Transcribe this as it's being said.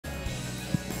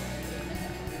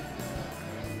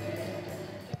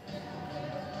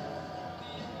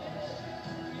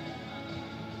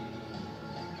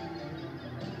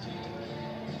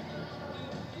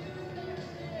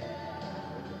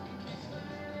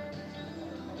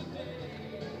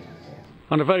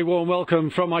And a very warm welcome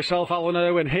from myself, Alan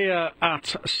Irwin, here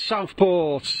at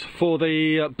Southport for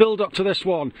the build-up to this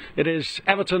one. It is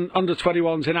Everton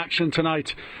Under-21s in action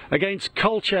tonight against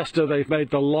Colchester. They've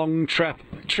made the long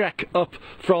trek up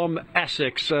from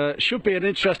Essex. Should be an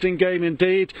interesting game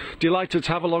indeed. Delighted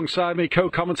to have alongside me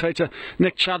co-commentator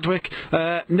Nick Chadwick.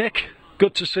 Nick,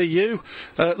 good to see you.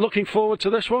 Looking forward to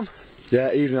this one?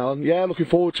 Yeah, evening Alan. Yeah, looking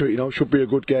forward to it. You know, should be a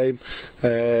good game.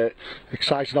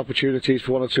 Exciting opportunities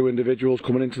for one or two individuals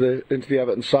coming into the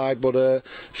Everton side, but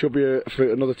should be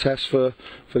another test for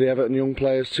the Everton young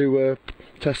players to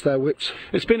test their wits.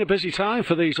 It's been a busy time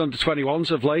for these under-21s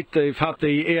of late. They've had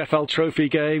the EFL Trophy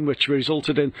game, which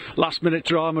resulted in last-minute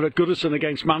drama at Goodison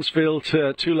against Mansfield,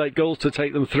 2 late goals to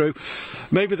take them through.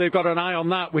 Maybe they've got an eye on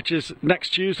that, which is next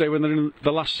Tuesday when they're in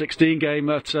the last 16 game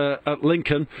at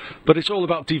Lincoln. But it's all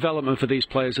about development for these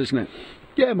players, isn't it?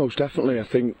 Yeah, most definitely. I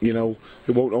think, you know,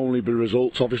 it won't only be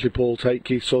results. Obviously, Tait,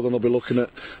 Keith Southern will be looking at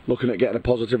getting a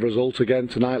positive result again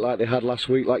tonight, like they had last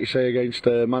week, like you say, against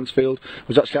Mansfield. I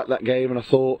was actually at that game, and I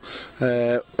thought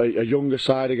a younger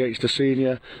side against a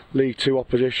senior League Two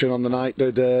opposition on the night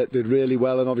did really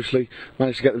well, and obviously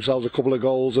managed to get themselves a couple of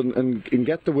goals and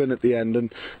get the win at the end.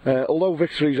 And although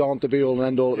victories aren't the be all and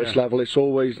end all at this level, it's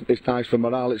nice for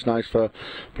morale, it's nice for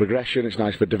progression, it's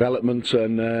nice for development,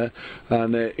 and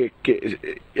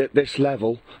at this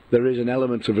level there is an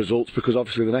element of results, because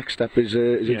obviously the next step is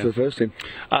into the first team.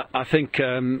 I think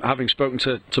having spoken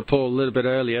to Paul a little bit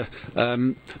earlier,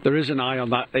 there is an eye on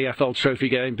that EFL Trophy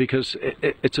game, because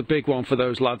it's a big one for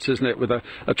those lads, isn't it, with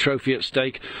a trophy at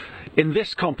stake. In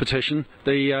this competition,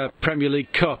 the Premier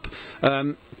League Cup,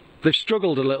 they've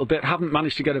struggled a little bit, haven't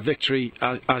managed to get a victory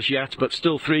as yet, but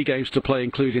still 3 games to play,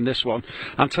 including this one.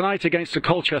 And tonight against the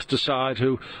Colchester side,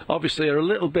 who obviously are a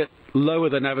little bit lower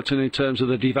than Everton in terms of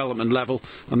the development level,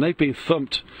 and they've been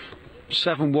thumped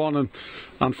 7-1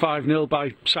 and 5-0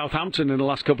 by Southampton in the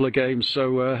last couple of games,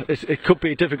 so it could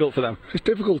be difficult for them. It's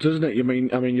difficult, isn't it?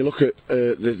 I mean, you look at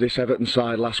this Everton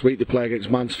side last week. They play against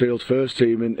Mansfield's first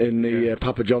team in the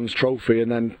Papa John's Trophy, and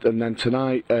then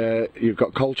tonight you've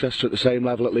got Colchester at the same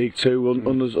level at League Two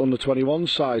on the 21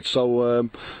 side. So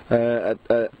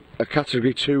a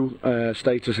Category 2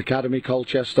 status academy,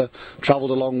 Colchester,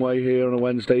 travelled a long way here on a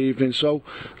Wednesday evening, so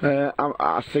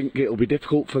I think it'll be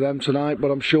difficult for them tonight,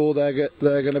 but I'm sure they're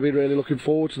going to be really looking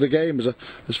forward to the game.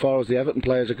 As far as the Everton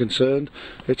players are concerned,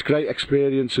 it's great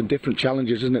experience and different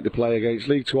challenges, isn't it, to play against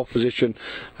League 2 opposition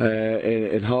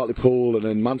in Hartlepool and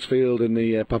in Mansfield in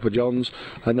the Papa John's,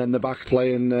 and then they're back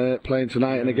playing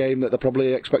tonight in a game that they're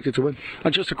probably expected to win.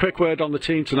 And just a quick word on the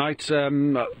team tonight.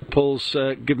 Paul's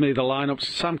given me the lineups.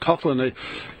 Sam Coughlin, a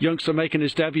youngster making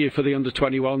his debut for the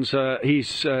Under-21s.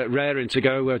 He's raring to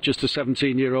go. Just a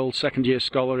 17-year-old second-year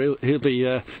scholar. He'll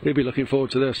be looking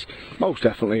forward to this. Most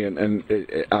definitely, and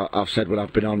I've said when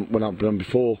I've been on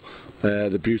before.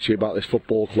 The beauty about this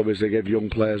football club is they give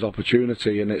young players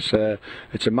opportunity, and it's a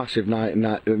massive night in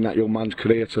that young man's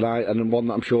career tonight, and one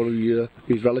that I'm sure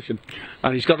he's relishing.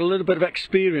 And he's got a little bit of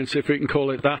experience, if we can call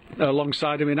it that,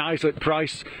 alongside him in Isaac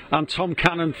Price and Tom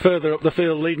Cannon further up the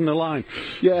field leading the line.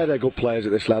 Yeah, they're good players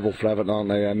at this level for Everton, aren't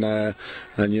they?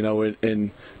 And you know,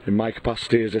 in my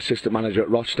capacity as assistant manager at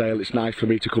Rochdale, it's nice for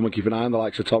me to come and keep an eye on the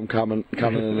likes of Tom Cannon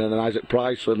and Isaac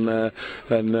Price, and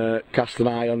cast an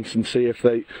eye on and see if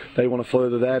they want to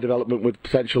further their development with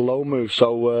potential loan moves.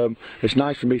 So it's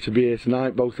nice for me to be here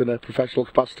tonight, both in a professional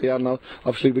capacity and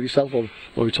obviously with yourself. Well,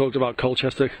 we talked about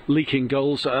Colchester leaking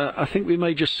goals. I think we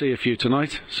may just see a few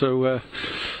tonight. So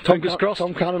fingers crossed.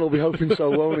 Tom Cannon will be hoping so,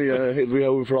 won't he? He'll be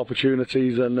hoping for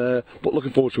opportunities, but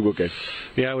looking forward to a good game.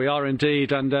 Yeah, we are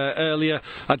indeed. And earlier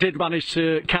I did manage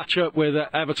to catch up with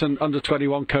Everton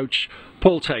Under-21 coach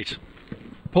Paul Tait.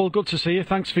 Paul, good to see you.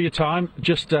 Thanks for your time.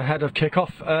 Just ahead of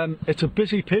kick-off. It's a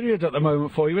busy period at the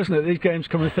moment for you, isn't it? These games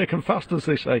coming thick and fast, as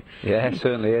they say. Yeah, it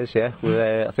certainly is, yeah.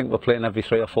 I think we're playing every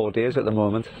 3 or 4 days at the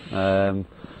moment.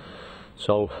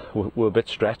 So we're a bit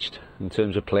stretched in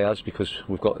terms of players, because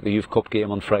we've got the Youth Cup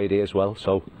game on Friday as well.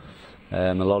 So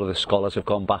a lot of the scholars have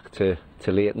gone back to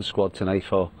Leighton's squad tonight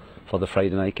for the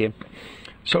Friday night game.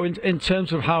 So in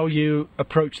terms of how you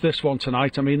approach this one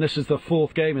tonight, I mean, this is the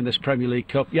 4th game in this Premier League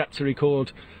Cup, yet to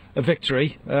record a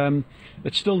victory.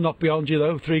 It's still not beyond you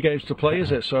though, 3 games to play,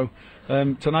 is it? So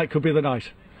tonight could be the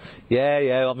night.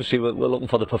 Yeah, obviously we're looking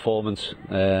for the performance,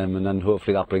 and then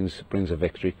hopefully that brings a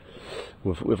victory.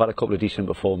 We've had a couple of decent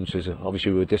performances.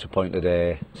 Obviously we were disappointed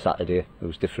Saturday. There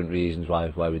was different reasons why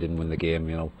we didn't win the game.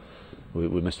 You know,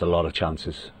 we missed a lot of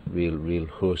chances, real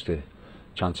host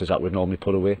chances that we'd normally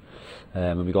put away.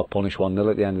 And we got punished 1-0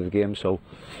 at the end of the game, so,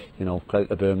 you know, credit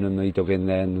to Birmingham, they dug in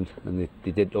there and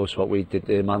they did us what we did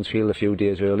to Mansfield a few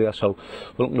days earlier. So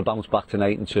we're looking to bounce back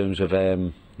tonight in terms of,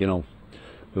 you know,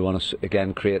 we want to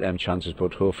again create them chances,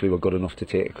 but hopefully we're good enough to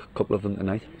take a couple of them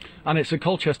tonight. And it's a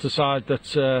Colchester side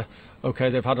that's okay,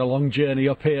 they've had a long journey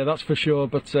up here, that's for sure,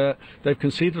 but they've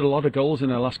conceded a lot of goals in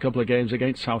their last couple of games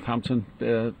against Southampton,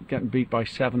 getting beat by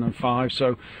 7 and 5.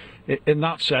 So in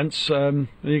that sense, are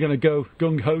you going to go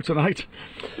gung-ho tonight?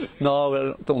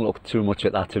 No, don't look too much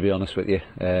at that, to be honest with you.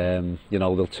 You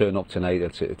know, they'll turn up tonight.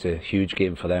 It's a huge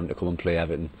game for them to come and play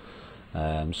Everton.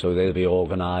 So they'll be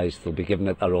organised, they'll be giving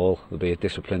it their all, they'll be a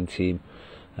disciplined team,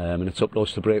 and it's up to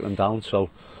us to break them down.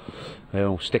 So, you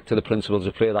know, stick to the principles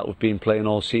of play that we've been playing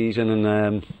all season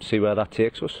and see where that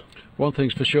takes us. One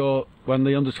thing's for sure, when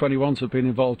the Under-21s have been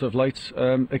involved of late,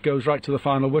 it goes right to the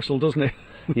final whistle, doesn't it?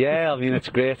 Yeah, I mean, it's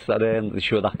great that they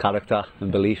show that character and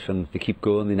belief, and they keep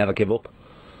going, they never give up.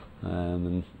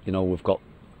 And you know, we've got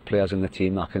players in the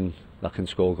team that can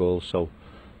score goals, so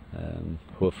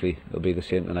hopefully it'll be the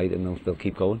same tonight and they'll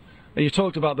keep going. You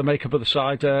talked about the makeup of the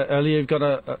side earlier. You've got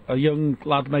a young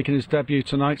lad making his debut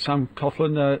tonight, Sam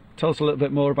Coughlin. Tell us a little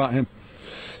bit more about him.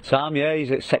 Sam, yeah,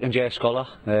 he's a second-year scholar,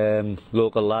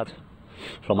 local lad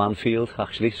from Anfield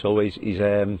actually. So he's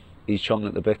chomping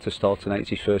at the bit to start tonight.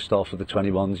 It's his first start for the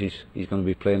 21s. He's going to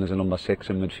be playing as a number 6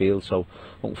 in midfield. So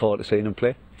looking forward to seeing him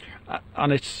play.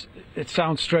 And it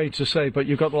sounds strange to say, but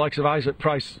you've got the likes of Isaac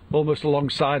Price almost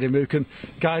alongside him, who can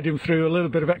guide him through a little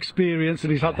bit of experience,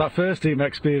 and he's had that first team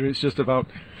experience just about.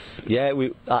 Yeah,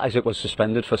 Isaac was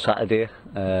suspended for Saturday,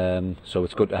 so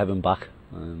it's good to have him back.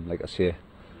 Like I say,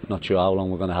 not sure how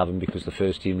long we're going to have him because the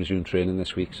first team resumed training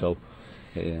this week, so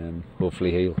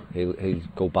hopefully he'll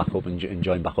go back up and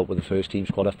join back up with the first team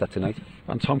squad after tonight.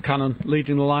 And Tom Cannon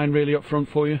leading the line really up front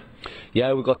for you?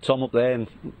 Yeah, we've got Tom up there,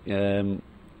 and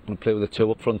going to play with the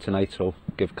 2 up front tonight, so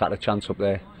give Cat a chance up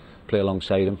there, play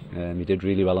alongside him. He did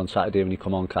really well on Saturday when he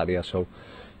come on, Cat here, so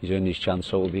he's earned his chance,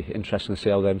 so it'll be interesting to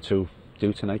see how them two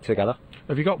do tonight together.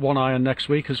 Have you got one eye on next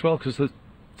week as well, because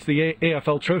it's the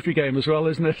AFL Trophy game as well,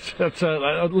 isn't it?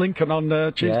 At Lincoln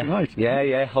on Tuesday night.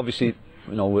 Yeah, obviously,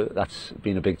 you know, that's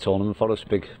been a big tournament for us,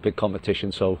 big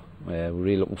competition, so we're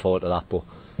really looking forward to that,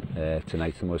 but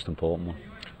tonight's the most important one.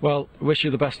 Well, wish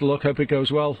you the best of luck, hope it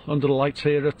goes well under the lights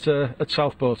here at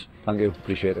Southport. Thank you,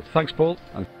 appreciate it. Thanks, Paul.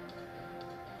 Thanks.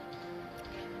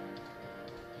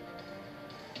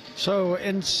 So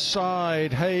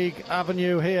inside Haig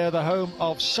Avenue here, the home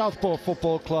of Southport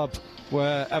Football Club,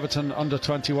 where Everton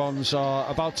Under-21s are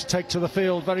about to take to the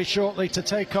field very shortly to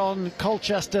take on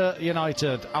Colchester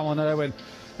United. Alan Irwin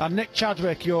and Nick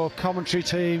Chadwick, your commentary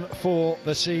team for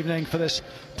this evening for this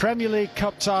Premier League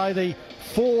Cup tie, the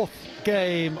 4th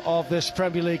game of this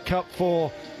Premier League Cup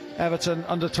for Everton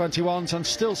Under-21s, and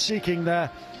still seeking their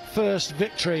first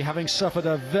victory, having suffered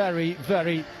a very,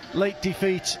 very late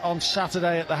defeat on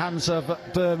Saturday at the hands of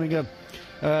Birmingham.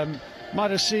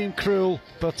 Might have seemed cruel,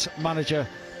 but manager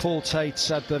Paul Tait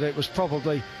said that it was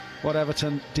probably what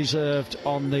Everton deserved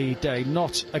on the day.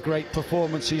 Not a great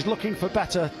performance. He's looking for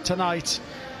better tonight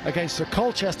against the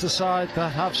Colchester side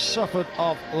that have suffered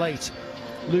of late,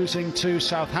 losing to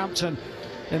Southampton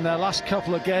in their last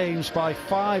couple of games by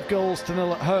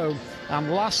 5-0 at home,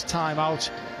 and last time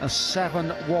out a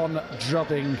 7-1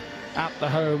 drubbing at the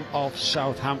home of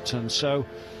Southampton. So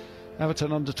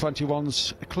Everton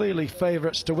Under-21s clearly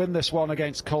favourites to win this one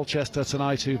against Colchester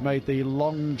tonight, who've made the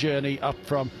long journey up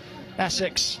from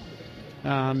Essex,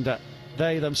 and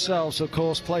they themselves of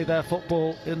course play their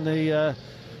football in the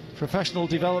Professional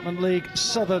Development League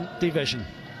Southern Division.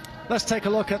 Let's take a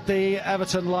look at the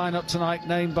Everton lineup tonight,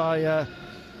 named by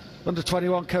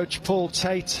Under-21 coach Paul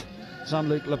Tait.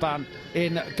 Jean-Luc Laban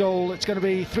in goal. It's going to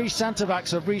be 3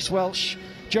 centre-backs of Reece Welsh,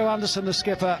 Joe Anderson the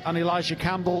skipper, and Elijah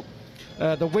Campbell.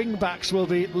 The wing-backs will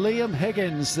be Liam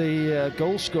Higgins, the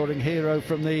goal-scoring hero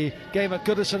from the game at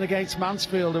Goodison against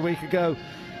Mansfield a week ago.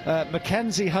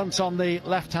 Mackenzie Hunt on the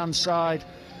left-hand side.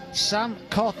 Sam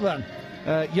Coughlin,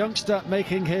 youngster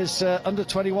making his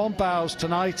Under-21 bows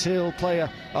tonight. He'll play a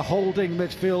holding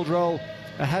midfield role.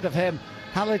 Ahead of him,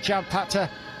 Khalid Jampata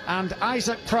and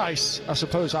Isaac Price. I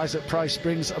suppose Isaac Price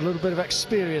brings a little bit of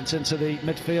experience into the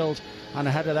midfield. And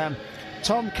ahead of them,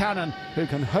 Tom Cannon, who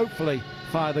can hopefully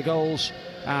fire the goals,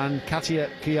 and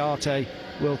KOUYATE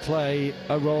will play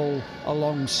a role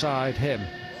alongside him.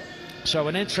 So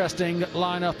an interesting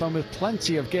lineup, and with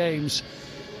plenty of games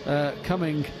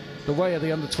coming the way of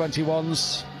the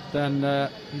Under-21s, then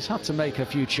he's had to make a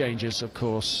few changes, of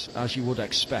course, as you would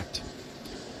expect.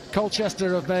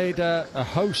 Colchester have made a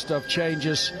host of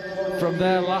changes from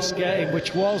their last game,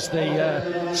 which was the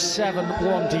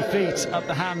 7-1 defeat at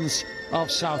the hands of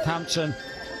Southampton,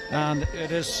 and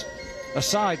it is a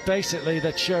side basically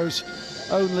that shows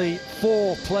only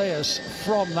 4 players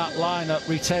from that lineup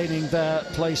retaining their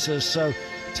places. So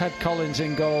Ted Collins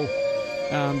in goal,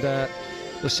 and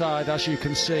the side, as you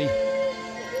can see,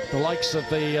 the likes of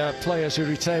the players who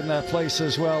retain their place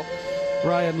as well.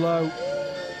 Ryan Lowe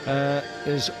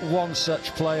is one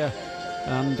such player,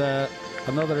 and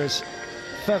another is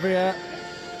Fevrier,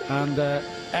 and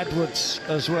Edwards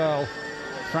as well,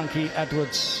 Frankie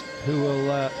Edwards, who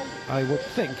will, I would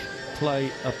think,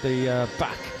 play at the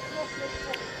back.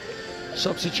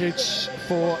 Substitutes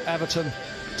for Everton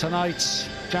tonight: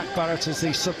 Jack Barrett is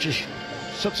the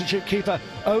substitute keeper.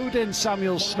 Odin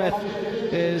Samuel-Smith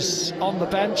is on the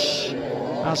bench,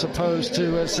 as opposed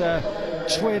to his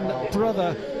twin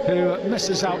brother, who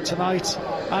misses out tonight.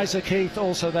 Isaac Heath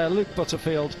also there, Luke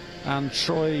Butterfield and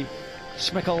Troy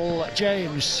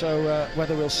Smickle-James. So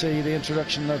whether we'll see the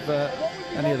introduction of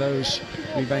any of those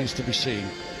remains to be seen.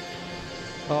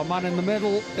 Our man in the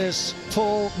middle is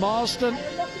Paul Marsden,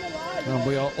 and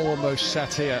we are almost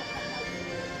set here.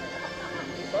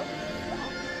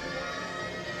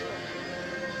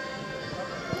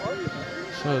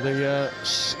 So the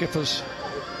skipper's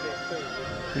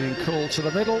being called to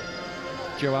the middle.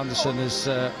 Joe Anderson is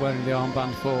wearing the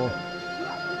armband for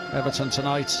Everton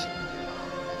tonight.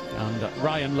 And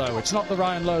Ryan Lowe, it's not the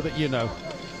Ryan Lowe that you know,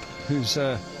 who's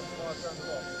the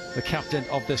captain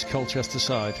of this Colchester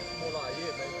side.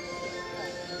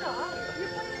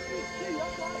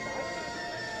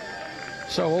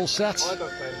 So all set.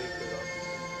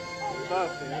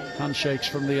 Handshakes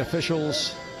from the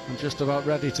officials and just about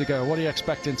ready to go. What are you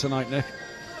expecting tonight, Nick?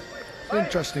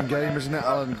 Interesting game, isn't it,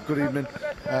 Alan? Good evening.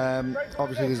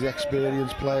 Obviously there's the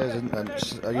experienced players, and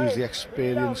I use the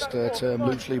experienced term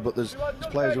loosely, but there's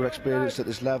players who are experienced at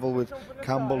this level, with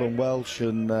Campbell and Welsh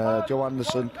and Joe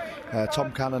Anderson,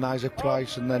 Tom Cannon, Isaac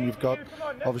Price, and then you've got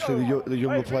obviously the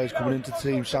younger players coming into the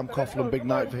team. Sam Coughlin, big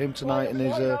night for him tonight in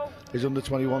his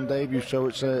under-21 debut, so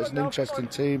it's an interesting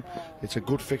team. It's a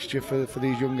good fixture for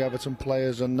these young Everton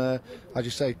players, and as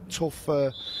you say,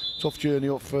 tough journey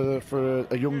up for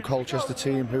a young Colchester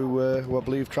team who I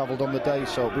believe travelled on the day,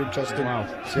 so it'll be interesting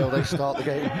to see how they start the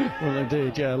game. Well,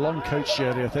 indeed, yeah, long coach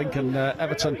journey, I think, and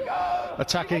Everton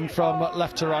attacking from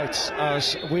left to right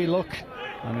as we look,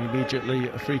 and immediately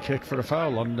a free kick for a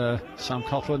foul on Sam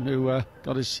Coughlin, who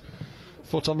got his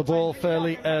foot on the ball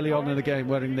fairly early on in the game,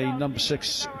 wearing the number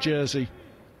 6 jersey.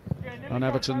 And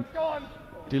Everton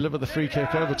deliver the free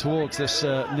kick over towards this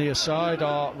near side,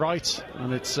 our right,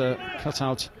 and it's cut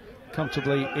out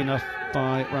comfortably enough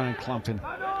by Ryan Clampin.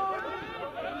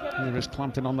 Here is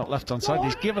Clampin on that left-hand side.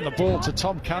 He's given the ball to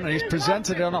Tom Cannon. He's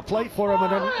presented it on a plate for him,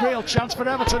 and a real chance for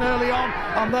Everton early on,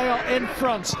 and they are in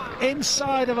front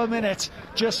inside of a minute.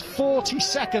 Just 40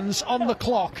 seconds on the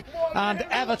clock, and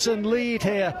Everton lead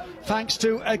here thanks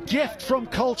to a gift from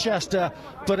Colchester,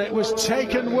 but it was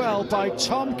taken well by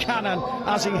Tom Cannon,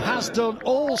 as he has done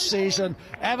all season.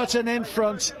 Everton in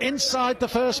front inside the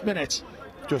first minute.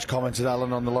 Just commented,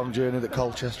 Alan, on the long journey that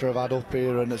Colchester have had up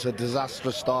here, and it's a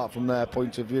disastrous start from their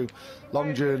point of view.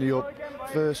 Long journey up,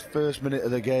 first minute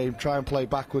of the game, try and play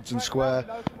backwards and square.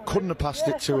 Couldn't have passed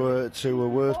it to a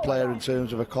worse player in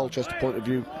terms of a Colchester point of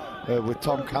view. With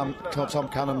Tom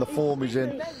Cannon, the form he's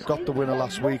in, got the winner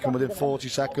last week, and within 40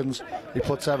 seconds he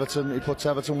puts Everton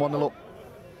 1-0 up.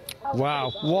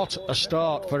 Wow, what a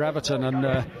start for Everton,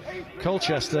 and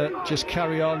Colchester just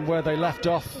carry on where they left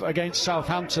off against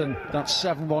Southampton. That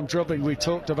 7-1 drubbing we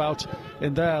talked about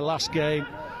in their last game,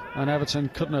 and Everton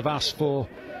couldn't have asked for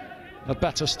a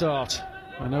better start.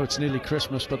 I know it's nearly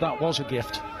Christmas, but that was a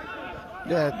gift.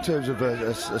 Yeah, in terms of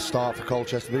a start for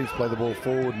Colchester, they need to play the ball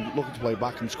forward and looking to play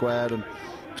back and square, and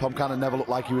Tom Cannon never looked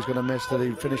like he was going to miss. That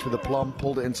he finished with a plum,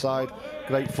 pulled it inside.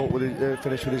 Great foot with his,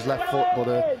 finished with his left foot,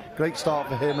 but great start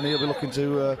for him, and he'll be looking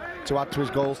to add to his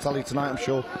goals tally tonight, I'm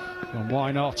sure. And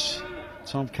why not?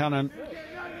 Tom Cannon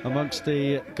amongst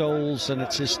the goals, and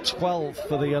it's his 12th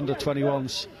for the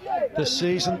under-21s this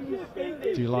season.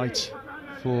 Delight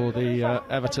for the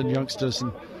Everton youngsters,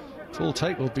 and Paul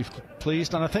Tait will be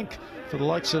pleased, and I think for the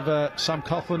likes of Sam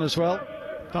Coughlin as well,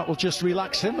 that will just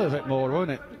relax him a bit more,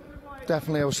 won't it?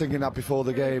 Definitely, I was thinking that before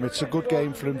the game. It's a good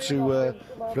game for him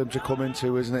to come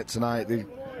into, isn't it, tonight?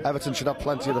 Everton should have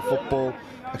plenty of the football,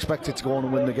 expected to go on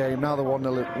and win the game. Now they're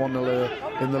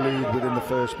 1-0 in the lead within the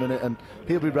first minute, and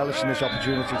he'll be relishing this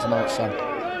opportunity tonight, Sam.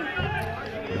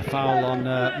 The foul on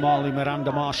Marley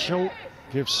Miranda-Marshall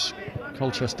gives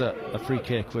Colchester a free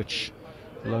kick, which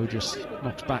Lowe just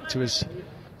knocks back to his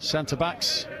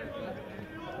centre-backs.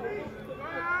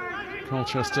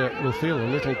 Colchester will feel a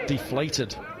little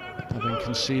deflated, having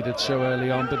conceded so early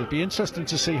on, but it'd be interesting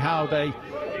to see how they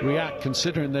react,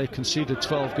 considering they've conceded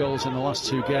 12 goals in the last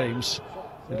 2 games.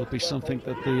 It'll be something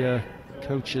that the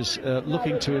coach is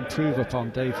looking to improve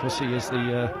upon. Dave Hussey is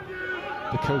the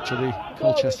coach of the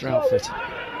Colchester outfit.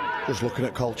 Just looking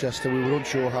at Colchester, we were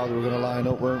unsure how they were going to line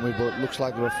up, weren't we? But it looks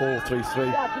like they were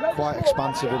 4-3-3, quite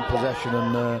expansive in possession,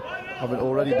 and having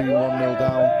already been 1-0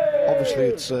 down. Obviously,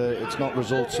 it's not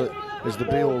results that is the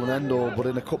be-all and end-all, but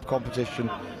in a cup competition,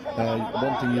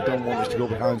 one thing you don't want is to go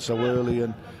behind so early,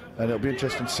 and it'll be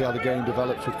interesting to see how the game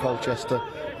develops with Colchester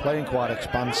playing quite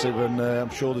expansive, and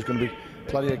I'm sure there's going to be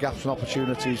plenty of gaps and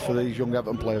opportunities for these young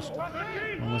Everton players.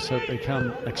 Well, let's hope they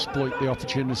can exploit the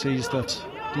opportunities that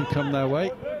do come their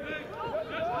way.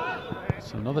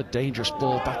 So another dangerous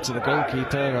ball back to the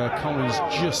goalkeeper. Collins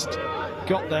just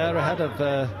got there ahead of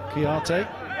KOUYATE.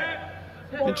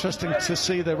 Interesting to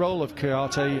see the role of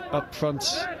KOUYATE up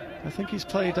front. I think he's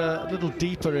played a little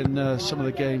deeper in some of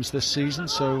the games this season,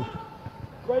 so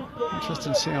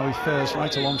interesting to see how he fares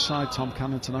right alongside Tom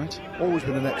Cannon tonight. Always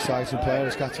been an exciting player,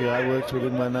 Scatty. I worked with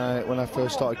him when I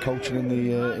first started coaching in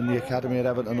the academy at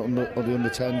Everton, under the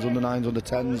under-10s, under-9s,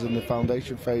 under-10s, in the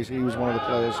foundation phase. He was one of the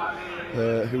players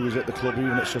who was at the club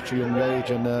even at such a young age,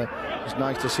 and it's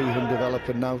nice to see him develop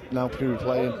and now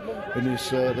playing in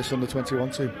this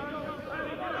under-21 team.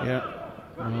 Yeah,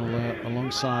 well,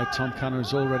 alongside Tom Cannon,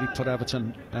 has already put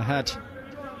Everton ahead.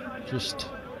 Just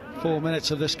 4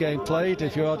 minutes of this game played.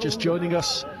 If you are just joining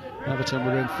us, Everton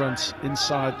were in front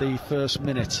inside the first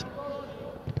minute.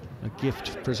 A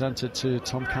gift presented to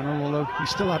Tom Cannon, although he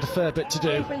still had a fair bit to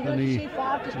do, and he did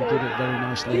it very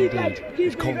nicely indeed.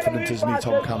 He's confident, isn't he,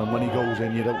 Tom Cannon? When he goes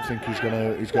in, you don't think he's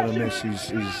gonna miss.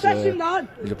 He's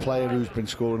a player who's been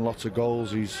scoring lots of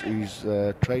goals. He's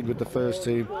trained with the first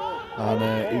team,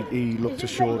 and he looked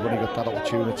assured when he got that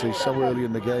opportunity so early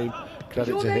in the game.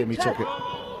 Credit to him, he took it.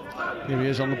 Here he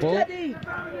is on the ball. There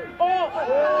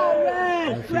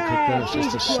was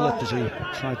just a slip as he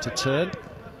tried to turn.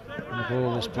 And the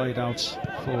ball is played out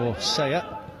for Sayer.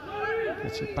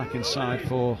 Gets it back inside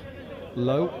for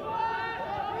Lowe.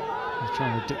 He's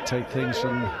trying to dictate things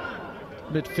from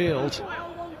midfield.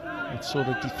 That sort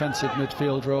of defensive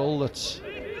midfield role that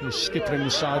he's skipping the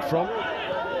side from.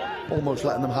 Almost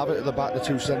letting them have it at the back, the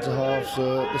 2 centre-halves,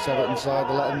 this Everton side.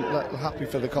 They're happy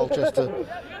for the Colchester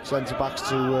centre-backs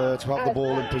to have the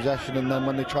ball in possession, and then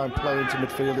when they try and play into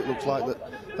midfield, it looks like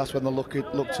that's when they look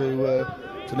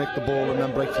to nick the ball and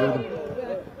then break through them.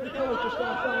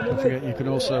 Don't forget, you can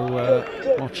also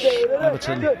watch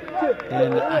Everton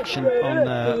in action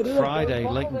on Friday.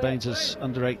 Leighton Baines'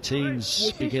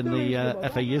 under-18s begin the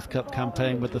FA Youth Cup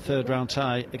campaign with the 3rd round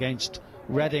tie against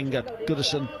Reading at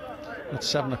Goodison at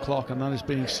 7 o'clock, and that is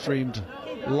being streamed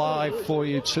live for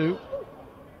you too.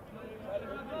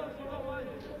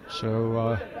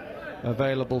 So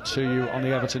available to you on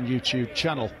the Everton YouTube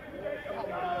channel.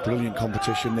 Brilliant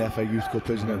competition, the FA Youth Cup,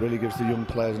 isn't it? Really gives the young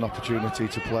players an opportunity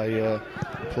to play at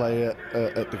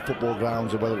the football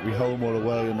grounds, whether it be home or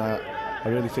away, and I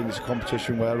really think it's a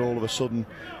competition where all of a sudden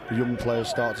the young players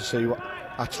start to see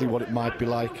what it might be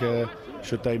like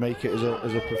should they make it as a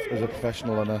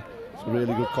professional, and it's a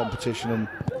really good competition, and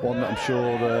one that I'm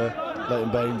sure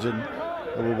Leighton Baines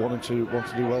will want to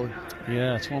do well in.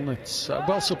 Yeah, it's one that's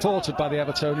well supported by the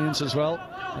Evertonians as well.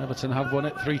 Everton have won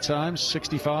it 3 times,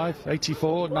 65,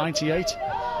 84, 98.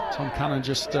 Tom Cannon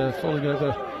just falling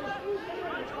over,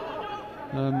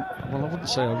 well, I wouldn't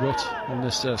say a rut on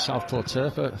this Southport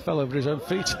turf, fell over his own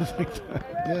feet, I think.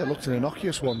 Yeah, it looked an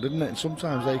innocuous one, didn't it? And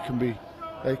sometimes they can be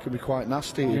quite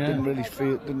nasty. Yeah.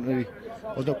 There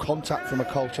was no contact from a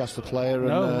Colchester player.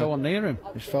 No one near him.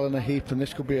 He fell in a heap, and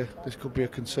this could be a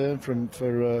concern for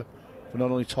not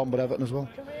only Tom but Everton as well.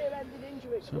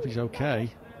 So if he's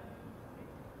okay.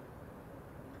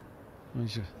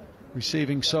 He's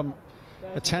receiving some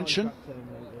attention,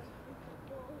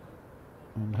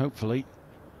 and hopefully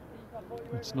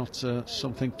it's not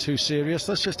something too serious.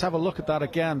 Let's just have a look at that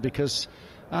again, because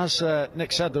as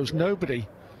Nick said, there was nobody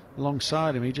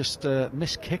alongside him. He just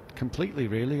miskicked completely,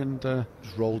 really, and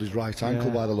just rolled his right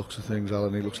ankle by the looks of things,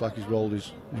 Alan. He looks like he's rolled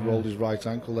his right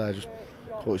ankle there. Just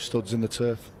put his studs in the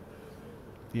turf.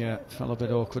 Yeah, fell a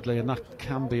bit awkwardly, and that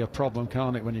can be a problem,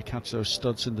 can't it, when you catch those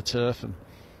studs in the turf? And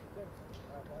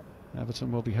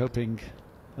Everton will be hoping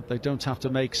that they don't have to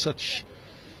make such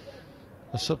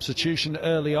a substitution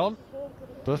early on,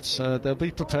 but they'll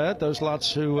be prepared, those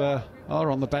lads who are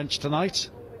on the bench tonight.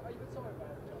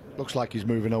 Looks like he's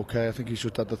moving okay. I think he's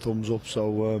just had the thumbs up,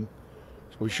 so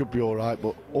he should be all right.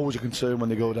 But always a concern when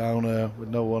they go down with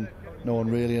no one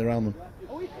really around them.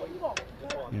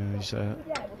 Yeah, he's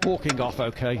walking off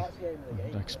okay.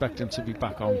 I expect him to be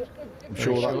back on. I'm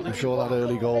sure that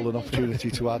early goal, an opportunity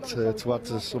to add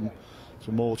to some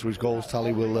more to his goals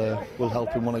tally, will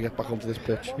help him when I get back onto this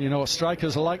pitch. You know what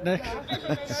strikers are like, Nick?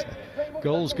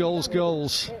 Goals, goals,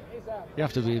 goals. You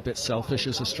have to be a bit selfish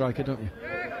as a striker, don't you?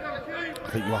 I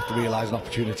think you have to realise an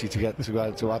opportunity to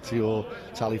add to your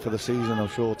tally for the season. I'm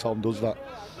sure Tom does that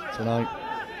tonight.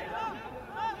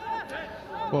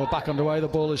 Well, back underway. The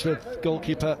ball is with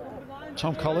goalkeeper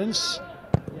Tom Collins.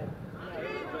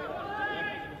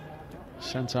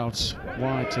 Sent out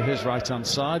wide to his right-hand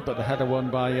side, but the header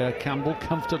won by Campbell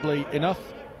comfortably enough.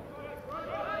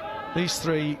 These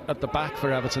three at the back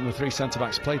for Everton, the three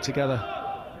centre-backs, played together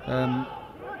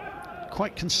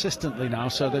quite consistently now,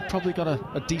 so they've probably got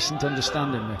a decent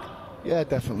understanding, Nick. Yeah,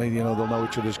 definitely. You know, they'll know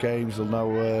each other's games. They'll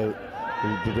know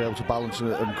they'll be able to balance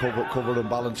and cover and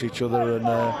balance each other, and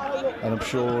I'm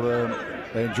sure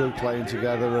they enjoy playing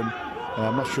together. And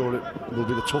I'm not sure it will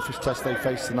be the toughest test they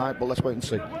face tonight, but let's wait and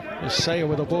see. Sayer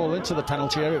with a ball into the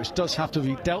penalty area, which does have to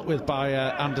be dealt with by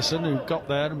Anderson, who got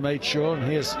there and made sure. And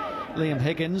here's Liam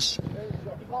Higgins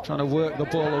trying to work the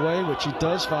ball away, which he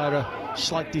does via a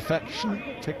slight defection,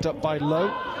 picked up by Lowe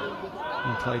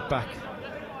and played back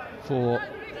for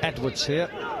Edwards here,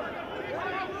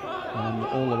 and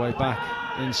all the way back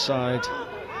inside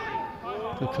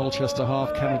the Colchester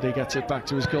half. Kennedy gets it back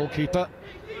to his goalkeeper.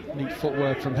 Neat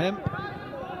footwork from him.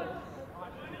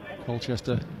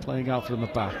 Colchester playing out from the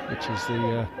back, which is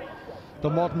the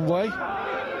modern way.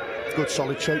 Good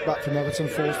solid shape back from Everton,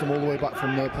 forced them all the way back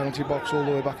from the penalty box, all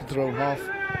the way back into their own half.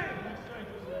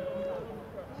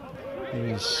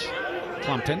 Here's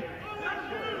Clampton,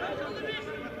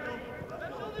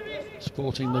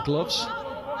 sporting the gloves,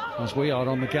 as we are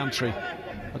on the gantry.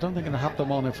 I don't think I'd have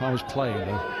them on if I was playing,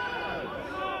 though.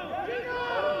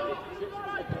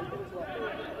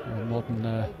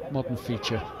 A modern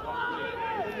feature.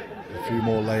 A few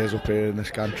more layers up here in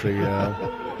this gantry.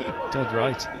 Dead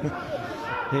right.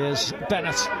 Here's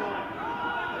Bennett,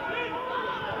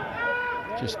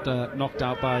 just knocked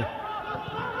out by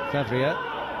Fevrier.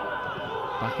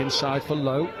 Back inside for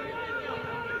Lowe.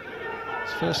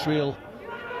 His first real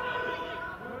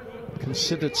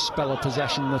considered spell of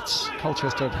possession that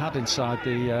Colchester had inside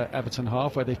the Everton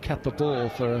half, where they've kept the ball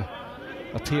for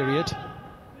a period,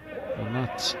 and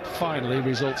that finally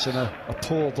results in a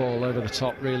poor ball over the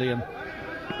top, really, and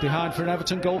behind for an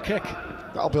Everton goal kick.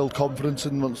 That'll build confidence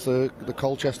in once the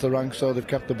Colchester ranks, so they've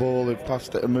kept the ball, they've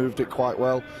passed it and moved it quite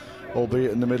well,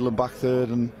 albeit in the middle and back third,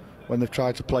 and when they've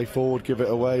tried to play forward, give it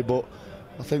away. But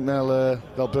I think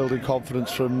they'll build in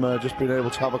confidence from just being able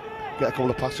to get a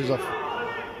couple of passes off.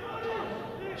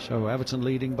 So Everton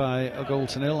leading by a goal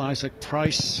to nil. Isaac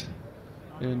Price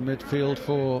in midfield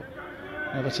for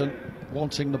Everton,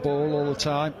 wanting the ball all the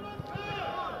time.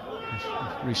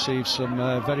 Received some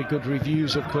very good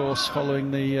reviews, of course,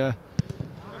 following the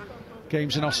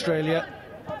games in Australia.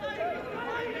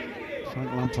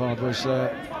 Frank Lampard was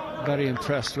very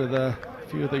impressed with a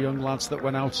few of the young lads that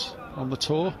went out on the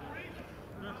tour.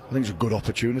 I think it's a good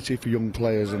opportunity for young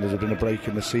players, and there's been a break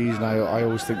in the season. I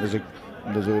always think there's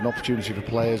an opportunity for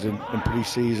players in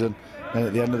pre-season, and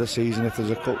at the end of the season, if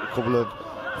there's a couple of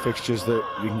fixtures that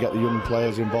you can get the young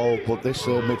players involved. But this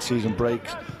mid-season break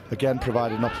again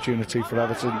provided an opportunity for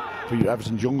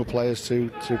Everton's younger players to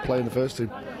play in the first team.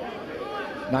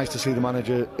 Nice to see the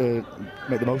manager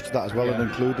make the most of that as well, and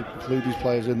include these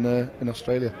players in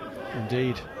Australia.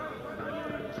 Indeed.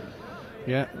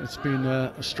 Yeah, it's been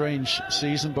a strange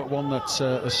season, but one that's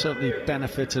has certainly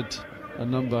benefited a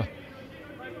number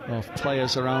of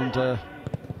players around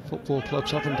football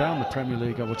clubs up and down the Premier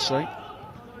League, I would say.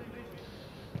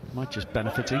 Might just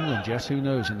benefit England, yes, who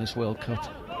knows, in this World Cup.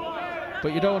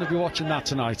 But you don't want to be watching that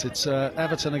tonight. It's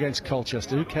Everton against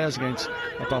Colchester. Who cares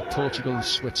about Portugal and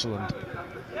Switzerland?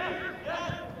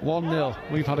 1-0.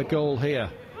 We've had a goal here.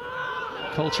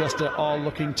 Colchester are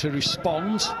looking to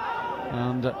respond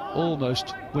and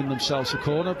almost win themselves a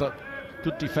corner, but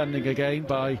good defending again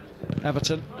by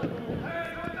Everton.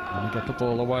 And they get the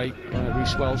ball away by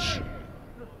Reece Welsh.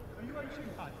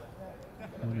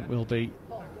 And it will be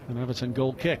an Everton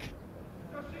goal kick.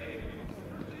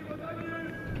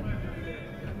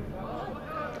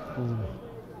 Oh,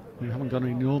 we haven't got an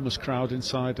enormous crowd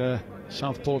inside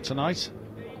Southport tonight.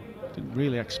 Didn't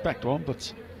really expect one,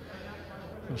 but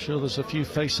I'm sure there's a few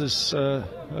faces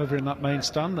over in that main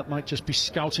stand that might just be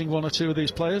scouting one or two of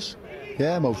these players.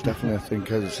 Yeah, most definitely. I think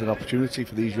it's an opportunity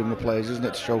for these younger players, isn't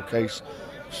it, to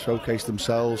showcase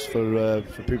themselves for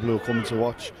people who are coming to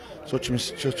watch, such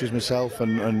as myself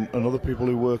and other people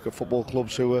who work at football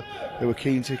clubs who are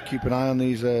keen to keep an eye on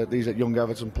these young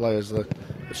Everton players. At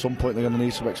some point they're going to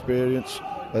need some experience,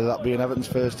 whether that be in Everton's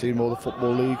first team or the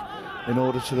Football League, in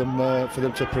order for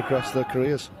them to progress their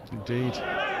careers. Indeed.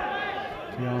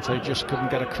 KOUYATE just couldn't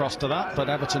get across to that, but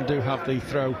Everton do have the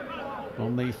throw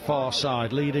on the far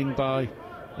side, leading by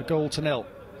a goal to nil.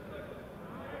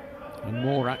 And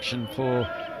more action for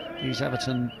these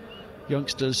Everton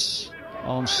youngsters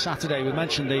on Saturday. We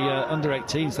mentioned the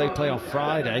under-18s, they play on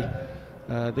Friday.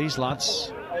 These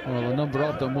lads, well, a number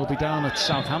of them will be down at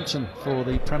Southampton for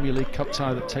the Premier League Cup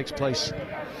tie that takes place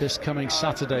this coming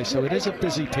Saturday. So it is a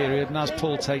busy period, and as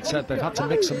Paul Tait said, they've had to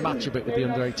mix and match a bit with the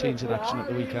under-18s in action at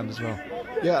the weekend as well.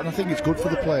 Yeah, and I think it's good for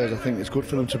the players. I think it's good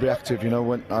for them to be active. You know,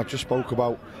 when I just spoke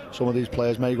about some of these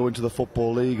players may go into the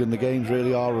Football League, and the games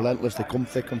really are relentless. They come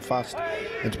thick and fast,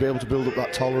 and to be able to build up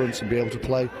that tolerance and be able to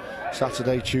play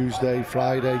Saturday, Tuesday,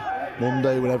 Friday,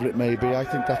 Monday, whenever it may be, I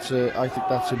think that's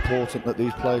important that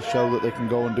these players show that they can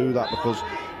go and do that, because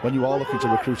when you are looking to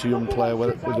recruit a young player,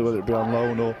 whether it be on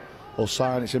loan or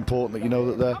sign, it's important that you know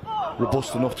that they're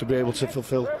robust enough to be able to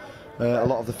fulfil a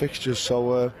lot of the fixtures.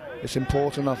 So it's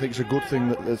important. I think it's a good thing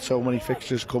that so many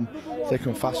fixtures come thick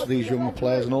and fast for these younger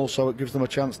players, and also it gives them a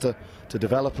chance to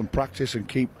develop and practice and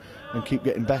keep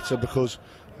getting better, because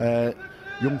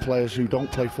young players who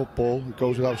don't play football, it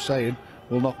goes without saying,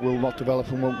 will not develop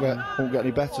and won't get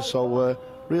any better. So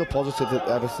real positive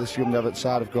that this young Everton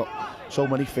side have got so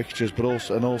many fixtures, but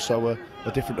also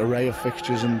a different array of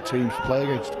fixtures and teams to play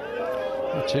against.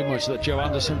 Not too much that Joe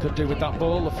Anderson could do with that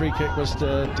ball. The free kick was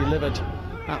delivered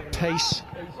at pace.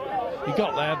 He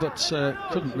got there, but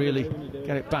couldn't really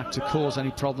get it back to cause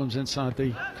any problems inside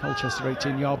the Colchester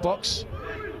 18-yard box.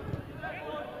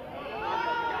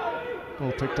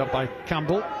 Ball picked up by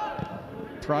Campbell,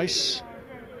 Price,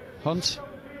 Hunt,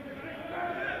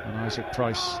 and Isaac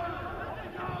Price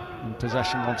in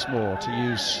possession once more to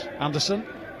use Anderson.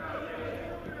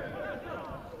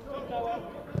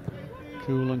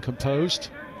 Cool and composed,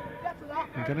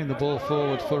 and getting the ball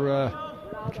forward for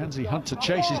Mackenzie Hunt to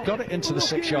chase. He's got it into the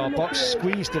 6-yard box,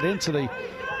 squeezed it into the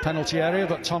penalty area,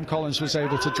 but Tom Collins was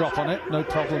able to drop on it. No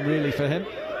problem really for him.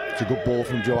 It's a good ball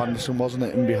from Joe Anderson, wasn't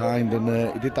it, in behind,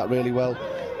 and he did that really well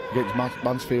against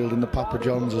Mansfield in the Papa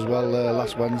John's as well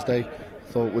last Wednesday.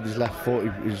 I thought with his left foot,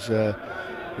 his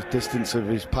distance of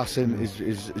his passing,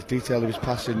 his detail of his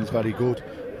passing is very good.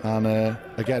 And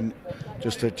again,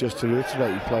 just to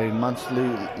reiterate, he's playing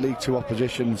League 2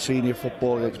 opposition, senior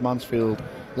football against Mansfield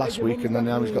last week, and then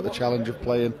now he's got the challenge of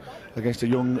playing against a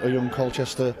young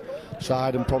Colchester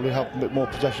side, and probably have a bit more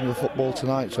possession of the football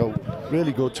tonight. So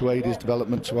really good to aid his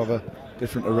development, to have a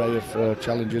different array of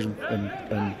challenges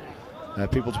and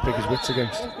people to pick his wits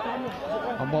against.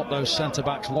 And what those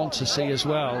centre-backs want to see as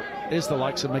well is the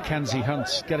likes of Mackenzie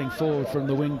Hunt getting forward from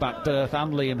the wing-back berth,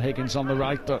 and Liam Higgins on the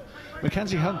right. But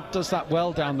Mackenzie Hunt does that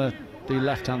well down the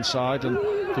left-hand side, and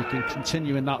if he can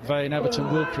continue in that vein,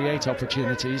 Everton will create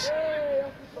opportunities.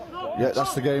 Yeah,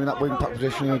 that's the game in that wing-back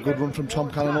position. A good run from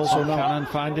Tom Cannon also now. Cannon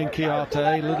finding KOUYATE,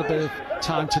 a little bit of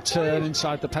time to turn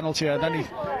inside the penalty area. Then he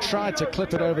tried to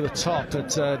clip it over the top,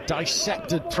 but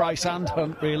dissected Price and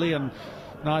Hunt really, and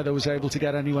neither was able to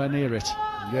get anywhere near it.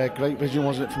 Yeah, great vision,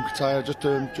 wasn't it, from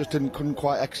KOUYATE? Couldn't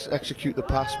quite execute the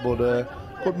pass, but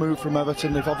good move from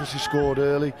Everton. They've obviously scored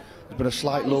early. There's been a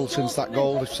slight lull since that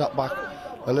goal. They've sat back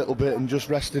a little bit and just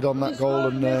rested on that goal,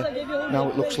 and now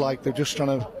it looks like they're just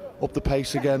trying to up the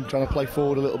pace again, trying to play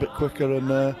forward a little bit quicker and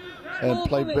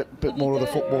play a bit more of the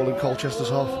football in Colchester's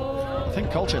half. I think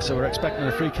Colchester were expecting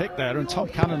a free kick there, and Tom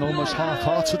Cannon almost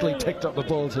half-heartedly picked up the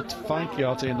ball to find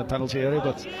KOUYATE in the penalty area,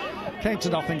 but came to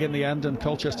nothing in the end, and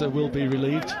Colchester will be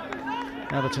relieved.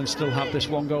 Everton still have this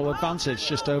 1-goal advantage,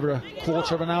 just over a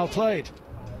quarter of an hour played.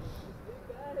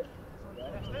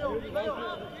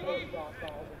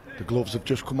 The gloves have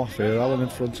just come off here, Alan, in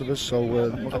front of us, so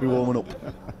must be warming up.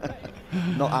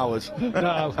 Not ours.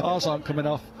 No, ours aren't coming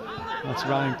off. That's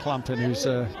Ryan Clampin who's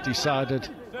decided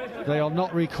they are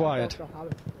not required.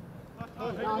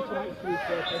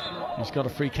 He's got a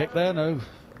free kick there, no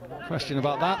question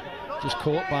about that. Just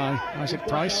caught by Isaac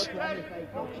Price.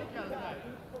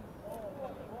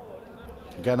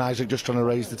 Again, Isaac just trying to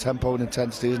raise the tempo and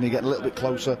intensity, isn't he? Getting a little bit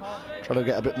closer, trying to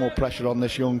get a bit more pressure on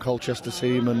this young Colchester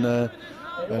team, and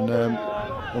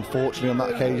unfortunately on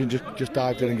that occasion just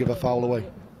dived in and give a foul away.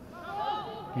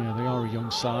 Yeah, they are a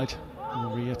young side.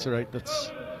 I'll reiterate that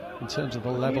in terms of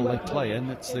the level they play in,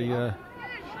 it's the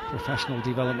Professional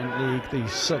Development League, the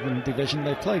Southern Division.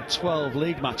 They've played 12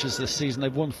 league matches this season.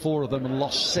 They've won 4 of them and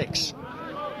lost 6.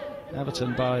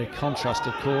 Everton, by contrast,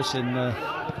 of course, in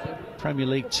Premier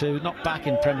League 2, not back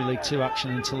in Premier League 2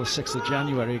 action until the 6th of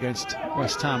January against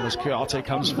West Ham, as KOUYATE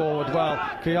comes forward. Well,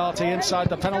 KOUYATE inside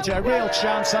the penalty, a real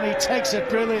chance, and he takes it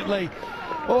brilliantly.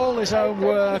 all his own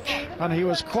work, and he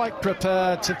was quite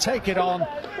prepared to take it on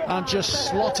and just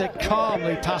slot it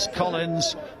calmly past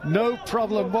Collins. No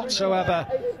problem whatsoever,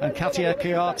 and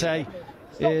KOUYATE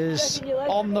is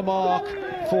on the mark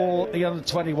for the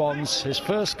Under-21s. His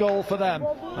first goal for them,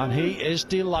 and he is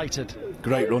delighted.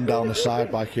 Great run down the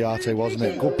side by KOUYATE, wasn't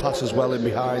it? Good pass as well in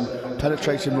behind.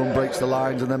 Penetrating run, breaks the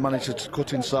lines, and then manages to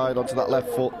cut inside onto that left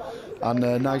foot. And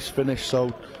a nice finish,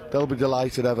 so they'll be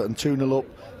delighted. Everton 2-0 up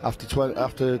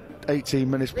after 18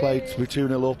 minutes played to be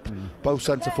 2-0 up. Both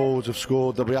centre forwards have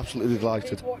scored. They'll be absolutely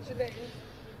delighted.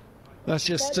 Let's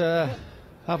just have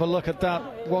a look at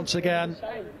that once again.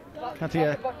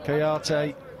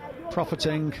 KOUYATE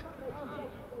profiting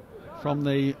from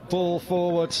the ball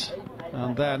forward,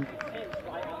 and then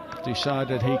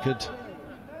decided he could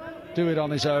do it on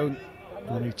his own,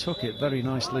 and he took it very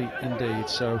nicely indeed.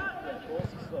 So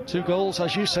 2 goals,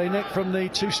 as you say, Nick, from the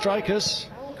 2 strikers.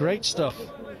 Great stuff.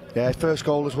 Yeah, first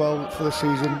goal as well for the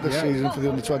season, season for the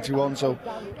Under-21, so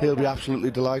he'll be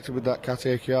absolutely delighted with that,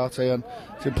 KOUYATE. And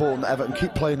it's important that Everton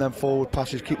keep playing them forward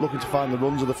passes, keep looking to find the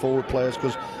runs of the forward players,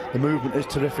 because the movement is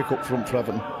terrific up front for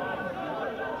Everton.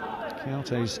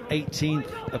 KOUYATE's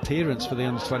 18th appearance for the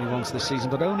Under-21s this season,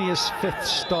 but only his 5th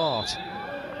start.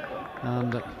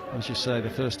 And as you say, the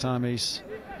first time he's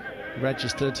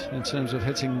registered in terms of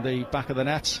hitting the back of the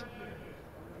net,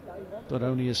 but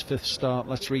only his 5th start.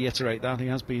 Let's reiterate that. He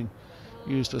has been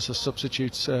used as a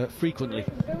substitute frequently.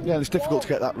 Yeah, it's difficult to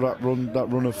get that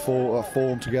run of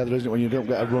form together, isn't it, when you don't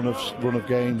get a run of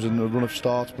games and a run of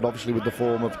starts. But obviously with the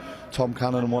form of Tom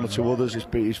Cannon and 1 or 2 others,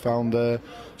 he's found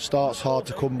starts hard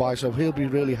to come by. So he'll be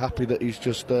really happy that he's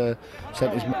just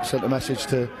sent a message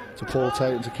to Paul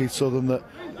Tait and to Keith Southern that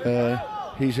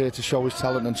he's here to show his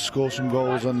talent and to score some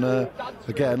goals. And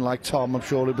again, like Tom, I'm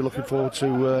sure he'll be looking forward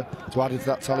to adding to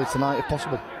that tally tonight if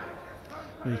possible.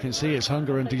 You can see his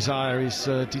hunger and desire. He's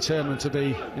determined to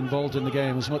be involved in the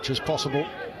game as much as possible.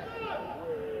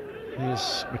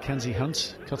 Here's Mackenzie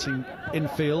Hunt cutting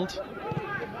infield.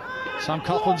 Sam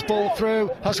Coughlin's ball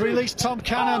through has released Tom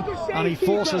Cannon, and he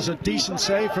forces a decent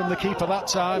save from the keeper that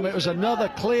time. It was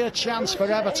another clear chance for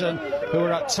Everton, who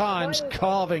are at times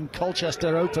carving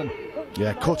Colchester open.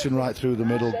 Yeah, cutting right through the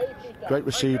middle. Great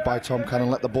receive by Tom Cannon,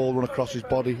 let the ball run across his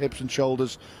body, hips and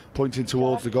shoulders pointing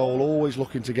towards the goal, always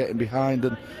looking to get in behind.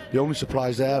 And the only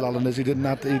surprise there, Alan, is he didn't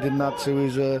add to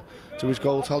his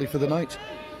goal tally for the night.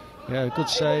 Yeah, good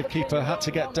save. Keeper had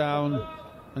to get down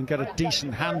and get a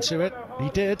decent hand to it. He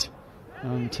did,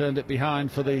 and turned it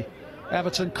behind for the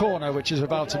Everton corner, which is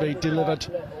about to be delivered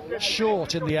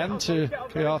short in the end to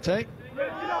KOUYATE.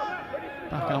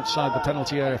 Back outside the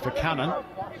penalty area for Cannon.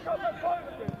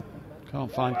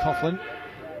 Can't find Coughlin,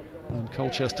 and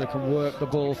Colchester can work the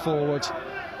ball forward,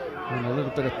 and a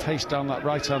little bit of pace down that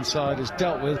right hand side is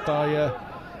dealt with by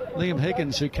Liam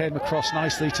Higgins, who came across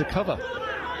nicely to cover.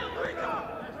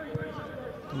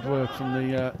 Good work from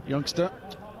the youngster.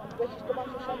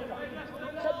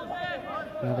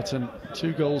 Everton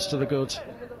 2 goals to the good,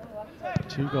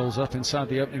 2 goals up inside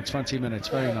the opening 20 minutes.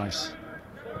 Very nice.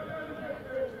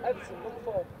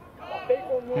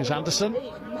 Here's Anderson.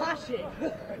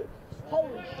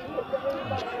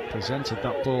 He's presented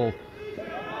that ball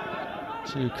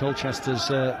to Colchester's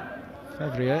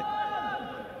Fevrier.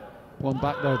 One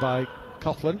back though by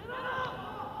Coughlin.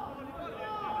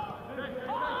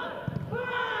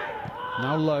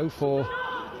 Now low for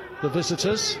the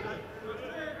visitors.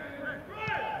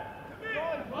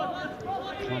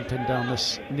 Clamping down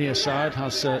this near side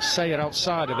has Sayer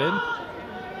outside of him.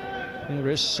 Here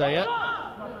is Sayer.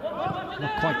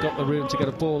 Not quite got the room to get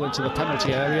a ball into the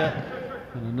penalty area.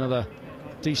 And another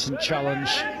decent challenge.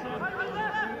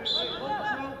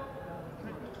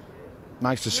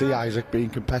 Nice to see Isaac being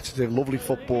competitive, lovely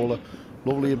footballer,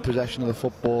 lovely in possession of the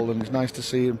football, and it's nice to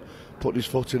see him putting his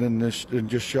foot in and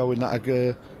just showing that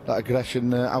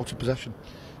aggression out of possession.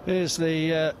 Here's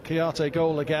the KOUYATE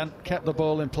goal again. Kept the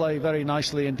ball in play very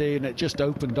nicely indeed, and it just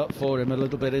opened up for him a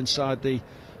little bit inside the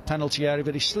penalty area,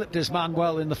 but he slipped his man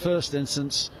well in the first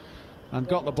instance and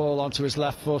got the ball onto his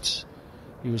left foot.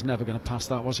 He was never going to pass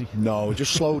that, was he? No, he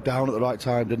just slowed down at the right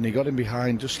time, didn't he? Got him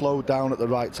behind, just slowed down at the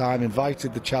right time,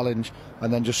 invited the challenge,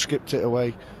 and then just skipped it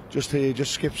away. Just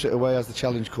skips it away as the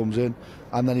challenge comes in,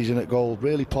 and then he's in at goal.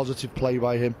 Really positive play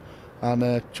by him,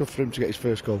 and tough for him to get his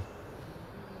first goal.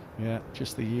 Yeah,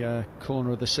 just the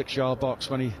corner of the 6-yard box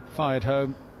when he fired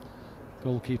home.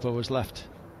 Goalkeeper was left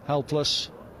helpless.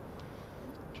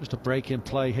 Just a break in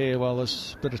play here while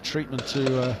there's a bit of treatment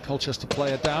to Colchester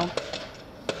player down.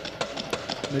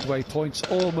 Midway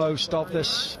point almost of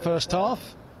this first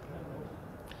half,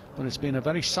 but it's been a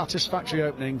very satisfactory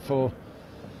opening for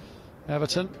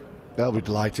Everton. They'll be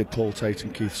delighted, Paul Tait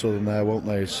and Keith Southern there, won't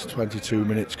they? It's 22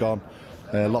 minutes gone.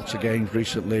 Lots of games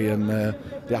recently, and the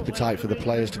appetite for the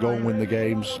players to go and win the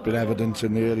games has been evident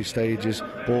in the early stages.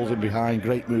 Balls in behind,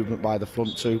 great movement by the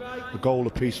front two, a goal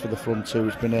apiece for the front two.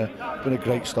 It's been a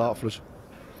great start for us.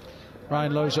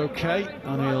 Ryan Lowe's okay,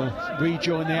 and he'll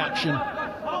rejoin the action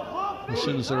as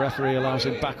soon as the referee allows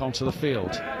him back onto the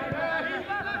field.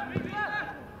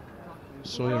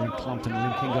 Sawyer and Clompton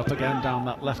linking up again down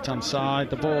that left-hand side.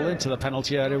 The ball into the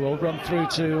penalty area will run through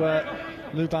to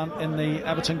Luban in the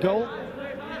Everton goal.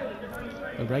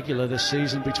 A regular this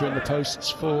season between the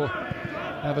posts for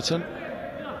Everton.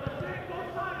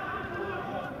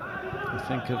 I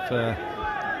think of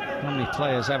how many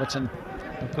players Everton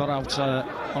have got out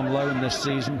on loan this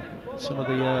season. Some of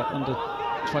the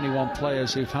under-21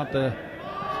 players who've had the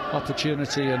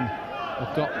opportunity and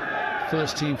have got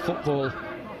first-team football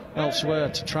elsewhere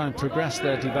to try and progress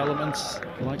their developments.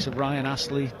 The likes of Ryan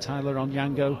Astley, Tyler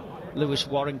Onyango, Lewis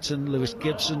Warrington, Lewis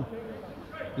Gibson,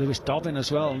 Lewis Dobbin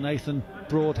as well, Nathan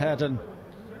Broadhead and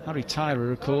Harry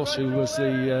Tyrer, of course, who was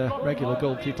the regular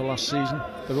goalkeeper last season.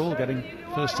 They're all getting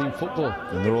first-team football.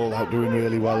 And they're all out doing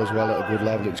really well as well at a good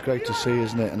level. It's great to see,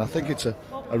 isn't it? And I think it's a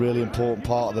really important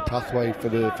part of the pathway for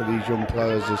these young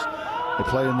players. Is they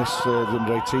play in this the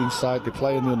under-18 side, they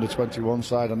play in the under-21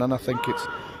 side, and then I think it's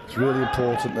really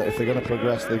important that if they're going to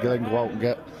progress, they then go out and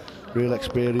get real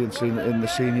experience in the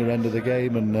senior end of the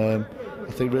game. And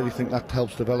I really think that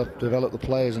helps develop the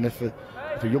players. And if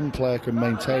a young player can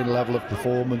maintain a level of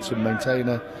performance and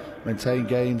maintain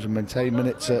games and maintain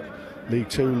minutes at League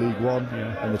 2, League 1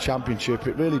 and the Championship,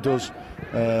 it really does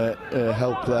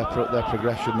help their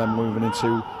progression then moving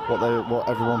into what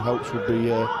everyone hopes would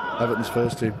be Everton's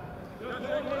first team.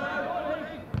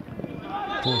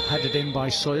 Ball headed in by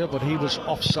Sawyer, but he was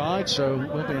offside, so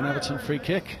it will be an Everton free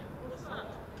kick.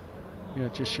 Yeah,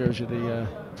 it just shows you the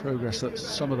progress that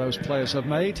some of those players have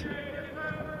made.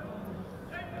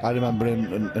 I remember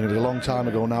and it was a long time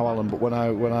ago now, Alan, but when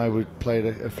I played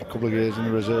a couple of years in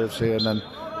the reserves here, and then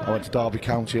I went to Derby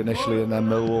County initially and then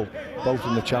Millwall, both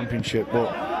in the Championship,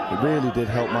 but it really did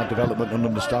help my development and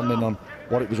understanding on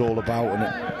what it was all about.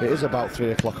 And it is about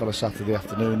 3 o'clock on a Saturday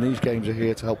afternoon. These games are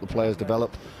here to help the players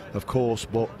develop, of course,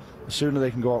 but the sooner they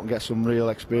can go out and get some real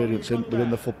experience within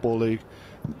the Football League,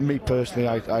 me personally,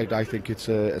 I think it's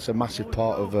a massive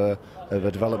part of the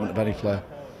development of any player.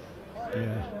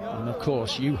 Yeah, and of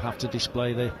course you have to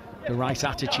display the right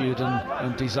attitude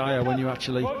and desire when you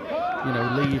actually,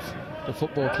 leave the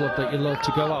football club that you love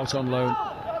to go out on loan.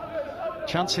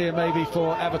 Chance here maybe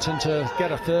for Everton to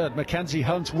get a third. Mackenzie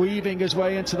Hunt weaving his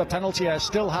way into the penalty area,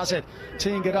 still has it,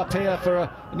 teeing it up here for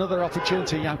another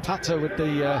opportunity. Yampata with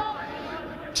the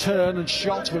turn and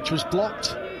shot, which was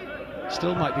blocked.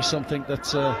 Still might be something that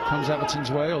comes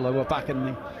Everton's way, although we're back in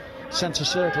the centre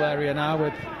circle area now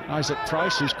with Isaac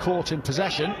Price, who's caught in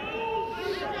possession.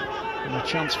 And a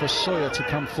chance for Sawyer to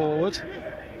come forward.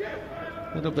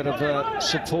 A little bit of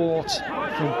support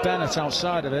from Bennett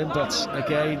outside of him, but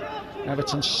again,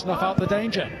 Everton snuff out the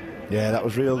danger. Yeah, that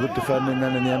was real good defending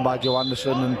then in the end by Joe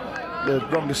Anderson, and the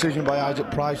wrong decision by Isaac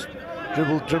Price.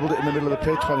 Dribbled it in the middle of the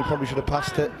pitch when he probably should have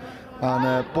passed it,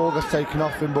 and ball gets taken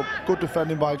off him, but good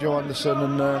defending by Joe Anderson,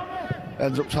 and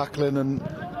ends up tackling and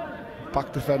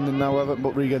back defending now Everton,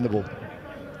 but regain the ball.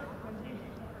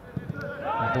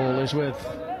 The ball is with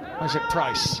Isaac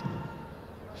Price.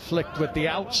 Flicked with the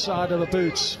outside of the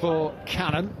boots for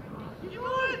Cannon.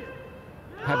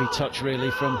 Heavy touch really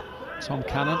from Tom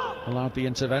Cannon, allowed the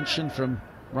intervention from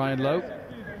Ryan Lowe.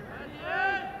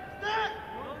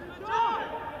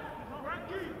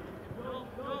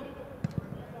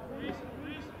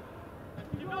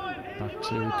 Back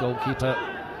to goalkeeper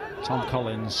Tom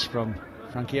Collins from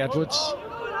Frankie Edwards.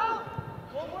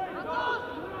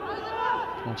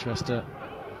 Colchester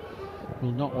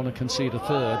will not want to concede a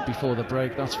third before the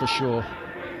break, that's for sure.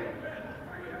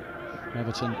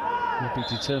 Everton will be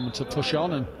determined to push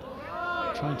on and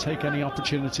try and take any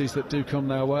opportunities that do come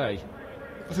their way.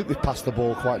 I think they've passed the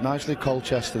ball quite nicely,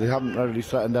 Colchester. They haven't really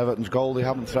threatened Everton's goal, they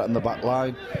haven't threatened the back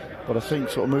line, but I think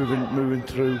sort of moving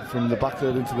through from the back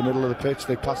third into the middle of the pitch,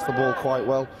 they passed the ball quite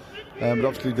well. But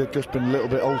obviously they've just been a little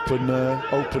bit open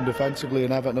defensively,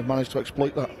 and Everton have managed to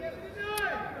exploit that.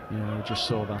 Yeah, we just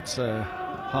saw that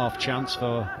half chance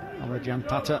for Jan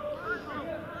Pata.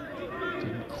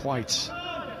 Didn't quite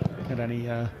get any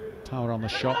power on the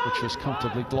shot, which was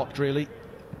comfortably blocked really.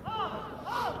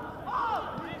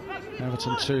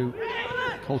 Everton 2,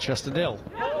 Colchester 0.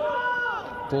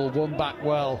 Ball won back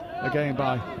well again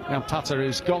by Yampata,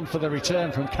 who's gone for the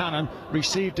return from Cannon.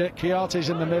 Received it, KOUYATE's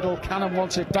in the middle, Cannon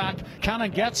wants it back, Cannon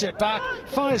gets it back,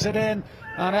 fires it in,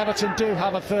 and Everton do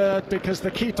have a third because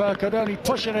the keeper could only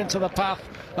push it into the path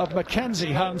of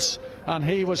Mackenzie Hunt, and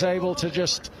he was able to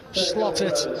just slot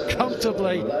it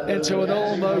comfortably into an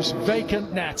almost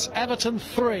vacant net. Everton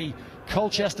 3,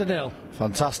 Colchester 0.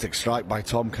 Fantastic strike by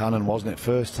Tom Cannon, wasn't it?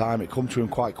 First time, it come to him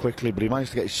quite quickly, but he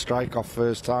managed to get his strike off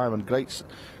first time, and great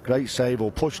save,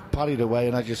 or pushed, parried away,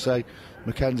 and as you say,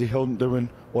 Mackenzie Hunt doing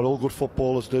what all good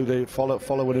footballers do, they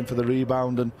following him for the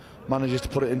rebound and manages to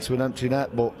put it into an empty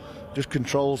net, but just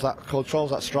controls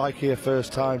that strike here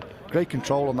first time. Great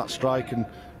control on that strike, and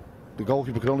the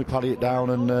goalkeeper could only parry it down,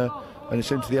 and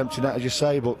it's into the empty net, as you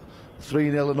say, but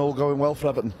 3-0 and all going well for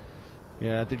Everton.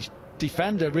 Yeah, the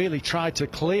defender really tried to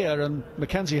clear, and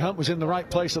Mackenzie Hunt was in the right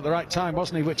place at the right time,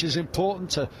 wasn't he, which is important,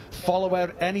 to follow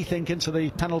out anything into the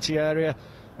penalty area,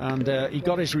 and he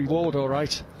got his reward all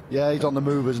right. Yeah, he's on the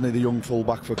move, isn't he, the young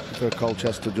full-back for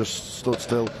Colchester, just stood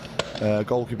still.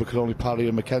 Goalkeeper could only parry,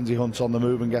 and Mackenzie Hunt's on the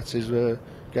move and gets his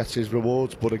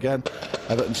rewards, but again,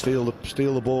 Everton steal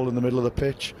the ball in the middle of the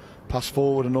pitch, pass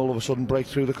forward, and all of a sudden break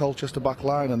through the Colchester back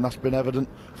line, and that's been evident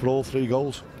for all 3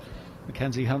 goals.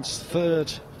 Mackenzie Hunt's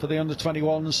third for the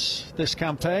Under-21s this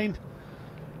campaign,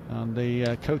 and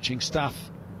the coaching staff,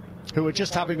 who are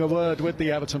just having a word with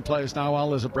the Everton players now while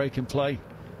there's a break in play,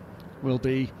 will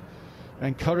be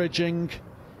encouraging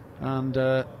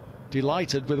and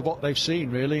delighted with what they've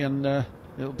seen, really, and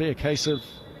it'll be a case of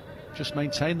just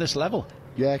maintain this level.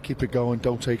 Yeah, keep it going,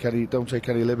 don't take any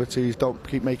liberties, don't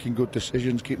keep making good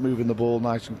decisions, keep moving the ball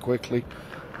nice and quickly.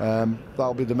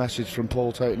 That'll be the message from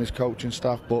Paul Tait and his coaching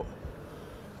staff, but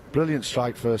brilliant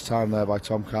strike first time there by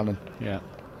Tom Cannon. Yeah,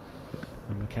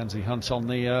 and Mackenzie Hunt on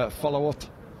the follow-up,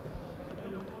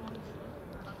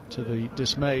 to the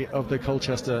dismay of the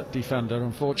Colchester defender,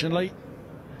 unfortunately.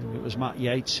 It was Matt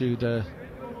Yates who'd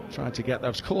tried to get that,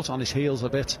 was caught on his heels a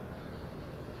bit.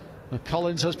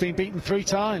 Collins has been beaten 3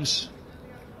 times.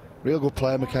 Real good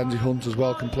player, Mackenzie Hunt as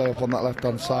well, can play up on that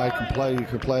left-hand side, can play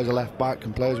as a left-back,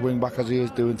 can play as wing-back as he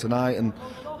is doing tonight, and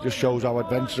just shows how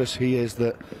adventurous he is,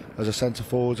 that as a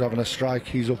centre-forward having a strike,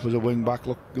 he's up as a wing-back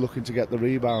looking to get the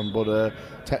rebound, but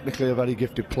technically a very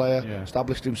gifted player,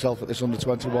 established himself at this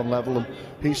under-21 level, and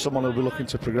he's someone who'll be looking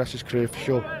to progress his career for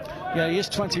sure. Yeah, he is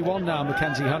 21 now,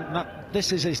 Mackenzie Hunt.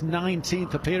 This is his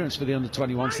 19th appearance for the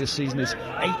Under-21s this season, his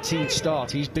 18th start.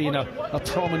 He's been a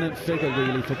prominent figure,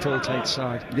 really, for Paul Tait's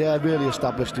side. Yeah, really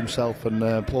established himself, and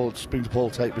speaking to Paul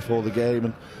Tait before the game,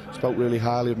 and spoke really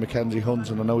highly of Mackenzie Hunt,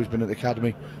 and I know he's been at the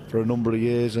academy for a number of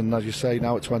years, and as you say,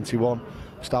 now at 21,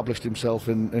 established himself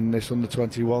in this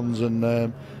Under-21s,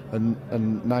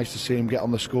 and nice to see him get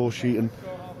on the score sheet, and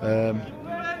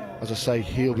as I say,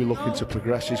 he'll be looking to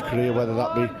progress his career, whether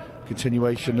that be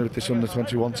continuation with this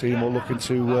Under-21 team or looking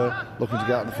to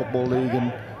get out in the Football League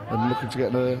and looking to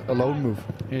get a loan move.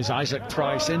 Here's Isaac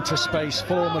Price into space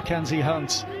for Mackenzie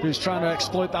Hunt, who's trying to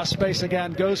exploit that space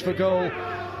again, goes for goal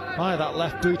by that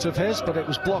left boot of his, but it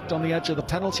was blocked on the edge of the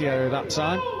penalty area that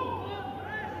time.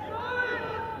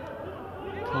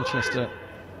 Colchester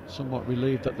somewhat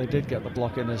relieved that they did get the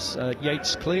block in, as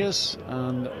Yates clears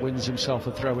and wins himself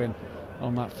a throw-in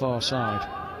on that far side.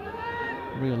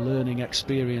 Real learning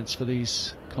experience for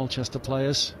these Colchester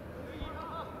players.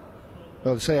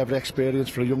 Well, they say every experience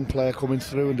for a young player coming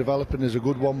through and developing is a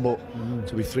good one, but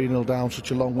to be 3-0 down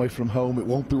such a long way from home, it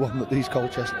won't be one that these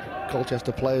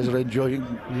Colchester players are enjoying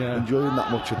that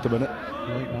much at the minute.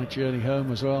 Late night journey home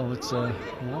as well. It's a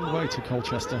long way to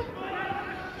Colchester.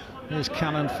 Here's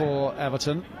Cannon for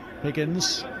Everton.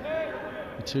 Higgins,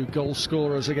 the 2 goal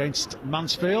scorers against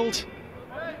Mansfield,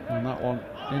 and that one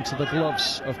into the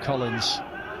gloves of Collins.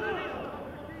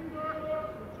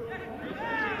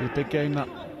 Be a big game, that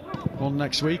one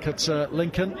next week at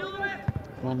Lincoln,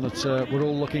 one that we're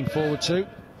all looking forward to.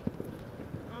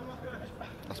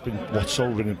 That's been what's so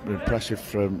been impressive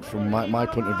from my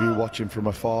point of view, watching from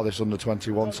afar this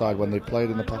Under-21 side, when they played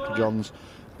in the Papa Johns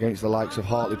against the likes of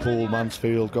Hartlepool,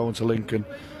 Mansfield, going to Lincoln.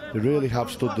 They really have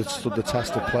stood the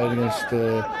test of playing against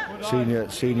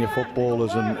senior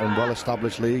footballers and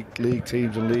well-established league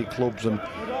teams and league clubs. And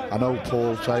I know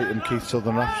Paul Tait and Keith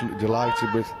Southern are absolutely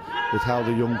delighted with how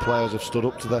the young players have stood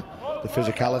up to the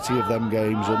physicality of them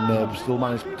games, and still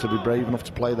managed to be brave enough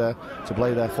to play their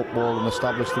football and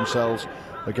establish themselves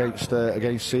against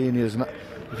seniors. And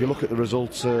if you look at the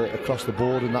results across the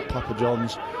board in that Papa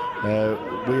Johns,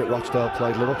 we at Rochdale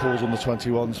played Liverpool's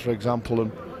Under-21s, for example,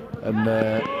 and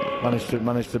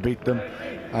managed to beat them.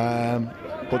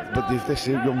 But this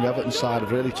young Everton side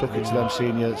have really took it to them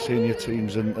senior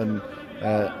teams and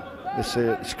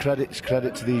it's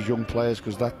credit to these young players,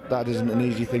 because that isn't an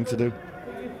easy thing to do.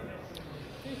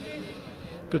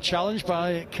 Good challenge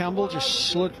by Campbell, just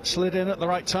slid in at the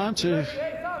right time to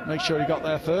make sure he got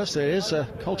there first. There is a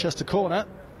Colchester corner,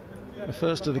 the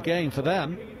first of the game for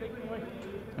them,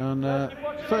 and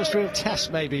first real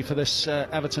test maybe for this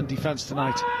Everton defence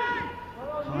tonight.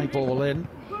 High ball in,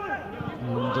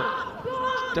 and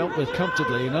dealt with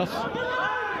comfortably enough.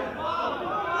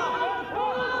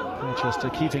 Colchester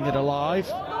keeping it alive,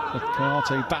 but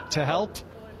KOUYATE back to help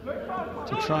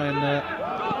to try and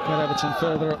get Everton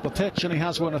further up the pitch, and he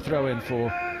has won a throw-in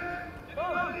for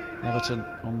Everton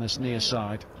on this near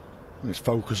side. It's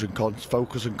focus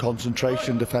and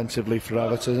concentration defensively for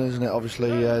Everton, isn't it?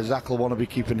 Obviously, Zach will want to be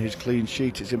keeping his clean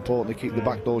sheet. It's important to keep the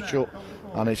back door shut,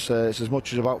 and it's as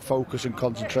much as about focus and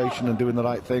concentration and doing the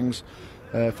right things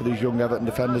for these young Everton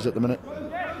defenders at the minute.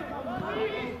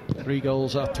 3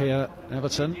 goals up here,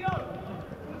 Everton.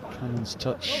 Cannon's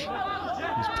touch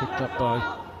is picked up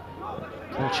by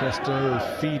Colchester, who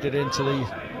feed it into the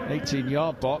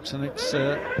 18-yard box, and it's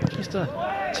just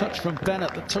a touch from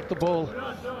Bennett that took the ball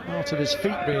out of his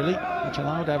feet, really, which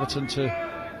allowed Everton to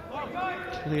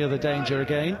clear the danger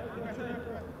again.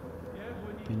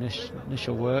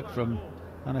 Initial work from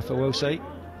KOUYATE.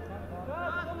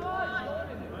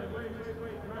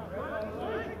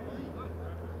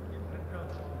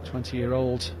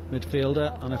 Twenty-year-old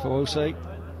midfielder KOUYATE.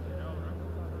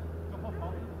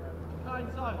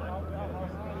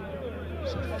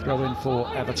 So throw in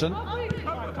for Everton.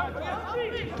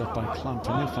 Picked up by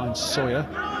Clampton, who finds Sawyer.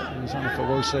 Here's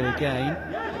KOUYATE again.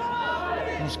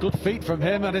 It's good feet from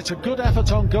him, and it's a good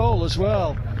effort on goal as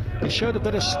well. He showed a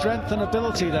bit of strength and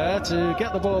ability there to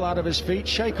get the ball out of his feet,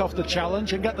 shake off the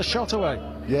challenge and get the shot away.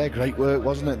 Yeah, great work,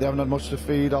 wasn't it? They haven't had much to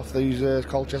feed off these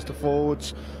Colchester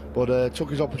forwards, but took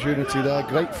his opportunity there.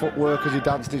 Great footwork as he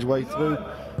danced his way through,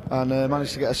 and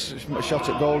managed to get a shot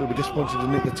at goal. He'd be disappointed to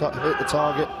hit the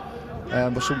target,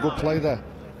 but some good play there.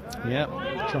 Yeah,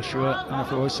 Joshua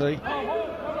KOUYATE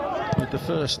with the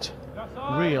first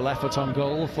real effort on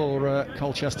goal for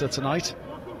Colchester tonight.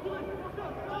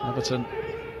 Everton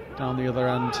down the other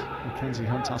end, Mackenzie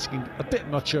Hunt asking a bit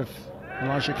much of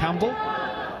Elijah Campbell.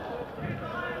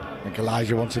 I think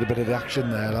Elijah wanted a bit of the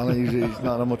action there. He's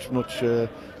not had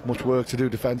much work to do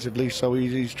defensively, so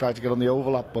he's tried to get on the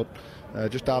overlap, but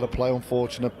just out of play,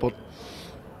 unfortunate. But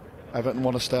Everton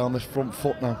want to stay on this front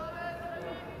foot now.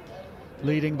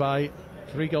 Leading by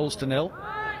 3-0.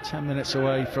 10 minutes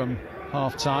away from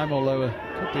half-time, although it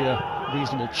could be a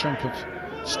reasonable chunk of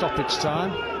stoppage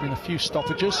time. Been a few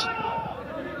stoppages.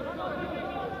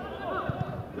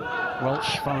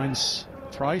 Welch finds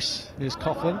Price. Here's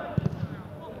Coughlin.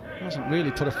 Hasn't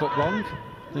really put a foot wrong,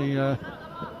 the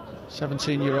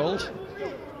 17-year-old.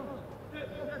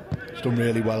 He's done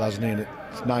really well, hasn't he? And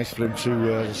it's nice for him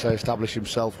to, as I say, establish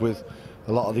himself with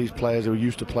a lot of these players who are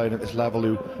used to playing at this level,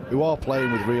 who are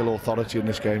playing with real authority in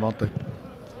this game, aren't they?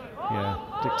 Yeah,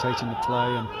 dictating the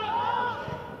play, and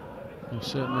they've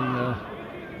certainly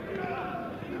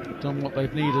done what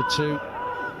they've needed to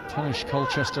punish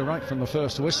Colchester right from the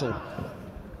first whistle.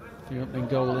 The opening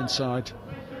goal inside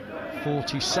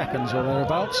 40 seconds or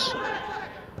thereabouts.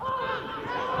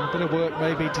 A bit of work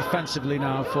maybe defensively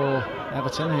now for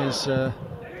Everton. Here's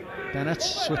Bennett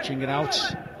switching it out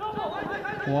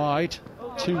wide,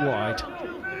 too wide.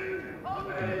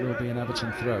 And it will be an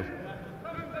Everton throw.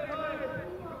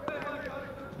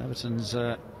 Everton's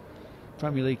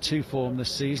Premier League 2 form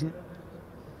this season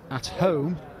at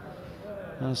home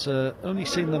has only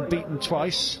seen them beaten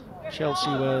twice.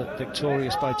 Chelsea were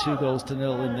victorious by 2-0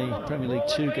 in the Premier League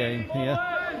 2 game here,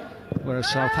 whereas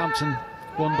Southampton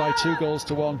won by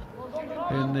 2-1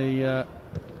 in the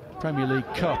Premier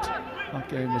League Cup. That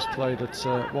game was played at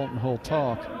Walton Hall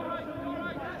Park.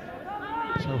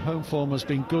 So home form has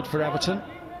been good for Everton.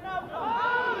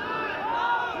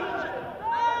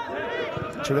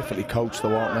 Terrifically coached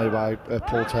though, aren't they, by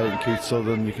Paul Tait and Keith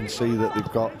Southern. You can see that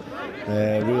they've got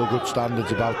real good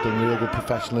standards about them, real good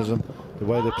professionalism. The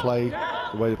way they play,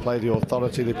 the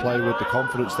authority they play with, the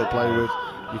confidence they play with.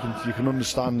 You can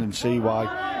understand and see why,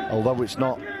 although it's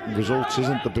not, results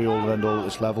isn't the be-all and end-all at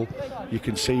this level, you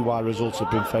can see why results have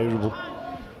been favourable.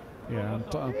 Yeah,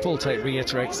 Paul Tait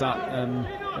reiterates that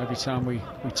every time we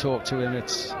talk to him.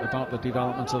 It's about the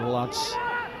development of the lads.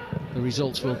 The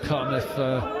results will come if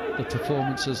the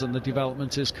performances and the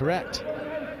development is correct.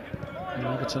 And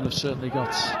Everton have certainly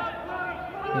got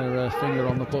their finger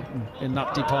on the button in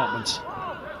that department.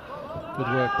 Good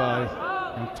work by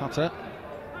Tait.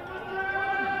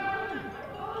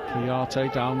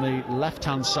 KOUYATE down the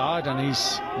left-hand side, and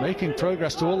he's making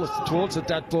progress towards the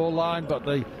dead ball line, but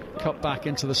the cut back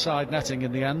into the side netting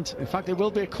in the end. In fact, it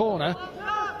will be a corner.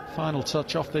 Final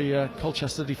touch off the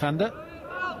Colchester defender.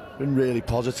 Been really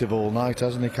positive all night,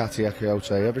 hasn't he,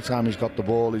 KOUYATE? Every time he's got the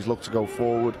ball, he's looked to go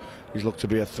forward. He's looked to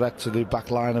be a threat to the back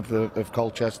line of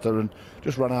Colchester, and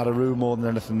just run out of room more than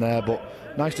anything there. But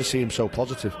nice to see him so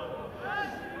positive.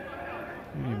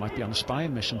 You might be on a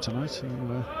spying mission tonight.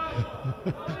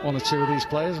 One or two of these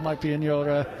players might be in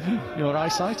your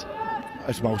eyesight.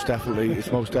 It's most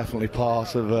definitely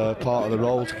part of the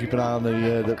role, to keep an eye on the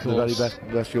very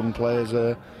best young players,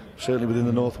 certainly within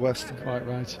the Northwest. Quite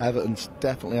right. Everton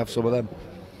definitely have some of them.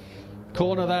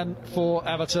 Corner then for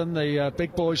Everton. The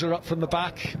big boys are up from the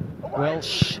back.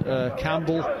 Welsh,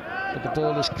 Campbell, but the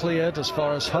ball is cleared as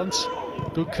far as Hunt.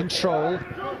 Good control.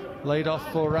 Laid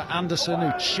off for Anderson,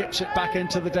 who chips it back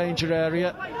into the danger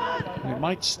area. And it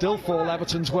might still fall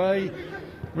Everton's way.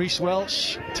 Reece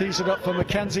Welch tees it up for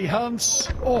Mackenzie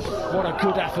Hunt. Oh, what a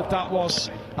good effort that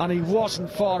was. And he wasn't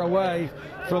far away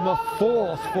from a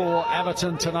fourth for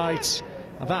Everton tonight.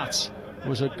 And that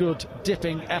was a good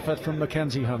dipping effort from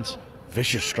Mackenzie Hunt.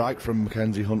 Vicious strike from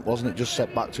Mackenzie Hunt, wasn't it? Just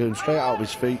set back to him, straight out of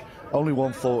his feet. Only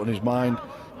one thought in his mind.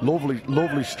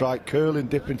 Lovely strike, curling,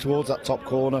 dipping towards that top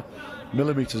corner.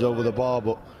 Millimetres over the bar,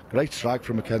 but great strike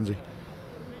from Mackenzie.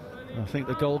 I think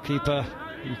the goalkeeper,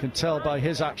 you can tell by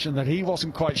his action that he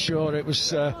wasn't quite sure it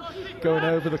was going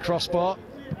over the crossbar.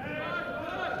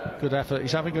 Good effort.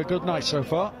 He's having a good night so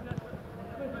far.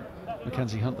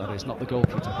 Mackenzie Hunt, that is, not the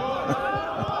goalkeeper.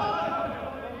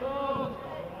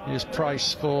 Here's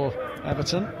Price for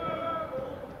Everton.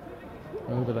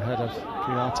 Over the head of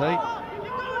KOUYATE.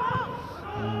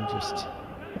 And just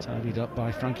tidied up by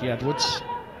Frankie Edwards.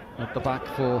 At the back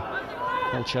for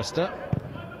Colchester.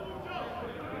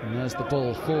 And there's the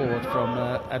ball forward from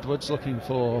Edwards, looking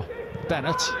for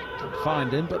Bennett. Didn't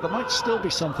find him, but there might still be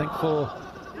something for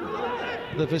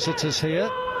the visitors here.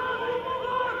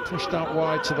 Pushed out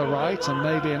wide to the right, and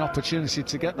maybe an opportunity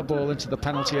to get the ball into the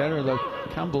penalty area, though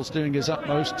Campbell's doing his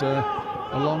utmost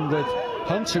along with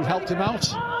Hunt, who helped him out.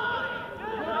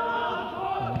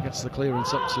 And he gets the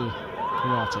clearance up to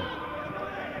KOUYATE.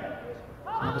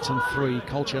 Everton 3,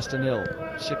 Colchester 0.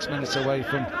 6 minutes away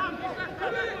from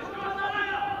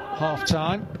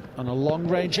half-time, and a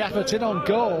long-range effort in on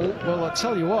goal. Well, I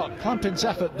tell you what, Clampin's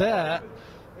effort there,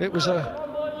 it was a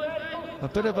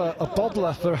bit of a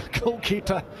bobbler for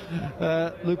goalkeeper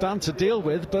Luban to deal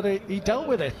with, but he dealt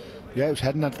with it. Yeah, he was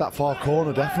heading into that far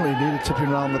corner, definitely needed chipping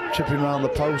around the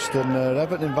post, and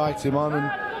Everton invited him on,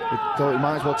 and he thought he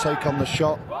might as well take on the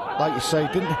shot. Like you say,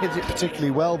 didn't hit it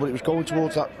particularly well, but it was going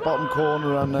towards that bottom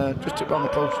corner and just tipped around the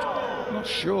post. Not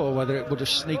sure whether it would have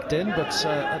sneaked in, but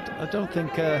I don't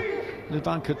think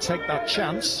Luban could take that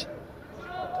chance.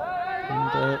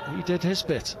 And he did his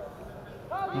bit,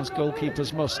 as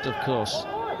goalkeepers must, of course.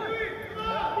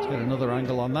 Let's get another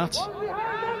angle on that. Oh,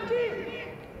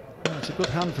 it's a good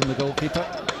hand from the goalkeeper.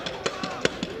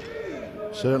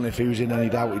 Certainly, if he was in any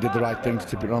doubt, he did the right thing to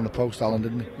tip it around the post, Alan,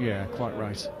 didn't he? Yeah, quite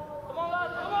right.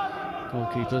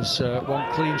 Goalkeepers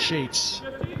want clean sheets,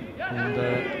 and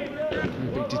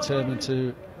he'll be determined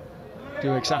to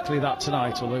do exactly that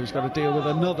tonight, although he's got to deal with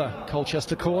another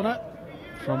Colchester corner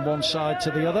from one side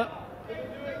to the other.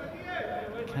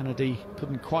 Kennedy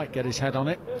couldn't quite get his head on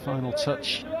it. Final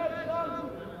touch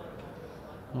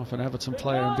off an Everton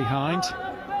player and behind.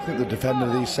 I think the defending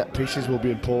of these set pieces will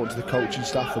be important to the coaching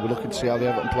staff. They'll be looking to see how the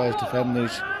Everton players defend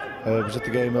these. Was at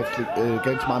the game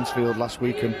against Mansfield last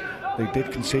week, and they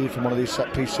did concede from one of these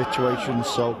set piece situations,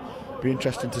 so it'll be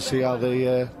interesting to see how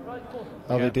they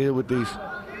deal with these.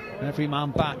 Every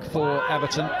man back for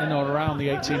Everton in or around the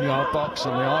 18-yard box,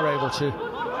 and they are able to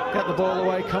get the ball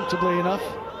away comfortably enough.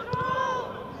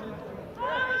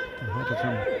 The header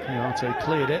from KOUYATE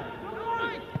cleared it.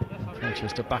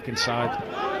 Colchester back inside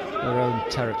their own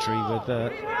territory with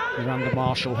Miranda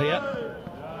Marshall here.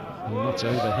 And not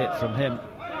over hit from him.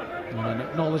 And an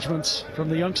acknowledgement from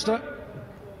the youngster.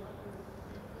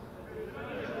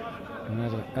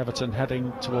 And Everton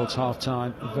heading towards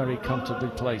half-time, very comfortably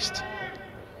placed.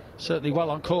 Certainly well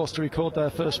on course to record their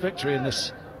first victory in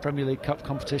this Premier League Cup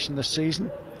competition this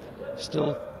season.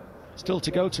 Still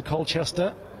to go to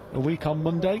Colchester a week on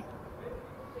Monday.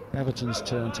 Everton's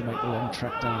turn to make the long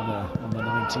trek down there on the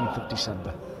 19th of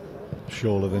December.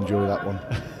 Sure, they'll enjoy that one.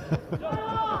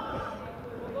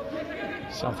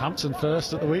 Southampton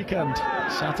first at the weekend,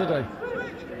 Saturday.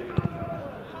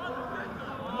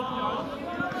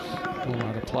 Ball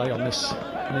out of play on this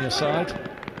near side.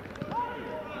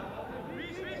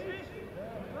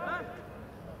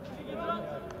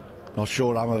 Not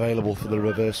sure I'm available for the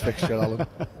reverse fixture, Alan.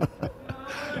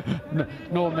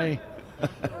 Nor me.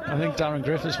 I think Darren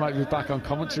Griffiths might be back on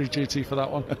commentary duty for that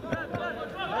one.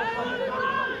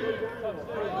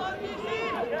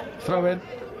 Throw in,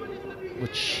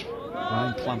 which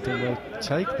Ryan Planting will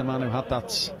take, the man who had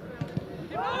that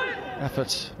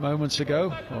effort moments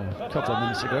ago, or a couple of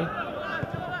minutes ago.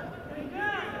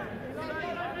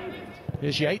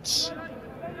 Here's Yates.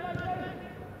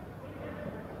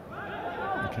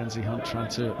 Mackenzie Hunt trying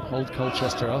to hold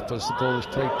Colchester up as the ball is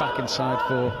played back inside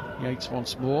for Yates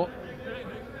once more.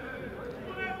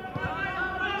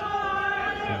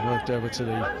 And worked over to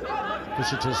the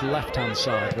visitors' left-hand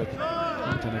side with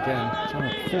Hampton again, trying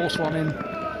to force one in,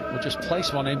 or just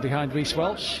place one in behind Reece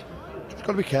Welch. He's got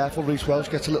to be careful. Reece Welch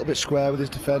gets a little bit square with his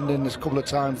defending. There's a couple of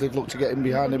times they've looked to get in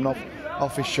behind him and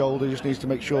off his shoulder. He just needs to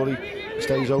make sure he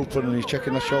stays open and he's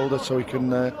checking the shoulder so he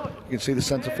can you can see the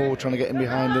centre forward trying to get in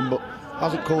behind him, but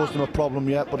hasn't caused him a problem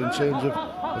yet. But in terms of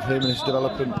him and his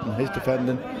development and his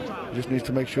defending, he just needs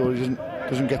to make sure he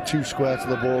doesn't get too square to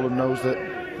the ball and knows that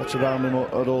what's around him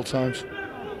at all times.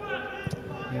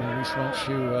 Yeah, Reece Welch,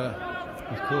 who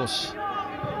of course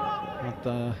had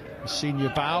the senior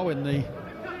bow in the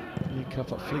League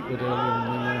Cup at Fleetwood earlier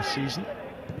in the season.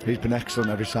 He's been excellent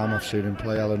every time I've seen him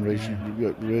play, Alan Reece.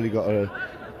 Really got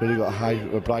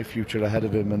a bright future ahead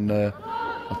of him, and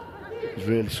he's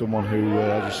really someone who,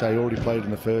 as you say, already played in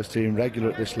the first team,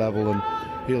 regular at this level, and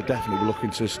he'll definitely be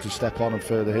looking to step on and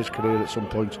further his career at some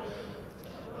point.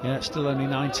 Yeah, still only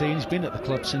 19. He's been at the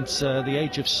club since the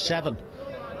age of 7,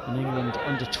 an England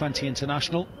under-20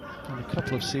 international, and a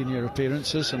couple of senior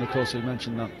appearances, and of course we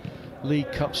mentioned that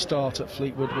League Cup start at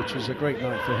Fleetwood, which was a great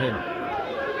night for him.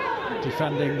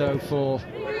 Defending though for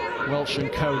Welsh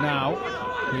and Co now.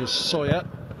 Here's Sawyer.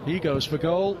 He goes for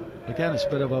goal. Again, it's a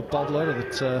bit of a boddler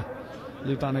that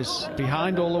Luban is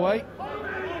behind all the way.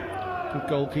 Good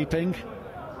goalkeeping.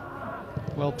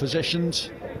 Well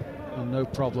positioned. And no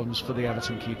problems for the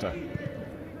Everton keeper.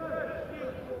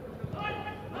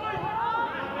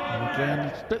 And again,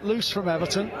 it's a bit loose from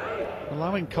Everton,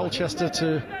 allowing Colchester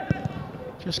to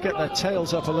just get their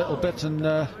tails up a little bit and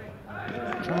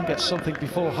try and get something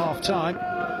before half-time.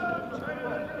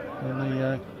 And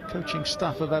the coaching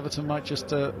staff of Everton might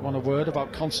just want a word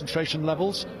about concentration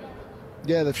levels.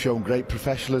 Yeah, they've shown great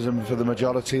professionalism for the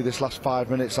majority. This last 5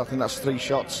 minutes, I think that's three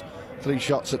shots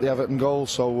at the Everton goal.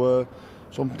 So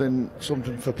something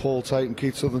for Paul Tait and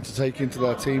Keith Southern to take into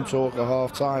their team talk at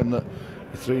half-time, that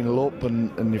you're 3-0 up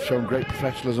and you've shown great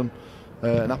professionalism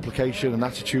and application and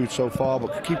attitude so far.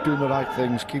 But keep doing the right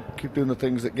things, keep doing the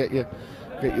things that got you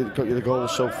the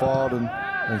goals so far,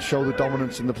 and show the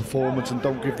dominance in the performance, and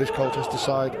don't give this Colchester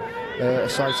side a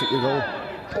sight at your goal.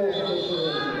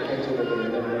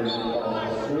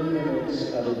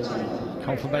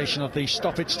 Confirmation of the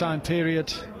stoppage time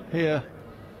period here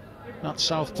at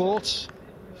Southport.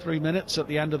 3 minutes at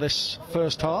the end of this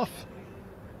first half.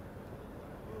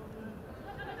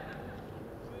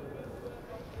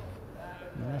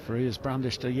 The referee has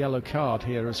brandished a yellow card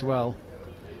here as well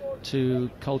to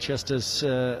Colchester's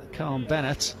Carl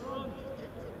Bennett.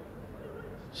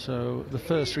 So the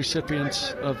first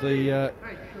recipient of the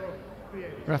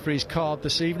referee's card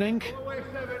this evening,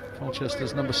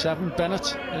 Colchester's number 7,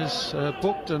 Bennett, is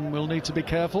booked and will need to be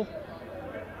careful.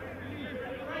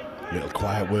 A little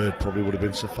quiet word probably would have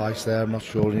been suffice there. I'm not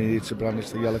sure he needed to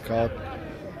brandish the yellow card.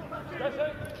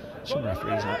 Some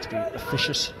referees like to be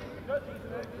officious,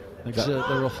 exert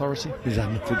their authority. He's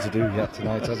had nothing to do yet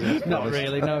tonight, has he? Not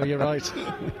really, no, you're right.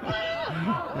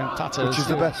 Which is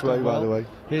the best way, by the way.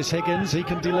 Here's Higgins, he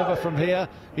can deliver from here.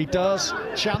 He does.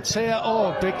 Chance here,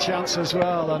 oh, big chance as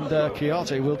well. And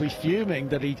KOUYATE will be fuming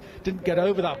that he didn't get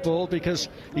over that ball, because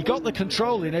he got the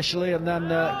control initially and then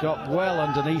got well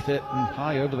underneath it and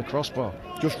high over the crossbar.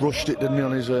 Just rushed it, didn't he,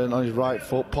 on his right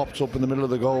foot, popped up in the middle of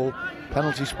the goal,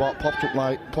 penalty spot, popped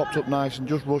up nice and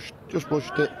just rushed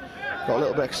it. Got a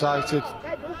little bit excited.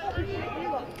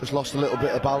 Just lost a little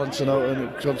bit of balance and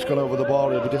it's gone over the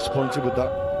bar. He'll be disappointed with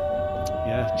that.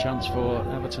 Yeah, chance for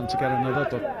Everton to get another,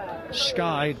 but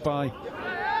skied by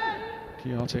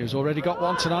KOUYATE, who's already got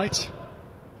one tonight.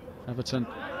 Everton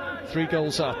 3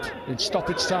 goals up in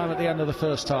stoppage time at the end of the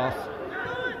first half.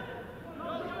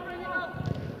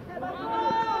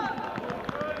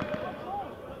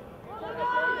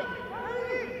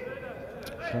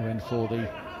 Throw in for the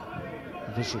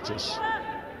visitors.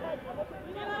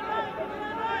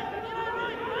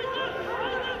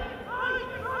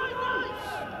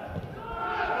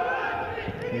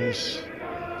 Here's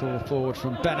ball forward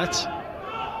from Bennett.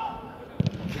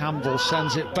 Campbell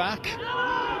sends it back.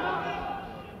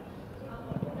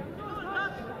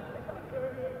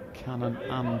 Cannon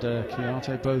and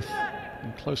KOUYATE both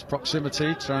in close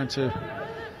proximity, trying to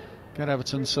get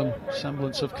Everton some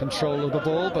semblance of control of the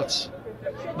ball, but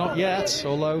not yet,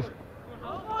 although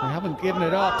they haven't given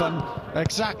it up, and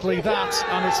exactly that,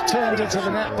 and it's turned into the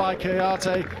net by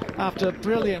KOUYATE after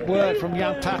brilliant work from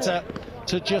Jan Patter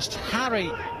to just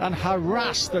harry and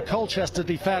harass the Colchester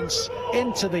defence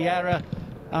into the error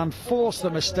and force the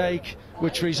mistake,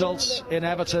 which results in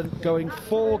Everton going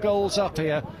 4 goals up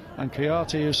here, and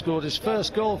KOUYATE, who scored his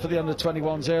first goal for the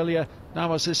under-21s earlier,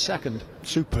 now has his second.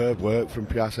 Superb work from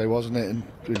Piasse, wasn't it,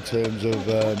 in terms of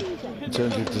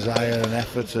desire and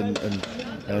effort and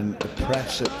the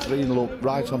press at 3-0 up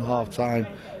right on half time,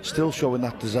 still showing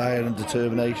that desire and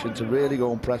determination to really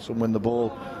go and press and win the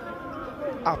ball.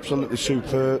 Absolutely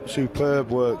superb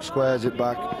work, squares it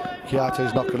back.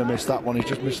 KOUYATE's not going to miss that one. He's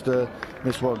just missed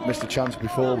a chance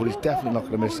before, but he's definitely not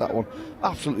going to miss that one.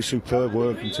 Absolutely superb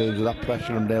work in terms of that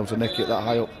pressure and being able to nick it that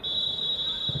high up.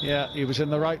 Yeah, he was in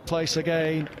the right place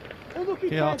again.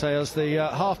 KOUYATE, as the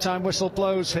half-time whistle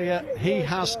blows here, he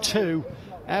has 2.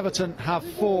 Everton have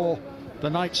 4. The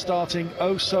night starting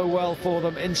oh so well for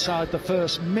them inside the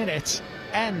first minute,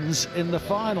 ends in the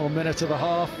final minute of the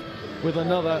half with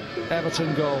another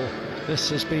Everton goal. This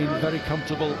has been very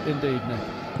comfortable indeed, Nick.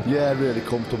 Yeah, really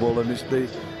comfortable, and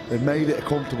they've made it a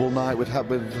comfortable night with how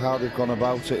they've gone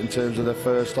about it in terms of their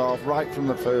first half, right from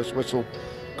the first whistle.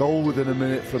 Goal within a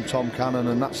minute from Tom Cannon,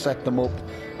 and that set them up,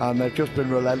 and they've just been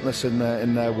relentless in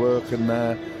their work and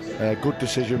their good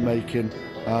decision making,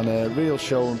 and real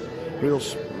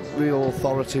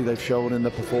authority they've shown in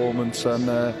the performance, and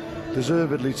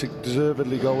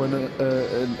deservedly go in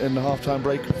the half-time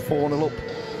break 4-0 up.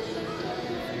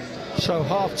 So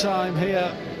half-time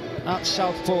here at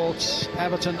Southport,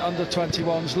 Everton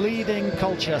under-21s leading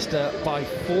Colchester by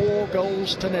 4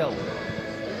 goals to 0.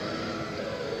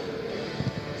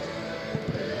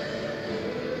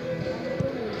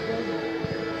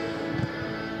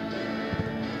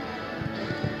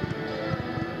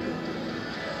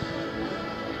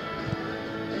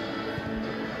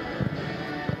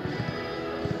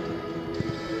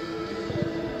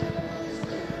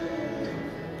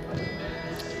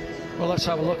 Well, let's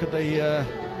have a look at the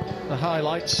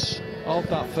highlights of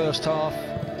that first half.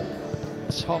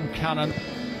 Tom Cannon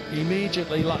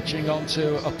immediately latching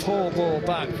onto a poor ball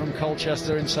back from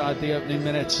Colchester inside the opening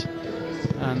minutes,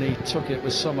 and he took it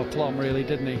with some aplomb, really,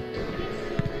 didn't he?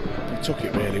 He took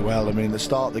it really well. I mean, the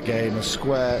start of the game, it's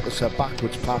a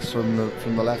backwards pass from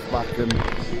the left back, and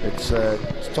it's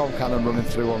Tom Cannon running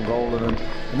through on goal, and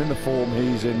in the form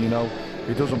he's in, you know,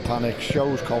 he doesn't panic,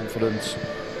 shows confidence.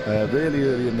 Really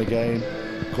early in the game,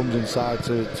 comes inside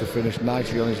to finish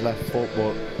nicely on his left foot,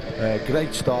 but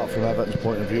great start from Everton's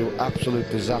point of view. Absolute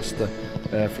disaster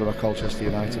from a Colchester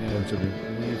United point of view.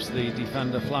 Leaves the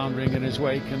defender floundering in his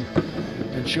wake, and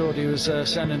ensured he was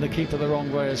sending the keeper the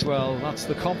wrong way as well. That's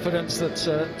the confidence that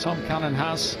Tom Cannon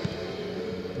has,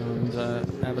 and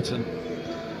Everton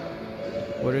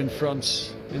were in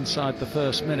front inside the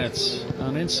first minutes,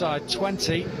 and inside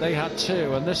 20 they had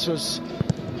 2, and this was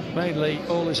mainly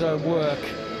all his own work.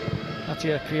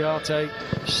 KOUYATE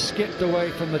skipped away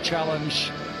from the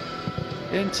challenge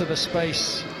into the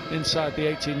space inside the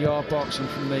 18-yard box, and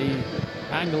from the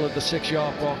angle of the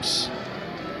 6-yard box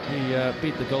he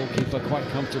beat the goalkeeper quite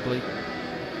comfortably.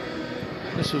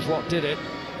 This was what did it.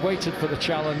 Waited for the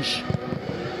challenge,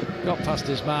 got past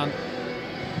his man,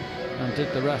 and did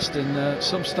the rest in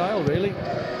some style, really.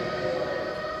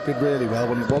 Did really well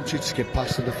when he wanted to skip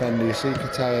past the defender. You see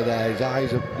Tait there,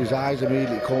 his eyes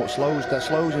immediately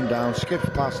slows him down, skips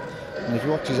past, and if you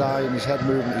watch his eye and his head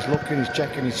movement, he's looking, he's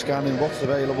checking, he's scanning what's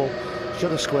available. Should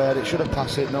have squared it, should have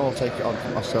passed it. No, I'll take it on for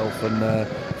myself, and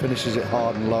finishes it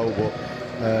hard and low.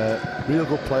 But real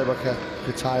good play by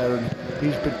Tait, and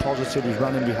he's been positive. He's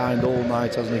running behind all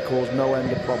night, hasn't he? Caused no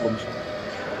end of problems.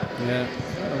 Yeah,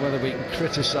 I don't know whether we can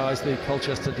criticise the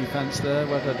Colchester defence there,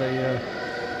 whether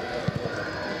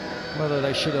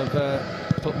they should have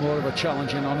put more of a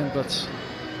challenge in on him, but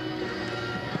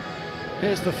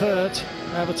here's the third.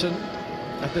 Everton,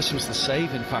 this was the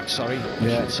save, in fact, sorry.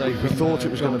 Yeah, we thought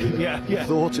it was going to be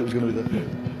thought it was going to be the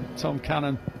Tom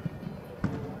Cannon.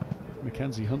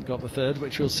 Mackenzie Hunt got the third,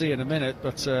 which we'll see in a minute,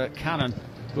 but Cannon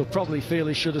will probably feel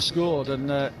he should have scored,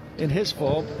 and in his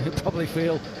form he'll probably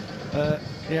feel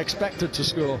he expected to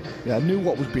score. Yeah, I knew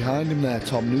what was behind him there,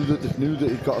 Tom. Knew that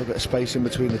he'd got a bit of space in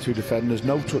between the two defenders.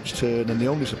 No touch turn, and the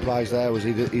only surprise there was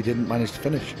he didn't manage to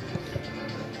finish.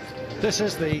 This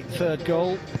is the third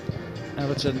goal.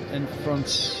 Everton in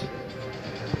front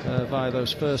via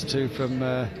those first 2 from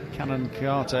Cannon.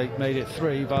 KOUYATE made it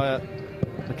 3 via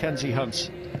Mackenzie Hunt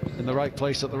in the right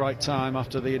place at the right time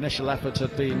after the initial effort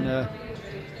had been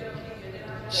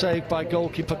saved by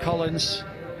goalkeeper Collins,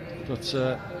 but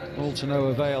all to no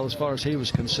avail as far as he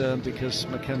was concerned, because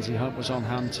Mackenzie Hunt was on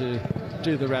hand to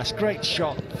do the rest. Great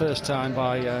shot first time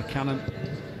by Cannon.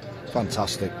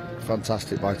 Fantastic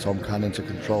by Tom Cannon to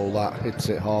control that. Hits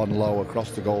it hard and low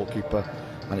across the goalkeeper,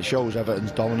 and it shows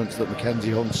Everton's dominance that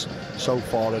Mackenzie Hunt's so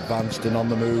far advanced and on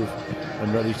the move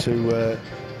and ready to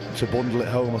bundle it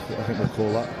home. I think we'll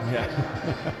call that.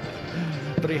 Yeah.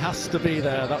 But he has to be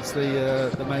there. That's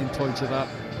the main point of that.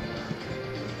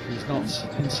 He's not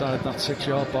inside that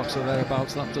 6-yard box or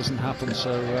thereabouts. That doesn't happen.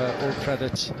 So all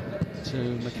credit to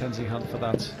Mackenzie Hunt for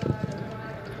that.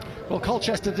 Well,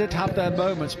 Colchester did have their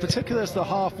moments, particularly as the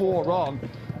half wore on,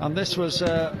 and this was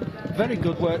very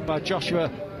good work by Joshua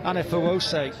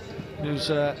Anifewose, whose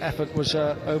effort was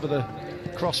over the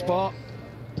crossbar.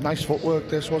 Nice footwork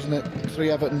this, wasn't it? Three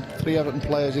Everton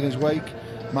players in his wake,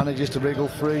 manages to wriggle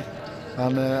free,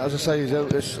 and as I say,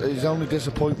 his only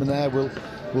disappointment there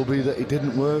will be that he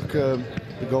didn't work the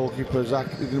goalkeeper Zach.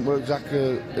 He didn't work Zach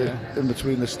in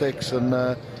between the sticks,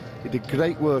 and he did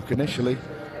great work initially,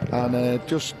 and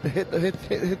just hit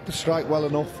the strike well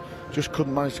enough, just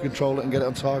couldn't manage to control it and get it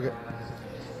on target.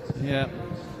 Yeah.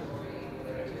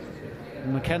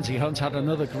 Mackenzie Hunt had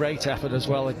another great effort as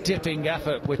well, a dipping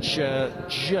effort which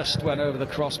just went over the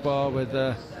crossbar, with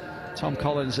Tom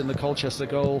Collins in the Colchester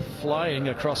goal flying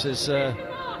across his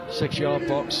 6-yard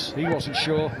box. He wasn't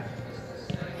sure.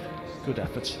 Good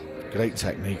effort. Great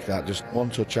technique, that, just one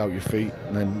touch out your feet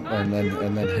and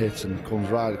then hit and comes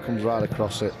right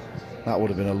across it. That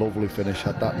would have been a lovely finish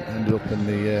had that ended up in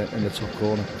the top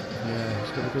corner. Yeah,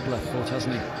 he's got a good left foot,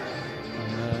 hasn't he?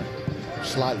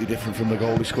 Slightly different from the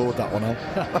goal he scored that one out.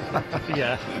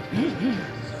 Yeah,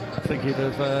 I think he'd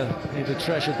have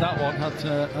treasured that one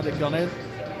had it gone in.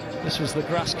 This was the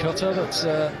grass cutter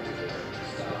that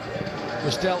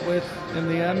was dealt with in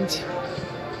the end.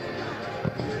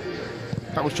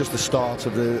 That was just the start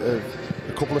of a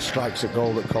couple of strikes at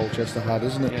goal that Colchester had,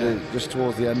 isn't it? Yeah. Just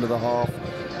towards the end of the half,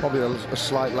 probably a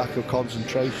slight lack of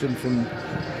concentration from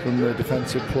the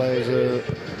defensive players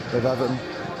of Everton,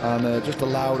 and just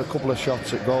allowed a couple of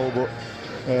shots at goal. But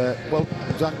well,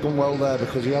 Zach done well there,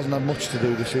 because he hasn't had much to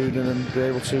do this evening, and be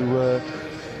able to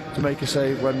make a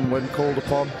save when called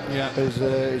upon. Yeah. Is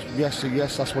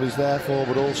yes, that's what he's there for,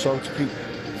 but also to keep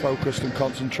focused and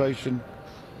concentration.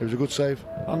 It was a good save.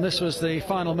 And this was the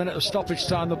final minute of stoppage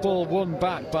time. The ball won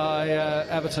back by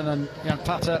Everton and Jan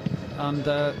Pater,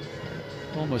 and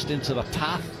almost into the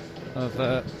path of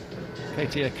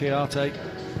KOUYATE.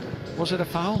 Was it a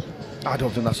foul? I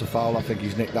don't think that's a foul. I think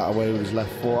he's nicked that away with his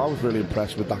left foot. I was really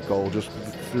impressed with that goal, just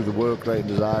through the work rate and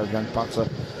desire of Jan Pater.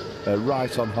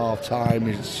 Right on half time,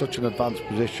 he's in such an advanced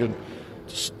position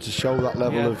to show that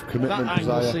level of commitment. That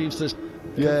angle desire. seems to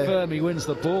confirm he wins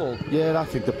the ball. Yeah, I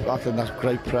think that's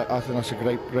great. I think that's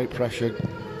a great pressure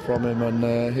from him,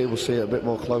 and he will see it a bit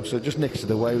more closer. Just nicks it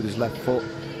away with his left foot,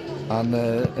 and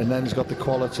then he's got the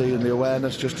quality and the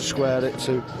awareness just to square it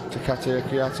to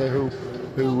KOUYATE,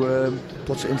 who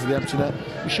puts it into the empty net.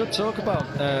 We should talk about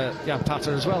Jan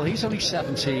Pater as well. He's only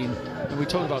 17, and we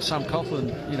talked about Sam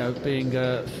Coughlin, being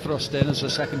thrust in as a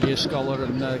second-year scholar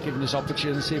and given his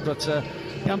opportunity. But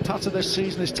Jan Pater this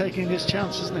season is taking his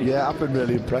chance, isn't he? Yeah, I've been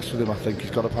really impressed with him. I think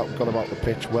he's got about the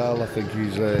pitch well. I think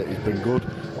he's been good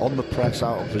on the press,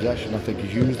 out of possession. I think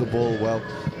he's used the ball well,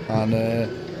 and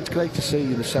it's great to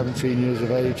see the 17 years of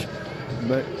age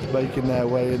making their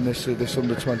way in this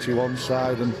Under-21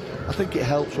 side. And I think it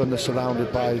helps when they're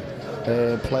surrounded by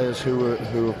players who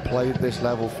have played this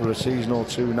level for a season or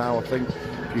two now. I think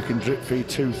if you can drip feed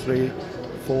 2, 3,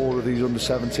 4 of these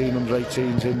Under-17,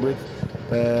 Under-18s in with,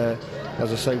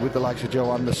 as I say, with the likes of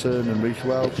Joe Anderson and Reece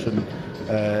Welch and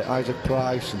Isaac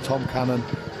Price and Tom Cannon,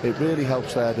 it really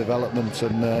helps their development,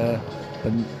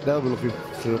 and they'll be looking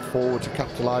forward to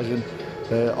capitalising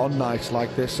on nights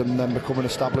like this and then becoming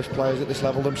established players at this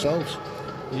level themselves.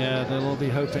 Yeah, they'll all be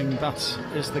hoping that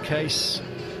is the case.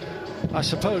 I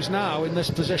suppose now in this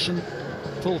position,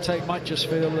 Paul Tait might just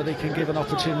feel that he can give an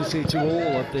opportunity to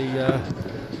all of the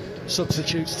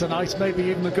substitutes tonight. Maybe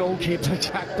even the goalkeeper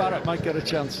Jack Barrett might get a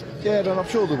chance. Yeah, and I'm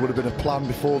sure there would have been a plan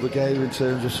before the game in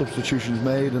terms of substitutions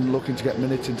made and looking to get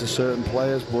minutes into certain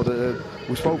players, but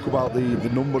we spoke about the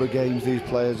number of games these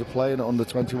players are playing at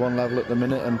Under-21 level at the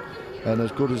minute, and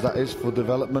as good as that is for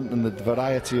development and the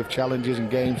variety of challenges and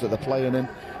games that they're playing in,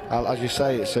 as you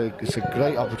say, it's a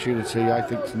great opportunity, I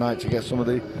think, tonight to get some of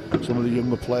the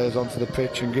younger players onto the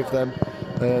pitch and give them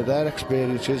their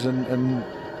experiences and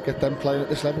get them playing at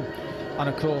this level. And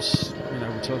of course, we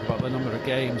talk about the number of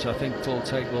games. I think Paul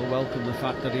Tait will welcome the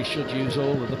fact that he should use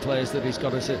all of the players that he's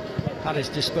got at at his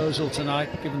disposal tonight,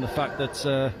 given the fact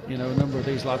that you know, a number of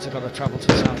these lads have got to travel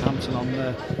to Southampton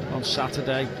on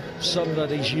Saturday. Some that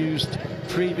he's used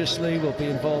previously will be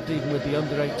involved even with the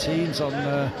under-18s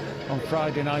on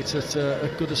Friday night at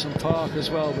Goodison Park as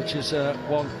well, which is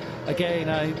one. Again,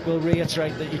 I will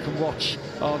reiterate that you can watch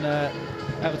on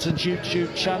Everton's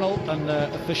YouTube channel, and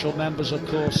official members, of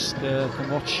course, can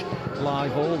watch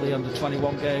live all the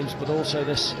under-21 games, but also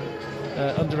this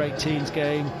under-18s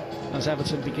game as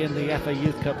Everton begin the FA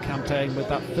Youth Cup campaign with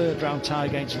that third-round tie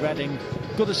against Reading.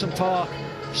 Goodison Park,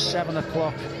 7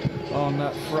 o'clock on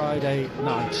Friday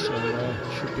night, so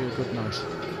should be a good night.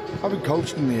 Having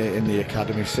coached in the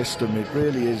academy system, it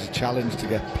really is a challenge to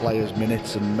get players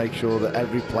minutes and make sure that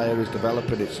every player is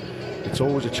developing. It's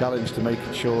always a challenge to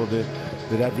making sure that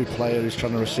every player is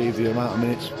trying to receive the amount of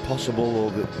minutes possible,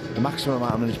 or the maximum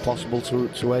amount of minutes possible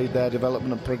to aid their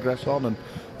development and progress on. And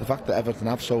the fact that Everton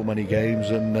have so many games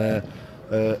and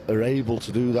are able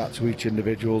to do that to each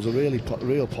individual is a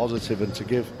real positive, and to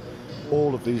give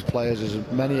all of these players as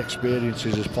many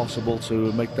experiences as possible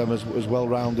to make them as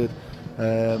well-rounded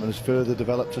and as further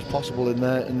developed as possible in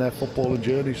their footballing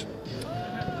journeys.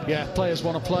 Yeah, players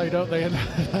want to play, don't they? And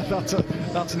that's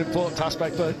an important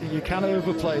aspect. But you can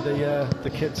overplay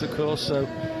the kids, of course. So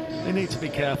they need to be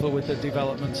careful with the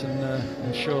development and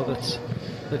ensure that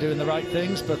they're doing the right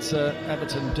things. But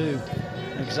Everton do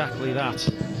exactly that.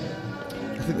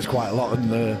 I think there's quite a lot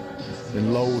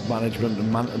in load management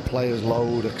and players'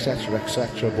 load, etc.,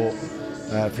 etc.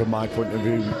 But from my point of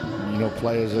view, you know,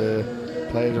 players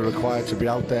are required to be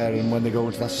out there, and when they go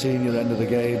into that senior end of the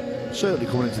game, certainly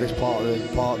coming into this part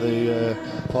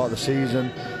of the season,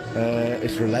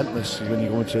 it's relentless when you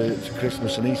go into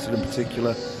Christmas and Easter in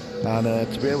particular, and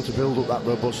to be able to build up that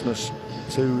robustness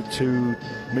to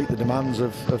meet the demands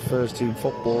of first team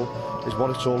football is what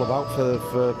it's all about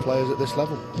for players at this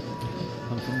level.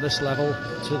 And from this level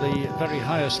to the very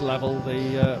highest level,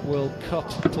 the World Cup,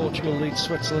 Portugal leads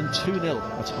Switzerland 2-0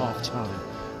 at half-time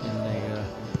in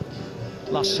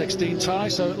the last 16 tie,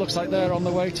 so it looks like they're on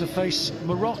the way to face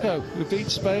Morocco, who beat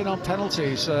Spain on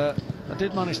penalties. I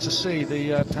did manage to see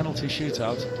the penalty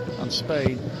shootout, and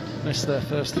Spain missed their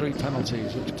first 3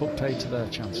 penalties, which put paid to their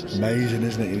chances. Amazing,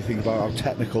 isn't it? You think about how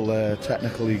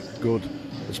technically good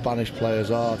the Spanish players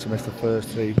are to miss the first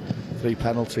three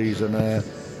penalties, and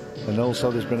also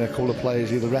there's been a couple of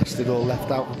players either rested or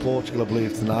left out for Portugal, I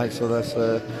believe, tonight. So there's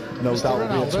no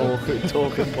doubt will be a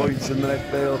talking points in the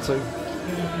next day or two.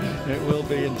 It will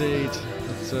be indeed.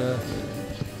 But,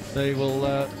 they will,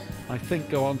 I think,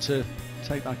 go on to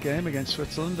take that game against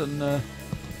Switzerland and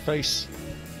face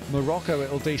Morocco.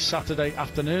 It'll be Saturday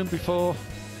afternoon before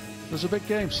there's a big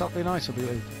game, Saturday night, I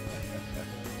believe.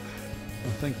 I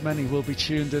think many will be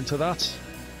tuned into that.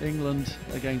 England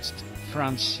against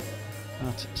France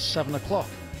at 7 o'clock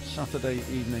Saturday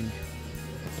evening.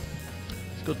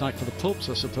 It's a good night for the pubs,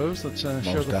 I suppose, that show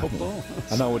the football.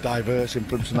 I know we're diversing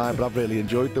from tonight, but I've really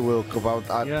enjoyed the World Cup.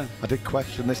 I did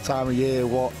question this time of year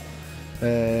what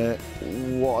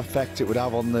effect it would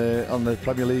have on the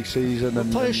Premier League season. Well,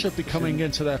 players should be coming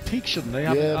into their peak, shouldn't they?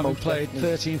 Having played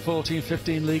 13, 14,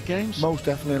 15 league games. Most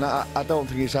definitely, and I don't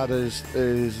think it's had as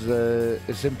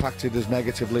impacted as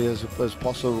negatively as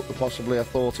possibly I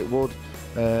thought it would.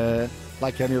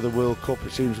 Like any other World Cup,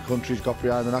 it seems the country's got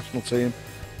behind the national team.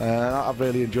 I've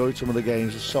really enjoyed some of the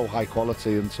games. It's so high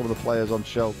quality, and some of the players on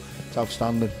show, it's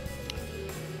outstanding.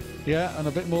 Yeah, and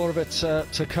a bit more of it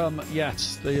to come yet.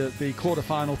 The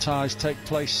quarter-final ties take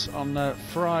place on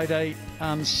Friday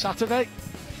and Saturday.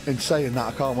 In saying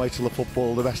that, I can't wait till the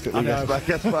football domestically gets back.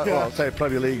 Well, I'll say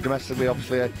Premier League domestically,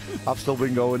 obviously I've still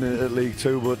been going at League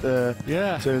 2, but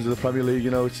in terms of the Premier League, you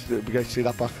know, it'd be great to see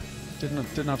that back.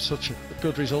 Didn't have such a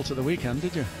good result at the weekend,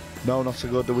 did you? No, not so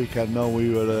good the weekend. No,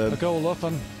 we were a goal up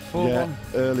and 4-1.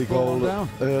 Early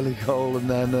goal, and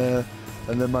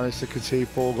then managed to concede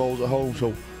 4 goals at home.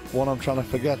 So one I'm trying to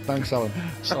forget. Thanks, Alan.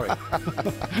 Sorry.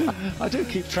 I do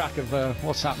keep track of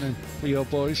what's happening with your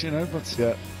boys, you know. But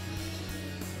yeah.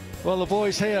 Well, the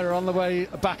boys here are on the way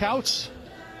back out.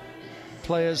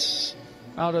 Players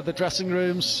out of the dressing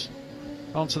rooms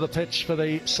onto the pitch for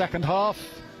the second half.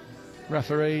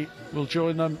 Referee will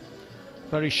join them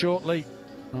very shortly,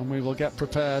 and we will get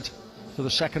prepared for the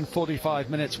second 45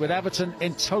 minutes with Everton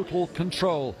in total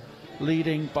control,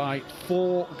 leading by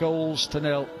 4 goals to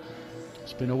 0.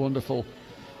 It's been a wonderful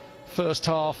first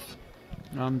half,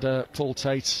 and Paul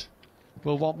Tait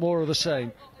will want more of the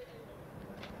same.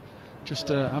 Just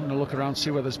having a look around,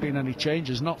 see whether there's been any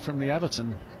changes. Not from the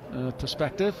Everton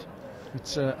perspective.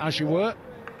 It's as you were.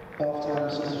 Half-time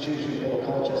substitution for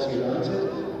Colchester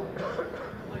United.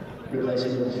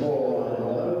 Replacing number 4 and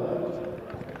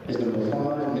 11. is number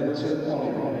 5,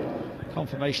 Milton.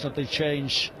 Confirmation of the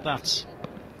change that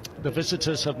the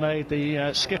visitors have made.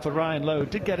 The skipper Ryan Lowe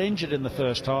did get injured in the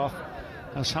first half,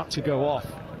 has had to go off,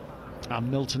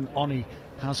 and Milton Oni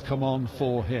has come on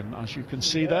for him, as you can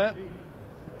see there.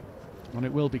 And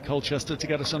it will be Colchester to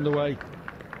get us underway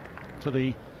for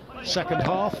the second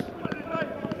half,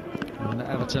 and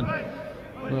Everton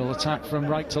will attack from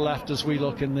right to left as we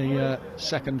look in the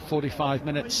second 45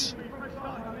 minutes.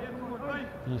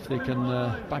 And if they can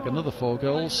bag another 4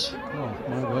 goals, oh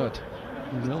my word,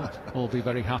 we will all be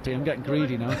very happy. I'm getting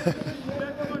greedy now.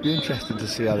 Be interesting to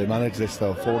see how they manage this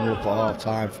though. 4-0 up at half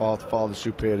time, far the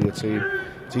superior team.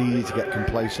 It's easy to get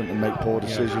complacent and make poor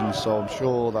decisions, so I'm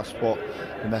sure that's what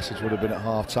the message would have been at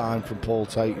half time from Paul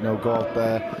Tait. You know, go out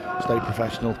there, stay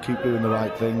professional, keep doing the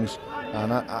right things.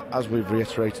 And as we've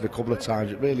reiterated a couple of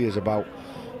times, it really is about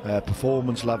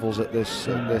performance levels at this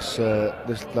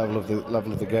level of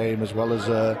the game, as well as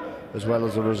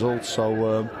the results.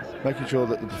 So making sure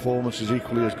that the performance is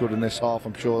equally as good in this half,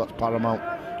 I'm sure that's paramount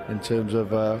in terms of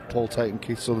Paul Tait and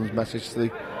Keith Southern's message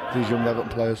to these young Everton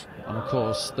players. And of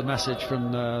course, the message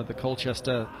from the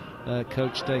Colchester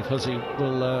coach Dave Hussey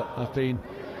will have been,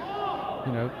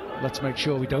 you know, let's make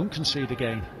sure we don't concede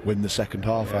again. Win the second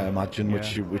half, I imagine,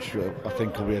 which I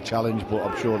think will be a challenge, but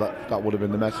I'm sure that would have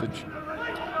been the message.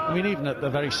 I mean, even at the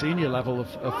very senior level of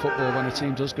football, when a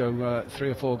team does go 3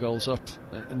 or 4 goals up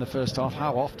in the first half,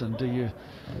 how often do you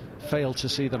fail to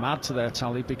see them add to their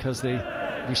tally because the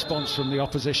response from the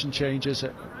opposition changes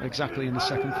exactly in the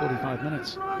second 45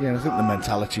 minutes? Yeah, and I think the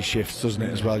mentality shifts, doesn't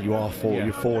it, as well? You're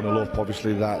 4-0 up,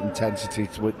 obviously that intensity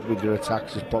with your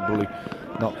attacks is probably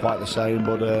not quite the same,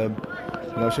 but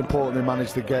you know, it's important they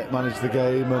manage the game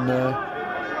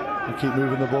and keep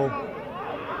moving the ball.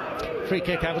 Free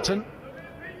kick, Everton.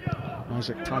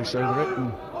 Isaac Price over it,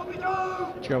 and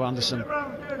Joe Anderson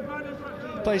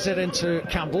plays it into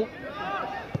Campbell.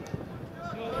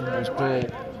 Campbell's ball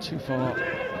too far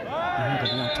ahead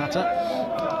of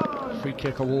Yampata. Free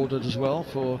kick awarded as well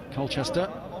for Colchester,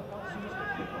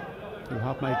 who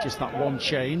have made just that one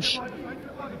change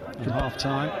in half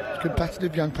time. It's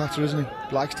competitive, Yampata, isn't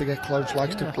he? Likes to get close,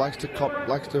 likes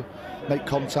to make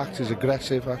contact, is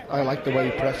aggressive. I like the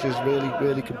way he presses,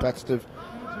 really competitive.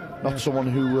 Not someone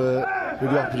who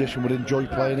the opposition would enjoy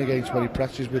playing against, when he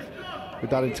presses with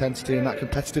that intensity and that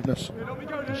competitiveness.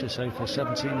 I should say for a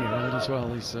 17-year-old as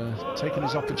well, he's taken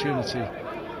his opportunity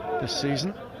this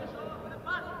season.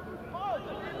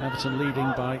 Everton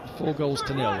leading by 4 goals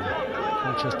to 0.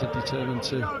 Colchester determined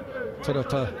to put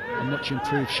up a much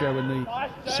improved show in the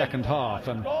second half,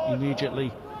 and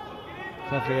immediately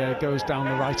Fevrier goes down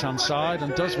the right-hand side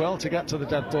and does well to get to the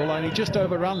dead ball line. He just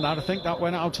overran that. I think that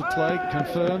went out of play.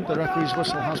 Confirmed. The referee's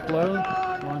whistle has blown.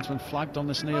 Linesman flagged on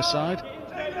this near side.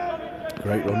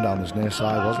 Great run down this near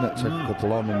side, wasn't it? Took a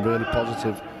couple on and really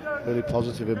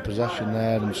positive in possession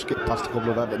there, and skipped past a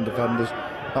couple of Everton defenders.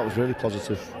 That was really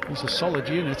positive. He's a solid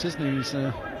unit, isn't he? He's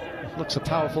looks a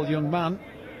powerful young man,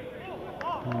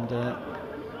 and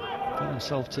got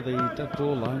himself to the dead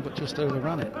ball line, but just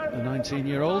overran it. The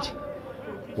 19-year-old.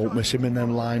 Won't miss him in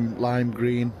them lime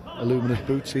green aluminum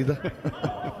boots either.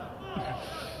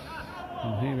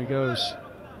 And here he goes.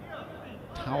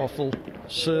 Powerful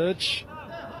surge,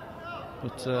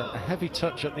 but a heavy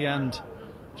touch at the end.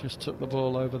 Just took the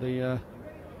ball over the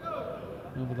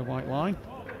white line.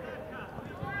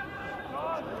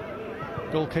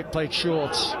 Goal kick played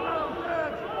short.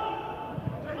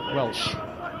 Welsh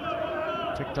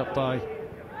picked up by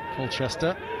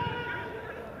Colchester,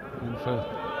 and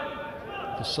for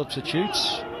the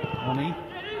substitutes, Oni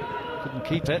couldn't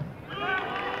keep it.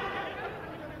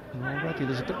 And already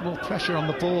there's a bit more pressure on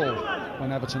the ball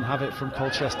when Everton have it from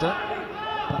Colchester.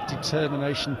 That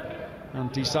determination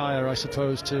and desire, I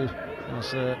suppose, to,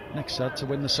 as Nick said, to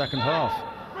win the second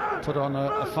half. Put on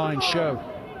a fine show.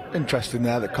 Interesting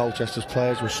there that Colchester's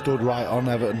players were stood right on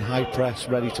Everton, high press,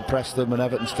 ready to press them, and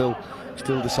Everton still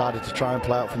decided to try and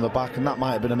play out from the back, and that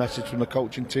might have been a message from the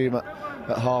coaching team at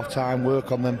half time.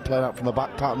 Work on them playing out from the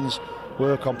back patterns,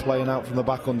 work on playing out from the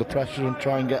back under pressure, and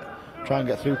try and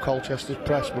get through Colchester's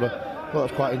press. But I thought it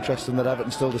was quite interesting that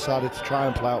Everton still decided to try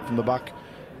and play out from the back,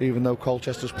 even though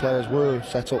Colchester's players were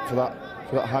set up for that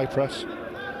high press.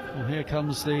 Well, here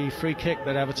comes the free kick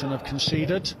that Everton have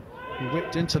conceded. He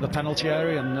whipped into the penalty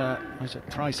area, and Isaac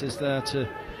Price is there to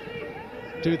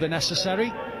do the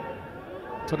necessary,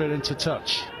 put it into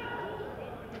touch.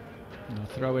 And a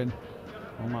throw in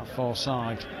on that far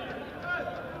side.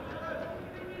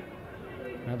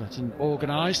 Everton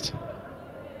organised,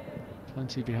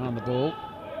 plenty behind the ball,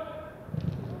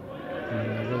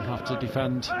 and they will have to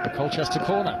defend the Colchester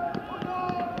corner.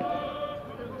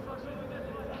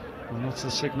 That's the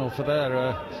signal for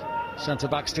their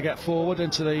centre-backs to get forward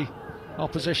into the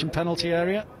opposition penalty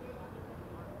area.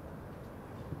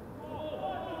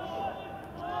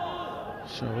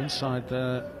 So inside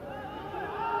there,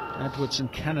 Edwards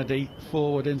and Kennedy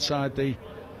forward inside the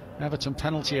Everton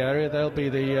penalty area. They'll be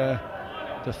the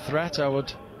threat, I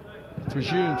would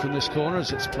presume, from this corner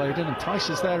as it's played in. And Price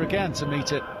is there again to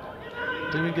meet it,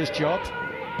 doing his job,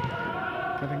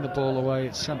 getting the ball away.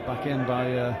 It's sent back in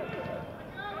by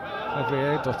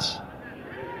Fevrier, but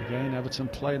again Everton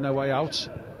playing their way out.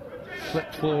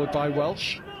 Flipped forward by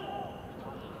Welsh.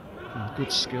 And good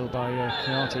skill by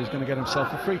KOUYATE, who's going to get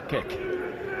himself a free kick.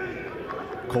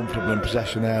 Comfortable in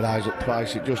possession there, Isaac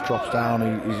Price. It just drops down.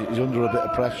 He's under a bit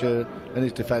of pressure in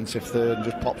his defensive third and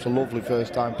just pops a lovely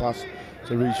first time pass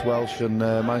to Reece Welsh and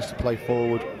managed to play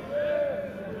forward.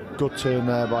 Good turn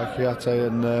there by KOUYATE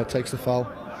and takes the foul.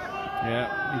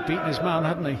 Yeah, he'd beaten his man,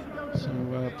 hadn't he? So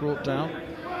brought down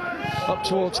up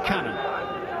towards Cannon.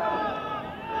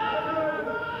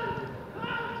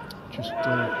 Just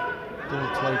ball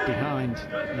played behind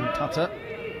Tait,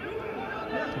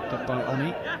 picked up by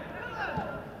Oni.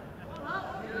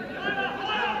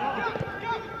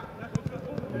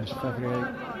 There's Fevrier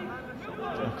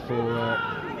for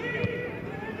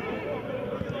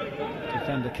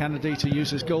defender Kennedy to use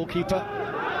his goalkeeper.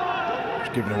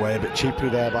 Just given away a bit cheaply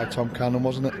there by Tom Cannon,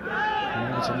 wasn't it?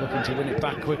 Everton looking to win it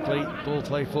back quickly. Ball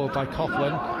played forward by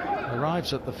Coughlin.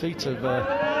 Arrives at the feet of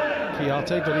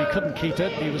KOUYATE, but he couldn't keep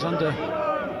it. He was under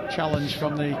challenge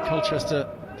from the Colchester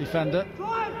defender.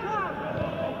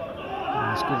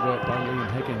 And it's good work by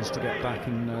Liam Higgins to get back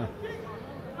and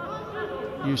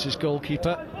use his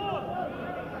goalkeeper.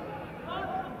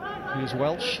 Here's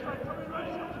Welsh.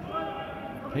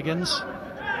 Higgins.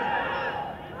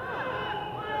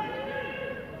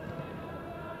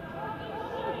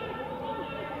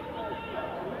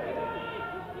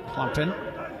 Clampin.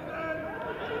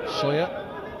 Sawyer.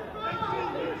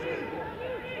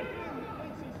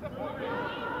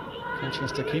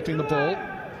 Colchester keeping the ball,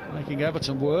 making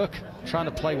Everton work, trying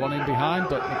to play one in behind,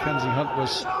 but Mackenzie Hunt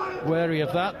was wary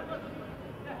of that.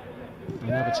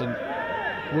 And Everton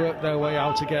work their way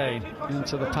out again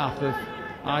into the path of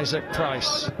Isaac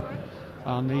Price.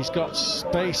 And he's got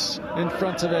space in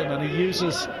front of him and he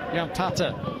uses Jan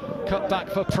Tait. Cut back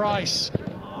for Price.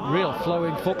 Real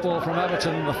flowing football from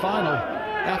Everton in the final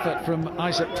effort from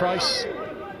Isaac Price,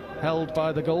 held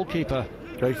by the goalkeeper.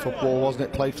 Great football, wasn't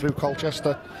it? Played through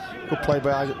Colchester. Good play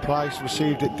by Isaac Price.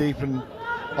 Received it deep and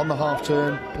on the half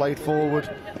turn. Played forward.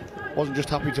 Wasn't just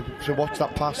happy to watch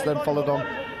that pass. Then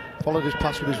followed his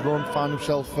pass with his run. Found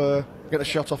himself get a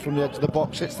shot off from the edge of the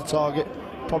box. Hits the target.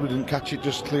 Probably didn't catch it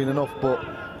just clean enough, but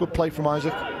good play from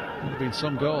Isaac. Would have been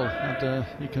some goal had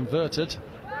he converted.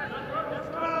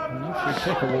 No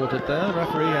free kick awarded there. The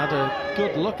referee had a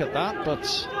good look at that,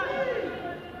 but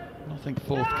nothing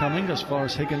forthcoming as far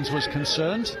as Higgins was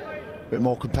concerned. A bit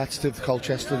more competitive,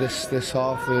 Colchester this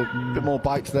half. A bit more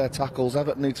bite to their tackles.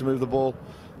 Everton need to move the ball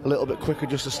a little bit quicker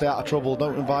just to stay out of trouble.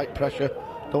 Don't invite pressure.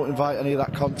 Don't invite any of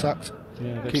that contact.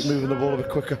 Yeah, keep moving the ball a bit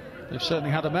quicker. They've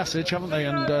certainly had a message, haven't they?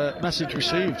 And message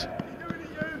received.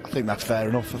 I think that's fair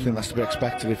enough. I think that's to be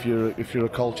expected if you're a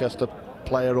Colchester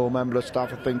player or member of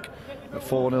staff. I think at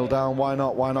 4-0 down, why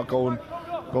not go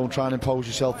and try and impose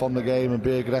yourself on the game and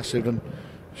be aggressive and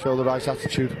show the right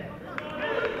attitude.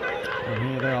 And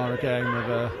here they are again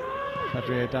with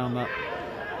Fevrier down that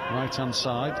right hand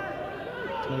side,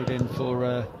 played in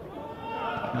for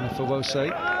Wose.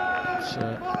 It's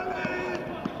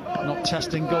not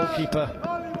testing goalkeeper.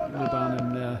 Rebound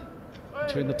in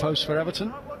between the posts for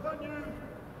Everton.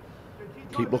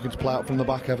 Keep looking to play out from the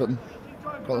back, Everton.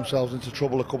 Got themselves into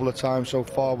trouble a couple of times so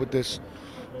far with this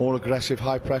more aggressive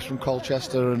high press from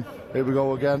Colchester, and here we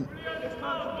go again.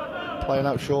 Playing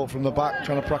out short from the back,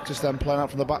 trying to practice them playing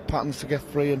out from the back patterns to get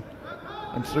free and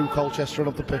through Colchester and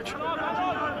up the pitch.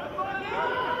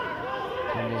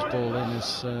 Campbell's ball in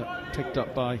is picked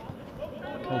up by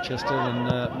Colchester and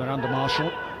Miranda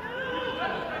Marshall.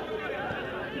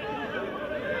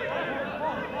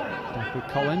 Back with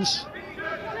Collins.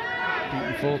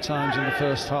 Beaten 4 times in the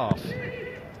first half.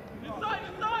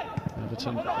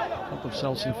 Everton got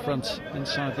themselves in front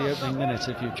inside the opening minute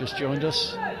if you've just joined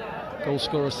us. Goal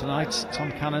scorers tonight,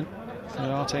 Tom Cannon.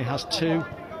 KOUYATE has 2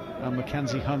 and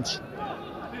Mackenzie Hunt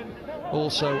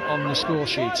also on the score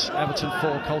sheet. Everton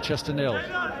 4, Colchester 0.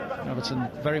 Everton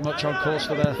very much on course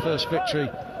for their first victory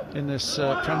in this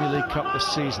Premier League Cup this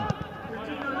season.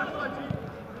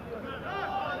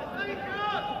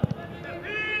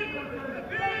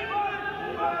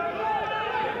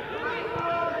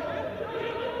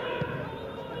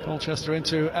 Colchester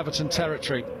into Everton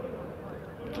territory.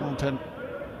 Clampin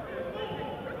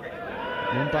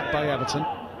Won back by Everton.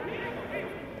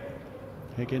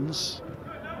 Higgins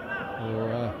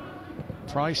or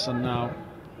Price, and now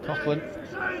Coughlin.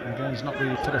 Again, he's not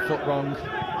really put a foot wrong.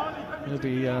 He'll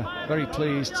be very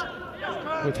pleased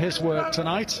with his work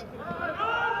tonight.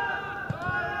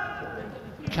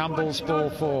 Campbell's ball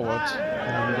forward,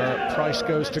 and Price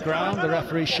goes to ground. The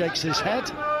referee shakes his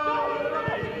head,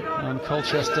 and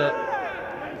Colchester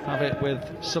have it with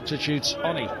substitutes.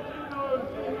 Oni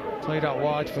played out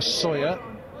wide for Sawyer.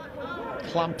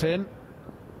 Clamp in,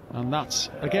 and that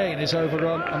again is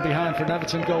overrun and behind for an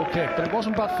Everton goal kick, but it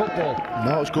wasn't bad football.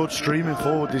 No, it's good streaming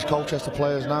forward. These Colchester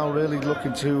players now really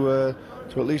looking to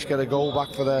at least get a goal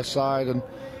back for their side, and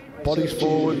bodies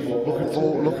forward,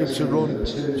 looking to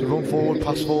run forward,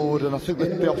 pass forward, and I think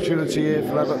that the opportunity here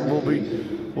for Everton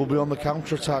will be on the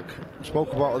counter attack. We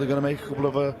spoke about, are they going to make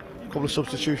a couple of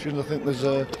substitutions? I think there's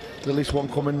at least one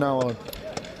coming now.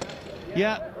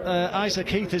 Yeah, Isaac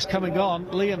Heath is coming on.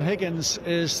 Liam Higgins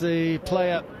is the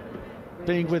player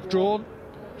being withdrawn.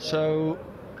 So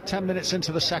 10 minutes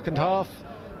into the second half,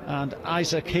 and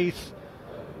Isaac Heath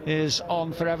is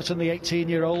on for Everton, the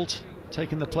 18-year-old,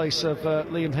 taking the place of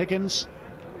Liam Higgins.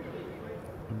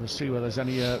 And we'll see whether there's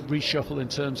any reshuffle in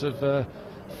terms of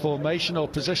formation or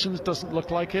positions. Doesn't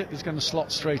look like it. He's going to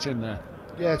slot straight in there.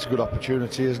 Yeah, it's a good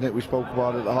opportunity, isn't it? We spoke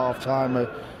about it at half-time.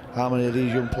 How many of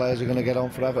these young players are going to get on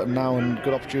for Everton now, and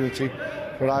good opportunity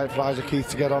for Isaac Heath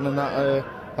to get on in that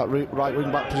right wing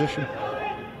back position.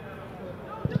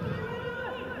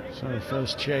 So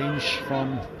first change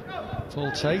from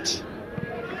Paul Tait.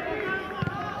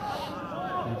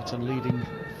 Everton leading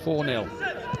 4-0.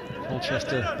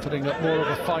 Colchester putting up more of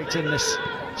a fight in this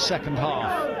second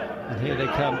half, and here they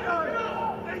come.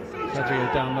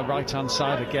 Fedrier down the right-hand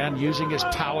side again, using his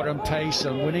power and pace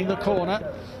and winning the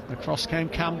corner. Across came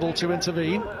Campbell to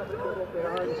intervene.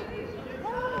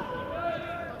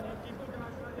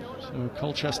 So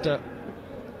Colchester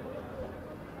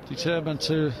determined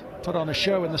to put on a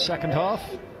show in the second half.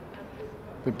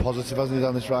 Been positive, hasn't he,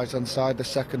 down this right-hand side the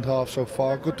second half so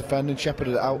far. Good defending,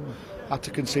 shepherded it out. Had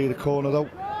to concede a corner though.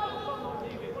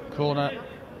 Corner,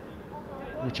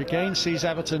 which again sees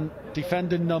Everton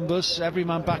defend in numbers, every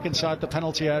man back inside the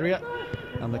penalty area,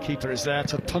 and the keeper is there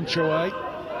to punch away.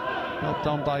 Helped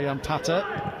on by Pater.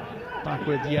 Back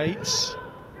with Yates.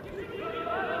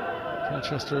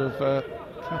 Colchester have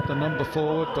kept the number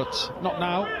forward, but not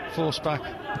now. Forced back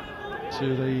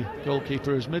to the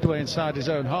goalkeeper, who's midway inside his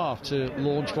own half, to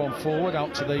launch one forward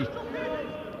out to the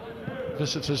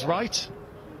visitors' right.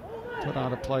 Put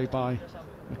out of play by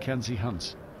Mackenzie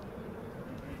Hunt.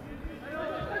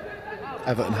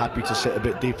 Everton happy to sit a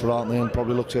bit deeper, aren't they, and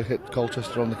probably look to hit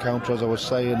Colchester on the counter, as I was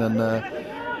saying, and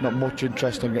not much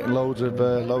interest in getting loads of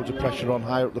pressure on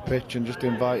higher up the pitch, and just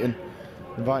inviting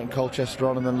Colchester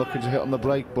on and then looking to hit on the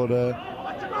break. But a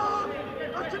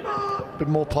bit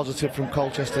more positive from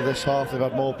Colchester this half. They've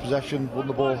had more possession, won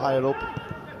the ball higher up.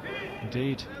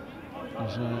 Indeed.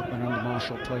 As Miranda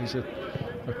Marshall plays it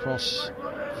across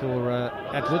for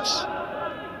Edwards.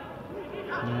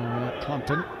 Now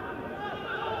Clampton.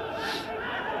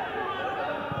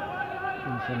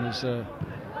 From his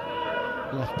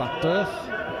left back berth,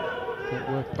 but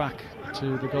work back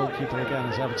to the goalkeeper again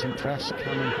as Everton press.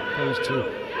 Cannon goes to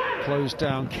close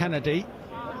down Kennedy,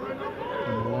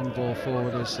 and the long ball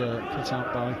forward is cut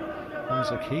out by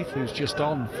Isaac Heath, who's just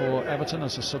on for Everton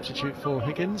as a substitute for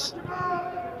Higgins.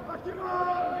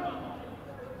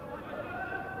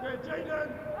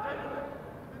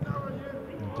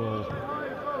 The ball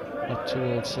up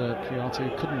towards KOUYATE, who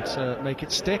couldn't make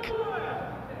it stick.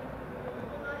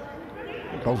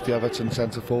 Both the Everton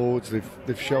centre forwards,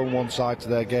 they've shown one side to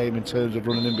their game in terms of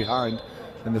running in behind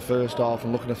in the first half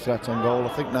and looking at threat on goal.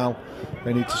 I think now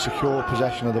they need to secure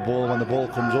possession of the ball when the ball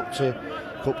comes up to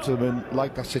them, and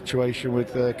like that situation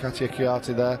with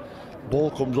KOUYATE there, the ball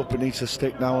comes up, it needs to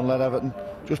stick now and let Everton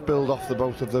just build off the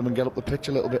both of them and get up the pitch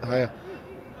a little bit higher.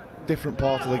 Different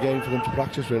part of the game for them to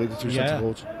practice, really, the two centre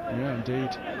forwards. Yeah, indeed.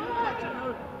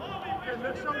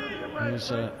 Here's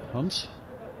Hunt,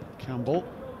 Campbell.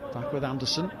 Back with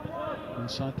Anderson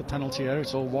inside the penalty area.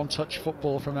 It's all one-touch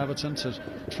football from Everton to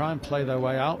try and play their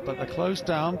way out, but they're closed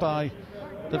down by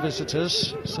the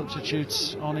visitors.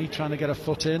 Substitutes Oni trying to get a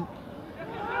foot in.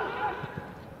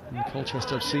 And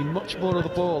Colchester have seen much more of the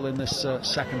ball in this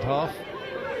second half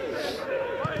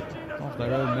of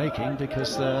their own making,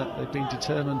 because they've been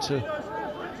determined to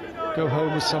go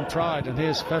home with some pride. And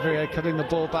here's Fevrier cutting the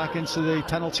ball back into the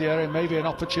penalty area, maybe an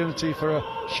opportunity for a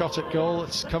shot at goal.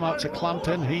 It's come out to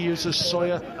Clampton. He uses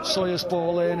Sawyer. Sawyer's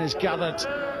ball in is gathered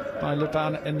by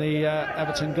Luban in the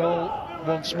Everton goal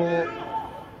once more.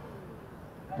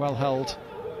 Well held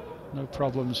no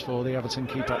problems for the Everton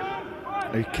keeper.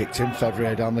 He kicked in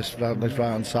Fevrier down this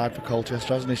right-hand side for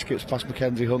Colchester, hasn't he? Skips past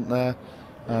Mackenzie Hunt there,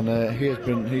 and he's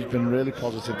been really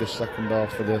positive this second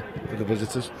half for the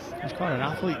visitors. He's quite an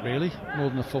athlete, really, more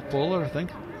than a footballer, I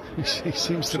think. He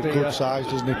seems to be good size,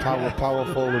 doesn't he?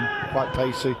 Powerful and quite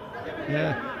pacey.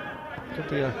 Yeah, could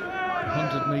be a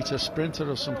 100-metre sprinter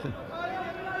or something.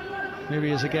 Here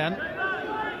he is again.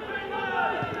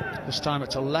 This time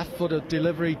it's a left-footed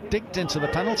delivery, digged into the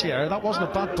penalty area. That wasn't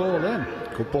a bad ball in.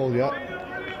 Good ball, yeah.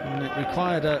 And it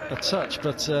required a touch,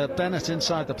 but Bennett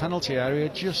inside the penalty area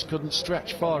just couldn't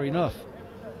stretch far enough.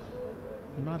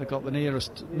 He might have got the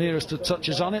nearest of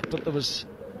touches on it, but there was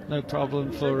no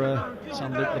problem for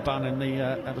Sam-Luc Laban in the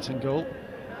Everton goal.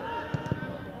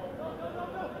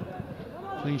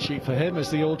 Clean sheet for him is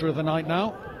the order of the night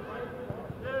now.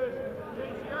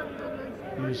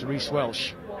 Here's Reece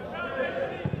Welsh.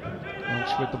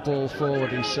 Welsh with the ball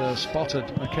forward. He's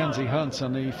spotted Mackenzie Hunt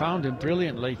and he found him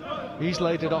brilliantly. He's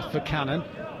laid it off for Cannon.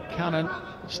 Cannon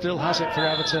still has it for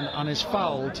Everton and is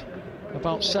fouled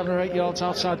about 7 or 8 yards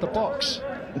outside the box.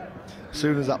 As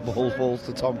soon as that ball falls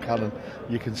to Tom Cannon,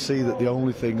 you can see that the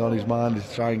only thing on his mind is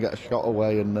to try and get a shot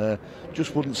away, and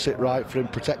just wouldn't sit right for him.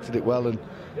 Protected it well and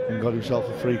got himself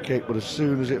a free kick, but as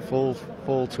soon as it fall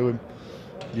to him,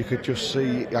 you could just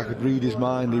see, I could read his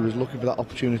mind. He was looking for that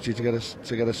opportunity to get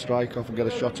a strike off and get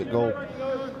a shot at goal.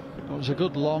 It was a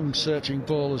good long searching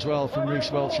ball as well from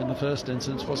Reece Welch in the first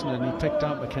instance, wasn't it? And he picked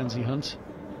out Mackenzie Hunt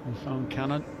and found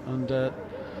Cannon, and the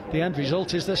end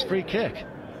result is this free kick.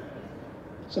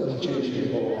 So the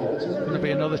change Going to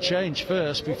be another change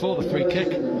first before the free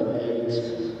kick.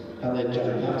 And then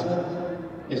Jan Patter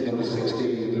is number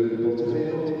 16, Luke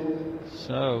Butterfield.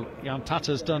 So Jan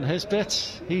Patter's done his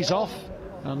bit, he's off,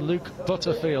 and Luke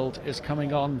Butterfield is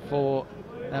coming on for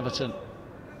Everton.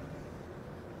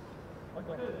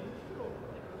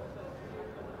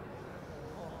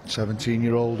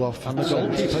 "17-year-old off." And the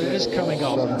goalkeeper is coming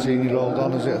on. 17-year-old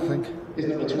on, is it, I think? Is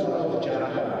number 12,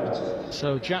 Jack Barrett.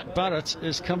 So Jack Barrett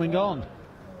is coming on.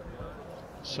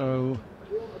 So,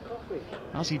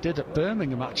 as he did at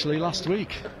Birmingham actually last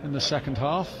week in the second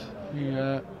half, he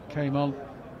came on,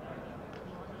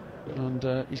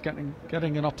 and he's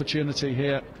getting an opportunity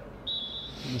here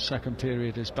in the second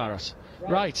period is Barrett.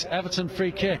 Right, Everton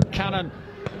free kick. Cannon,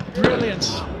 brilliant,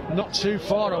 not too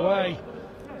far away.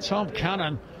 Tom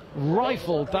Cannon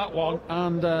rifled that one,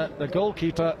 and the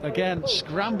goalkeeper again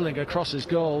scrambling across his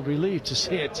goal, relieved to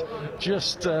see it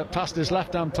just past his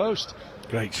left-hand post.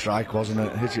 Great strike, wasn't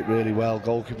it? Hit it really well.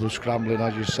 Goalkeeper was scrambling,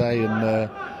 as you say, and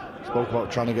spoke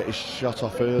about trying to get his shot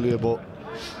off earlier, but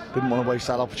didn't want to waste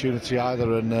that opportunity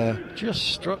either, and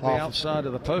just struck the outside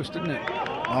of the post, didn't it?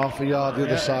 Half a yard the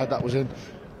other side, that was in.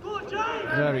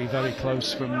 Very, very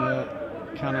close from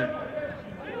Cannon.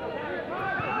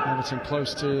 Everton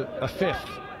close to a fifth.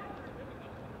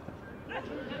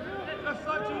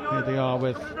 Here they are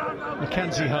with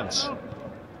Mackenzie Hunt.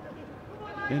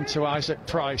 Into Isaac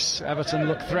Price. Everton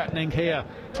look threatening here.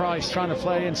 Price trying to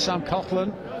play in Sam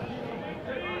Coughlin.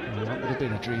 Oh, that would have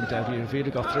been a dream debut if he'd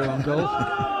have got through on goal.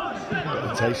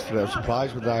 A taste for it. I was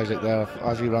surprised with Isaac there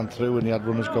as he ran through and he had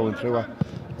runners going through. I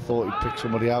thought he'd pick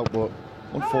somebody out, but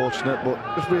unfortunate. But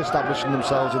just re-establishing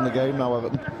themselves in the game now,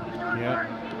 Everton. Yeah.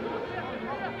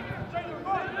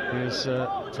 Here's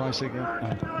Price again.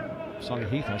 Sorry,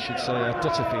 Heath, I should say.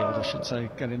 Butterfield, I should say,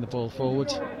 getting the ball forward.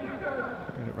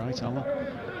 Get it right, Alan.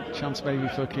 Chance maybe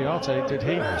for KOUYATE. Did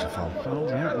he? That was a foul. Foul,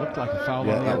 yeah, it looked like a foul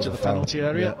on the edge of the penalty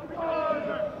area.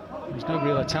 There was no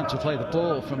real attempt to play the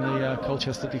ball from the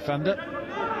Colchester defender.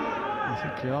 I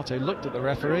think KOUYATE looked at the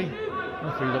referee. The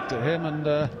referee looked at him, and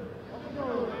there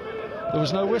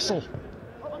was no whistle.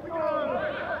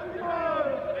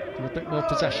 A bit more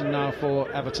possession now for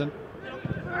Everton.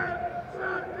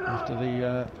 After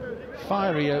the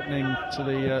fiery opening to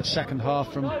the second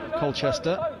half from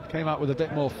Colchester, came out with a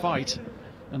bit more fight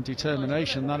and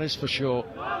determination, that is for sure.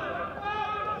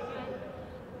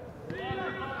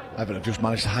 Everton have just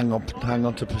managed to hang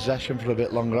on to possession for a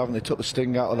bit longer, haven't they? Took the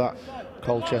sting out of that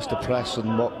Colchester press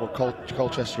and what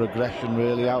Colchester aggression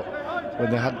really out when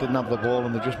they didn't have the ball,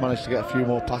 and they just managed to get a few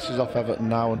more passes off Everton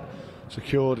now and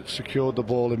secured the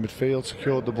ball in midfield,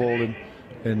 secured the ball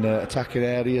in attacking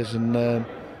areas, and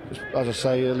just, as I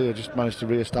say earlier, just managed to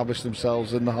re-establish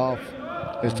themselves in the half.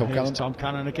 Here's Tom Cannon. Tom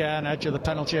Cannon again, edge of the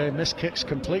penalty area, missed kicks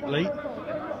completely.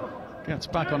 Gets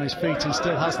back on his feet and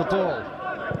still has the ball.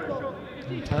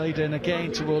 And played in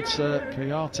again towards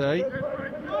KOUYATE.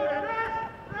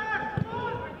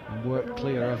 And worked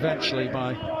clear eventually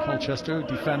by Colchester, who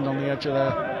defend on the edge of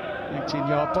their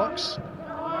 18-yard box.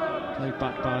 Played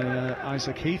back by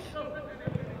Isaac Heath.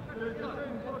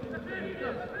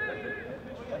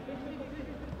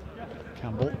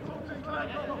 Campbell,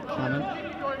 Cannon,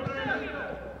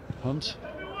 Hunt,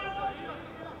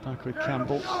 back with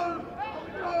Campbell.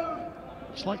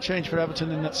 Slight change for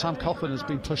Everton in that Sam Coughlin has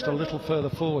been pushed a little further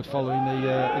forward following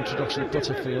the introduction of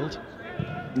Butterfield.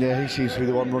 Yeah, he seems to be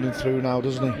the one running through now,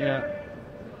 doesn't he? Yeah.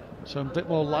 So a bit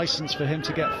more licence for him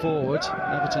to get forward.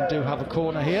 Everton do have a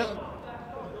corner here.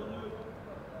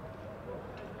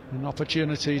 An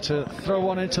opportunity to throw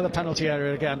one into the penalty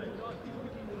area again.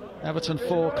 Everton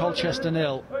 4, Colchester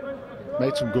 0.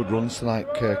 Made some good runs tonight,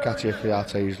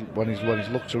 KOUYATE. When he's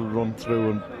looked to run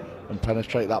through and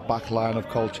penetrate that back line of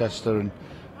Colchester, and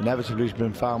inevitably he's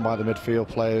been found by the midfield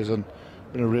players and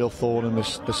been a real thorn in the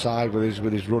side with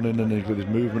his running and with his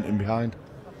movement in behind.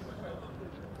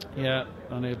 Yeah,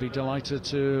 and he'll be delighted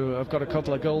to have got a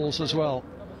couple of goals as well.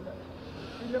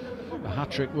 A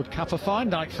hat-trick would cap a fine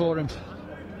night for him.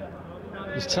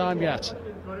 There's time yet.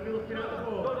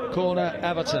 Corner,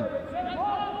 Everton.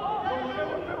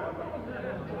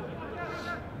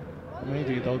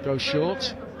 Maybe they'll go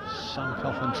short. Sam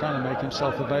Coughlin trying to make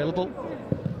himself available.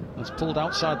 It's pulled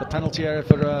outside the penalty area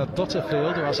for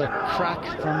Butterfield, who has a crack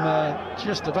from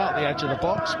just about the edge of the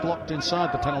box, blocked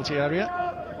inside the penalty area.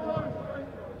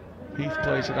 Heath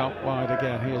plays it out wide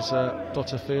again. Here's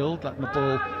Butterfield letting the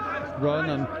ball run,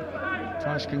 and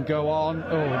Price can go on.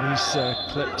 Oh, and he's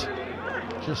clipped.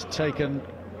 Just taken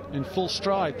in full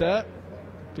stride there.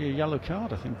 Be a yellow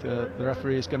card, I think the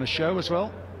referee is going to show as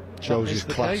well. Shows his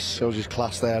class. Shows his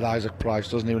class there, Isaac Price,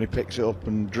 doesn't he, when he picks it up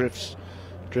and drifts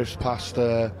past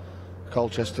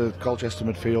Colchester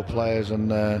midfield players, and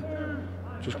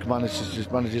just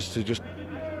manages to just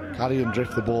carry and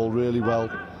drift the ball really well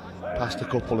past a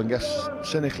couple and gets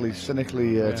cynically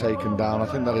taken down. I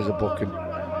think that is a booking.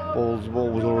 Ball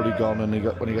was already gone, and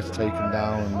when he gets taken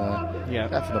down, and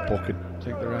definite booking. I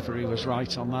think the referee was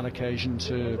right on that occasion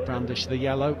to brandish the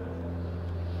yellow.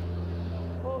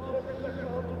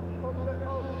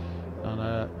 And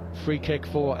a free kick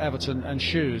for Everton and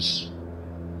Shoes.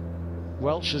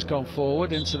 Welsh has gone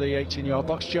forward into the 18-yard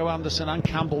box. Joe Anderson and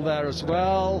Campbell there as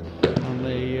well. And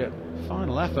the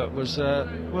final effort was,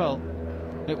 well,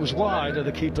 it was wide of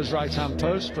the keeper's right-hand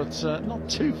post, but not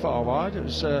too far wide. It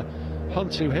was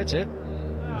Hunt who hit it,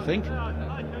 I think.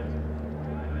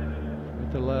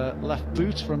 With the left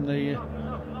boot from the...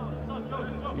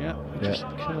 just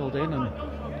curled in,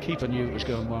 and keeper knew it was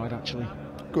going wide, actually.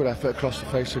 Good effort across the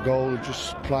face of goal. Just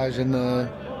supplies in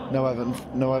no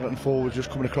Everton forward just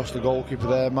coming across the goalkeeper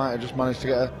there. Might have just managed to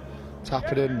get a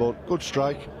tap it in, but good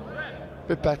strike.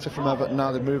 Bit better from Everton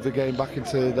now. They moved the game back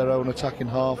into their own attacking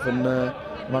half and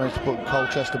managed to put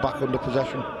Colchester back under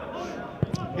possession.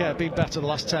 Yeah, been better the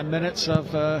last 10 minutes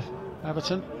of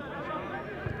Everton.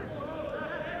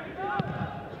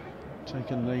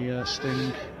 Taking the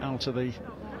sting out of the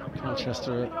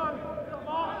Colchester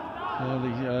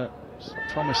early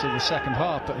promise of the second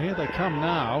half, but here they come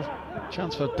now.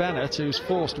 Chance for Bennett, who's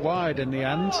forced wide in the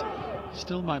end.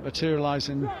 Still might materialise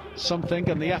in something,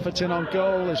 and the effort in on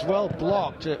goal is well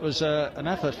blocked. It was an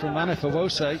effort from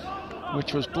Anifawose,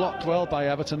 which was blocked well by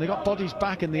Everton. They got bodies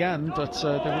back in the end, but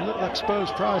they were a little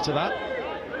exposed prior to that.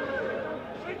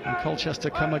 And Colchester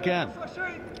come again.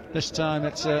 This time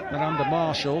it's Miranda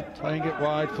Marshall playing it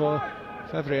wide for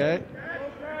Fevrier,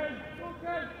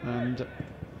 and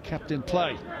kept in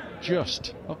play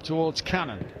just up towards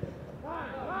Cannon.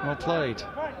 Well played.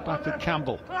 Back with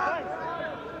Campbell.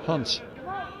 Hunt.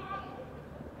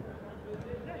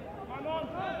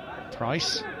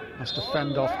 Price has to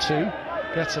fend off two.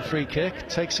 Gets a free kick.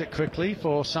 Takes it quickly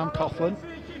for Sam Coughlin.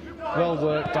 Well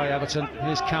worked by Everton.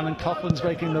 Here's Cannon. Coughlin's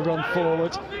making the run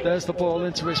forward. There's the ball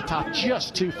into his path,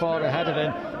 just too far ahead of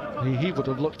him. He would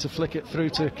have looked to flick it through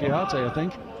to KOUYATE, I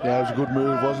think. Yeah, it was a good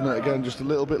move, wasn't it? Again, just a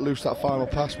little bit loose that final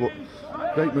pass, but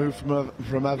great move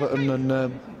from Everton.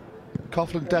 And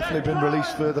Coughlin definitely been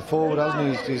released further forward,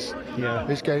 hasn't he?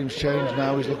 His game's changed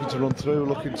now. He's looking to run through,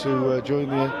 looking to join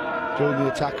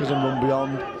the attackers and run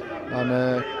beyond.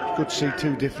 And good to see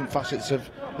two different facets of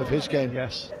his game.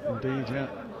 Yes, indeed, yeah.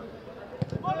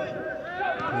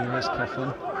 Here is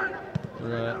Coughlin.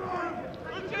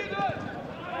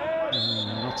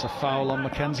 Not a foul on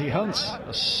Mackenzie Hunt.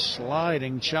 A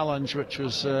sliding challenge, which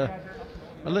was a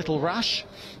little rash.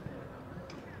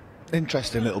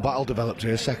 Interesting little battle developed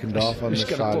here, second half on this side.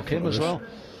 He's going to book him as well.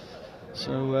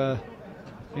 So,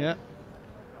 yeah,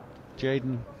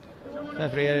 Jaden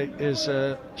Fevrier is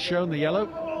shown the yellow.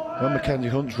 When Mackenzie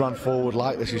Hunt's ran forward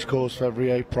like this, he's caused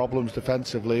Fevrier problems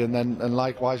defensively, and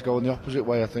likewise going the opposite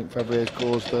way. I think Fevrier's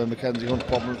caused Mackenzie Hunt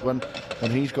problems when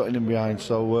he's got in behind.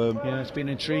 So yeah, it's been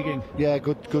intriguing. Yeah,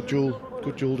 good duel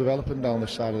developing down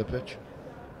this side of the pitch.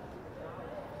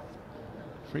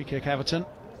 Free kick, Everton.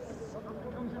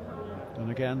 And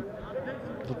again,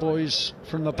 the boys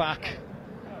from the back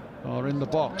are in the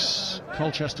box.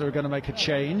 Colchester are going to make a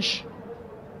change,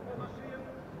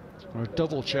 or a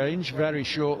double change very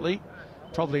shortly.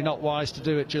 Probably not wise to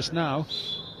do it just now,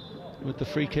 with the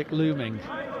free kick looming.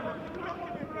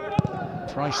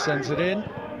 Price sends it in,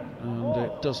 and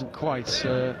it doesn't quite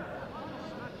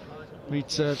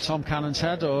meet Tom Cannon's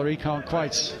head, or he can't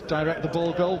quite direct the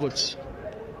ball goalwards.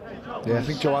 Yeah, I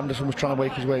think Joe Anderson was trying to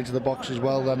make his way into the box as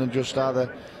well then, and just either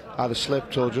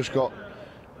slipped or just got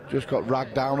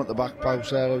ragged down at the back post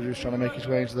there. He was trying to make his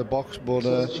way into the box, but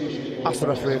asked the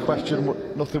referee a question,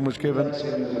 nothing was given.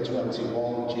 Number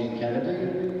 21, Gene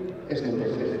Kennedy, is number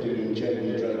 15,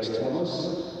 Jamie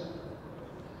Drakes-Thomas.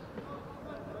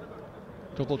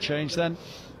 Double change then.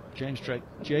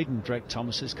 Jaden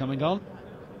Drake-Thomas is coming on.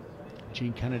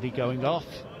 Gene Kennedy going off.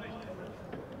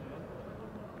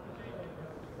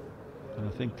 And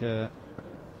I think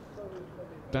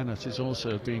Bennett is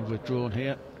also being withdrawn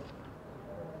here.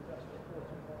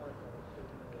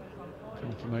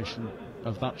 Confirmation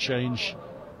of that change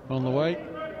on the way.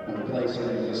 And placing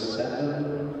number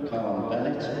 7, Carl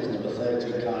Bennett, is number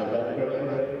 30, Kai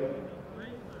Redgrave.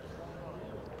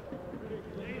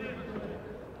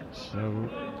 So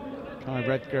Kai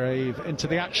Redgrave into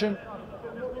the action.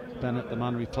 Bennett, the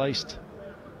man replaced.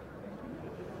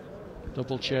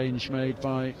 Double change made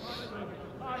by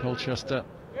Colchester.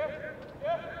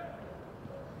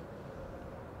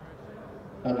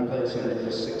 And replacing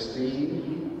number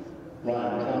 16,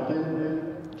 Ryan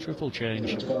Clappin. Triple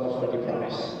change. 12, Freddie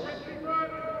Price.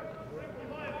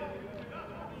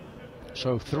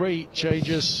 So 3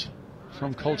 changes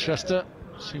from Colchester.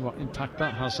 See what impact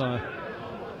that has on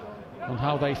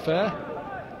how they fare.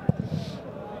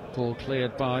 Ball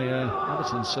cleared by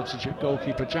Everton's substitute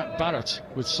goalkeeper Jack Barrett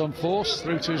with some force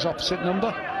through to his opposite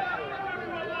number.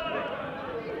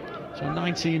 So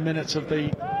 19 minutes of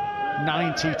the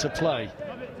 90 to play.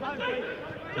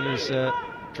 Here's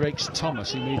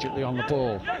Drakes-Thomas immediately on the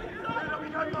ball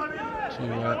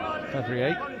to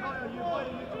Fevrier.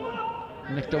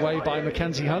 Nicked away by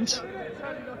Mackenzie Hunt.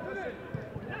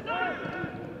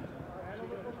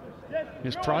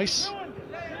 Here's Price.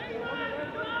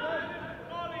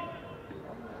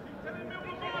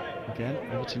 Again,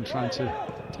 Everton trying to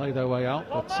play their way out,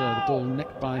 but the ball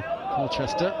nicked by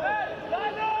Colchester,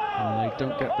 and they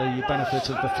don't get the benefit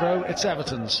of the throw. It's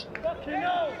Everton's.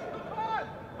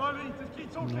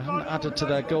 They haven't added to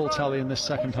their goal tally in this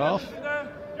second half,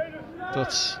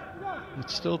 but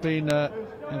it's still been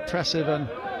impressive and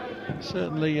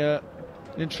certainly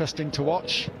interesting to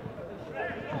watch.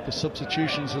 With the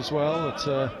substitutions as well,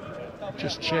 that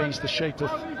just changed the shape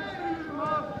of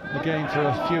the game for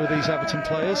a few of these Everton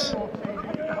players.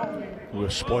 We were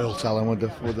spoiled, Alan, with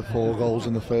the 4 goals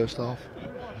in the first half.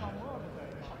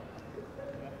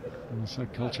 And so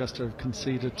Colchester have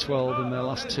conceded 12 in their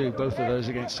last 2, both of those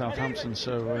against Southampton,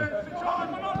 so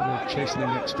a chastening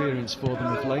experience for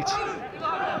them of late.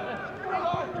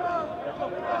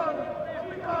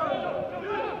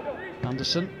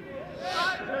 Anderson.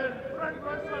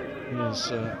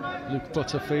 Here's Luke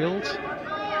Butterfield.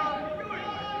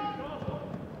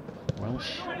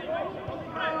 Welsh.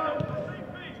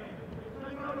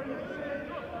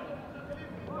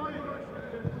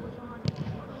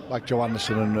 Like Joe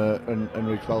Anderson and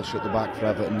Rick Welsh at the back for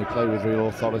Everton, they play with real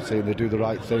authority and they do the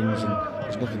right things, and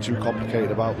there's nothing too complicated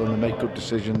about them. They make good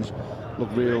decisions, look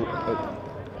real.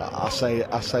 I say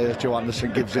as Joe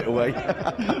Anderson gives it away.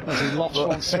 As he lofts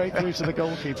one straight through to the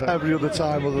goalkeeper. Every other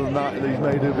time other than that, he's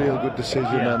made a real good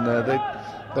decision, and they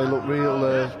look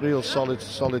real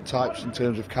solid types in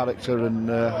terms of character and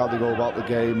how they go about the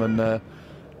game, and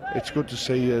it's good to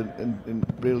see, and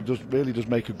really does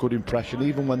make a good impression,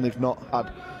 even when they've not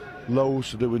had loads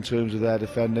to do in terms of their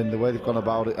defending. The way they've gone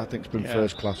about it, I think, has been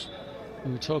first class.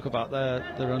 We talk about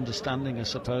their understanding, I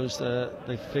suppose.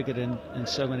 They've figured in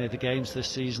so many of the games this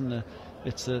season.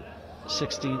 It's the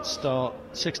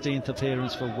 16th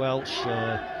appearance for Welsh,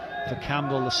 for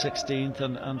Campbell the 16th,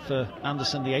 and for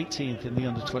Anderson the 18th in the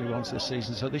Under-21s this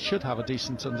season. So they should have a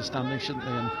decent understanding, shouldn't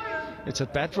they? And it's a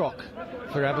bedrock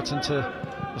for Everton,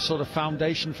 a sort of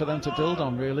foundation for them to build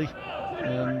on, really.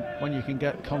 When you can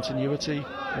get continuity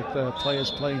with the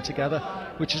players playing together,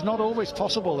 which is not always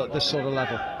possible at this sort of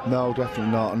level. No,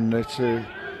 definitely not, and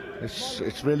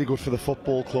it's really good for the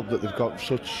football club that they've got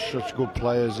such good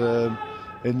players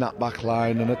in that back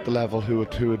line and at the level who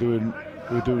are doing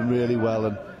really well.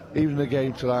 And even the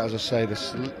game tonight, as I say,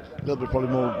 this a little bit probably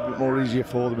more easier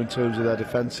for them in terms of their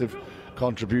defensive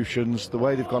contributions. The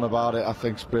way they've gone about it, I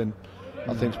think's been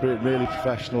really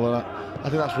professional, and I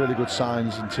think that's really good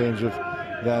signs in terms of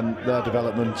them, their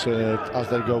development as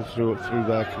they go through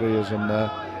their careers, and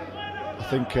I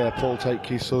think Paul Tait,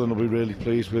 Keith Southern will be really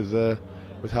pleased with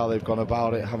how they've gone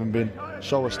about it, having been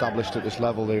so established at this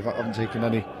level. They haven't taken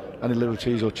any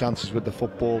liberties or chances with the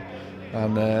football.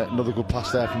 And another good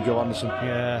pass there from Joe Anderson.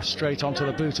 Yeah, straight onto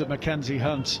the boot of Mackenzie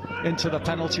Hunt, into the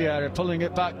penalty area, pulling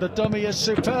it back. The dummy is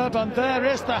superb, and there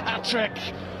is the hat-trick.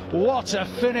 What a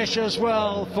finish as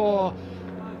well for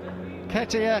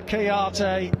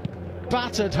KOUYATE.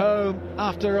 Battered home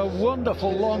after a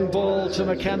wonderful long ball to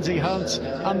Mackenzie Hunt,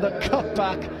 and the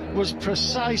cutback was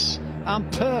precise and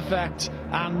perfect,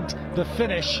 and the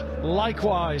finish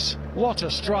likewise. What a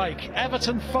strike.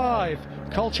 Everton 5,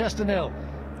 Colchester 0.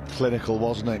 Clinical,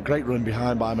 wasn't it? Great run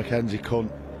behind by Mackenzie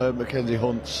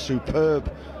Hunt.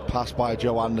 Superb pass by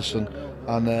Joe Anderson,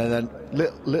 and then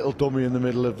little dummy in the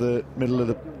middle of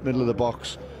the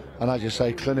box. And as you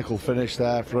say, clinical finish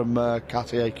there from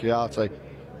KOUYATE.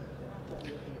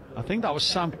 I think that was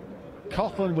Sam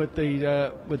Coughlin with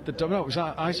the dummy. No, it was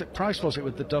Isaac Price, was it,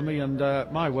 with the dummy? And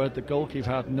my word, the goalkeeper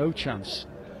had no chance.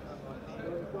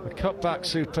 The cutback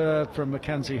superb from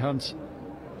Mackenzie Hunt.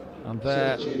 And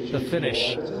there, the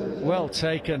finish, well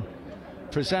taken,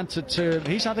 presented to him.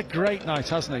 He's had a great night,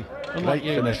 hasn't he? Great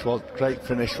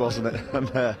finish, wasn't it?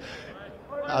 And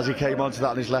as he came onto that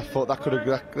on his left foot, that could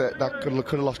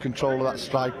have lost control of that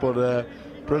strike, but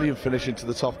brilliant finish into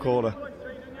the top corner.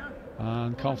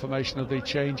 And confirmation of the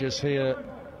changes here.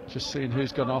 Just seeing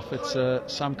who's gone off. It's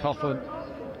Sam Coughlin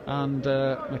and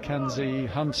Mackenzie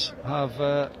Hunt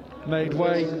have made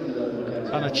way,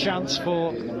 and a chance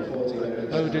for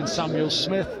Odin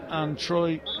Samuel-Smith and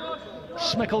Troy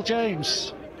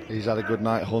Smickle-James. He's had a good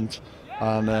night, Hunt,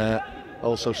 and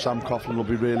also Sam Coughlin will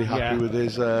be really happy with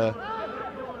his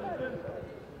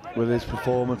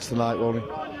performance tonight, won't he?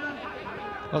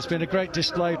 Well, it's been a great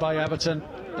display by Everton,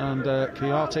 and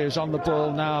KOUYATE is on the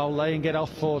ball now, laying it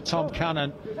off for Tom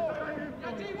Cannon.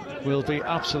 Will be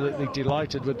absolutely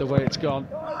delighted with the way it's gone,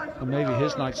 and maybe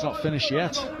his night's not finished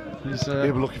yet.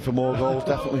 He'll be looking for more goals,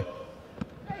 definitely.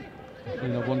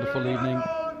 Been a wonderful evening.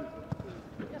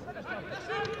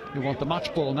 You want the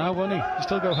match ball now, won't he? You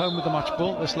still go home with the match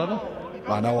ball at this level?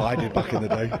 I know, I did back in the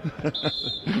day.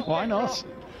 Why not?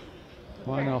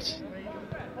 Why not?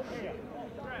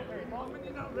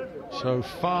 So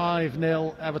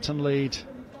 5-0 Everton lead,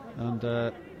 and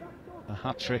a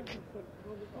hat-trick,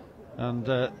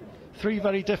 and 3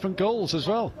 very different goals as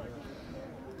well.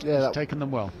 Yeah, taken them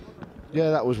well.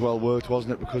 Yeah, that was well worked,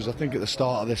 wasn't it? Because I think at the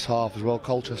start of this half as well,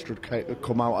 Colchester had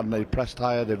come out and they pressed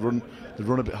higher. They'd run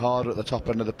a bit harder at the top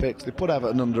end of the pitch. They put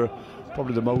Everton under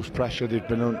probably the most pressure they've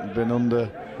been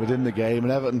under within the game,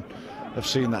 and Everton have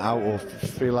seen that out, or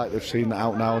feel like they've seen that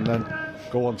out now, and then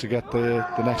go on to get the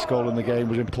next goal in the game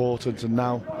was important, and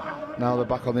now they're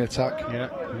back on the attack. Yeah,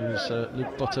 here's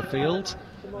Luke Butterfield.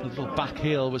 The little back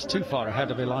heel was too far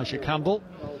ahead of Elijah Campbell.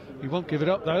 He won't give it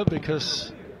up though,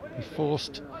 because he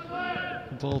forced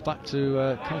the ball back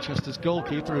to Colchester's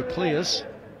goalkeeper, who clears,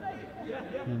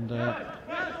 and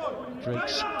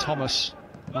Drake Thomas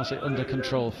has it under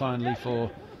control finally for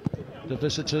the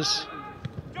visitors.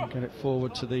 We'll get it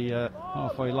forward to the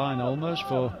halfway line almost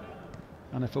for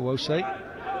Anifawose.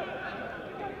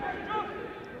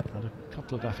 Had a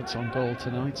couple of efforts on goal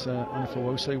tonight.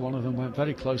 Anifawose, one of them went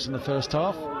very close in the first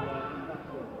half,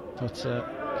 but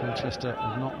Colchester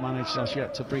have not managed as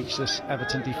yet to breach this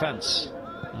Everton defence.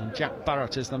 And Jack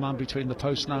Barrett is the man between the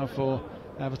posts now for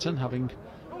Everton, having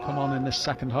come on in this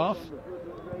second half.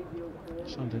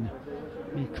 Signed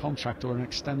a new contract, or an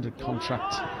extended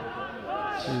contract,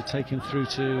 to take him through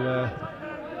to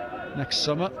next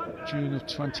summer, June of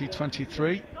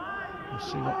 2023. We'll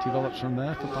see what develops from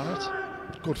there for Barrett.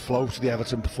 Good flow to the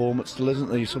Everton performance still, isn't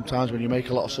there? Sometimes when you make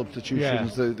a lot of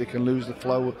substitutions, they can lose the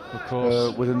flow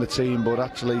within the team, but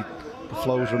actually the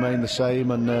flows remain the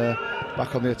same, and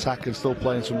back on the attack and still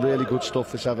playing some really good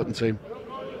stuff, this Everton team.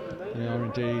 They are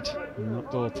indeed. And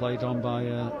that ball played on by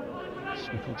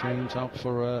Smickle-James out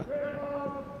for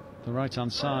the right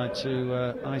hand side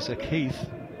to Isaac Heath.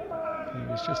 He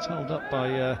was just held up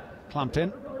by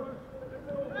Clampin.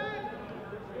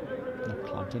 Not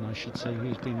Clampin, I should say.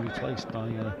 He's been replaced by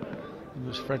it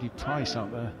was Freddie Price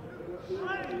out there.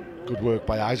 Good work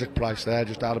by Isaac Price there,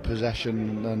 just out of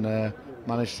possession, and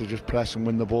managed to just press and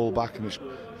win the ball back, and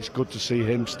it's good to see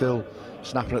him still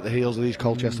snapping at the heels of these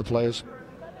Colchester players.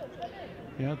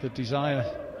 Yeah, the desire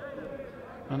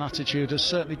and attitude has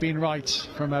certainly been right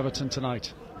from Everton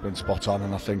tonight. Been spot on,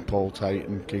 and I think Paul Tait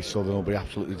and Keith Southern will be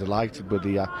absolutely delighted with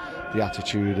the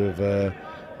attitude of,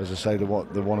 as I say, the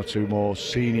one or two more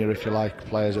senior, if you like,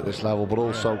 players at this level, but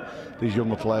also these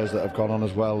younger players that have gone on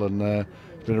as well, and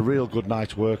been a real good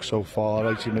night's work so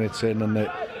far, 80 minutes in, and it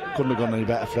couldn't have gone any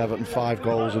better for Everton. 5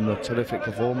 goals and a terrific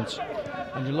performance.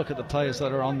 And you look at the players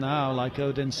that are on now, like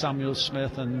Odin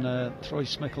Samuel-Smith and Troy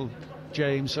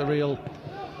Smickle-James, a real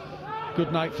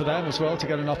good night for them as well to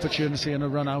get an opportunity and a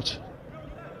run out.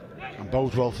 And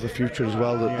bodes well for the future as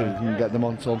well, that they can get them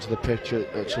onto the pitch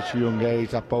at such a young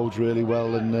age. That bodes really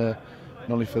well, and not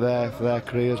only for their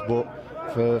careers, but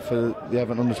for the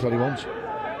Everton Under-21s.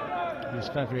 Here's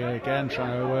Fevrier again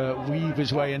trying to weave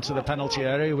his way into the penalty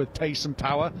area with pace and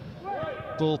power.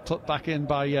 Ball put back in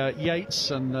by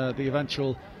Yates, and the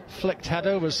eventual flicked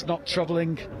header was not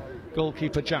troubling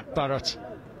goalkeeper Jack Barrett.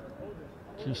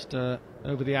 Just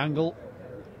over the angle,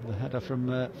 the header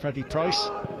from Freddie Price.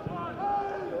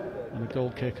 And a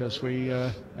goal kick as we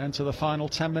enter the final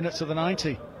 10 minutes of the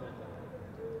 90.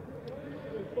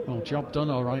 Well, job done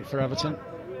all right for Everton.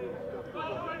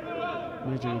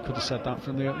 Maybe we could have said that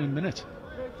from the opening minute.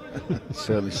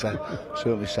 certainly set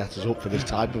us up for this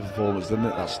type of performance, didn't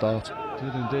it, that start?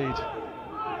 Did indeed.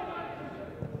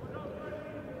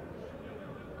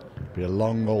 Be a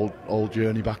long old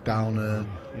journey back down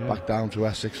to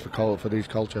Essex for these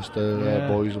Colchester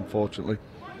boys, unfortunately.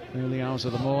 Early hours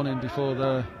of the morning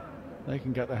before they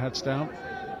can get their heads down.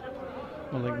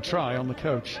 Well, they can try on the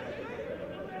coach.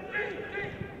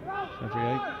 Every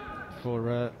 8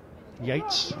 for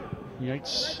Yates.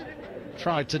 Yates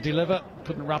tried to deliver,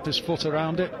 couldn't wrap his foot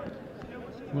around it.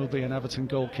 Will be an Everton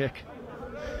goal kick.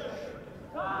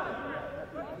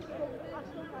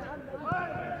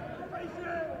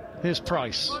 Here's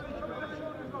Price.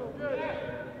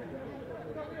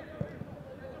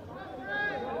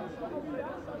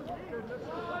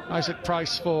 Isaac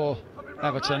Price for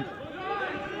Everton.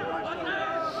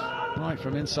 Right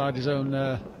from inside his own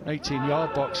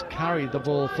 18-yard box, carried the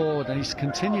ball forward, and he's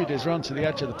continued his run to the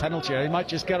edge of the penalty area. He might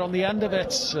just get on the end of it.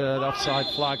 The offside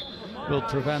flag will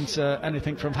prevent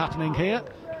anything from happening here.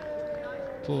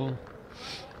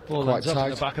 Ball ends up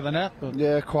in the back of the net.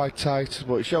 Yeah, quite tight,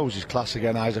 but it shows his class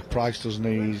again, Isaac Price, doesn't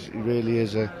he? He really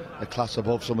is a class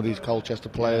above some of these Colchester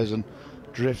players, and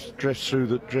drifts through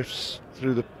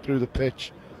the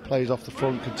pitch, plays off the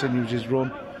front, continues his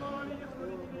run.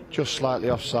 Just slightly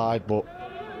offside, but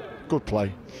good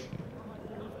play.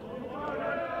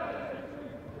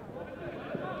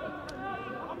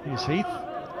 Here's Heath.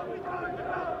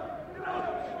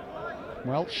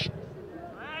 Welsh.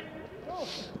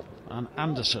 And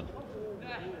Anderson.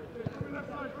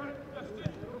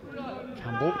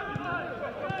 Campbell.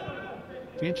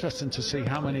 Be interesting to see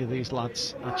how many of these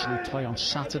lads actually play on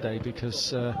Saturday,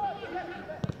 because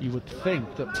you would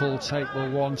think that Paul Tait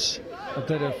will want a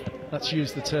bit of, let's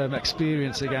use the term,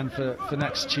 experience again for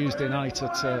next Tuesday night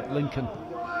at Lincoln.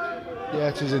 Yeah,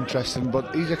 it is interesting,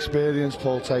 but he's experienced,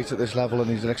 Paul Tait, at this level, and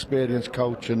he's an experienced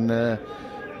coach, and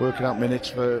working out minutes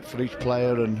for each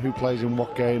player and who plays in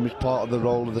what game is part of the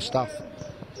role of the staff.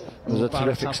 There's a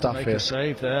terrific staff here. A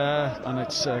save there, and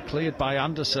it's cleared by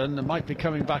Anderson. It might be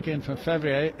coming back in from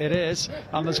Fevrier. It is,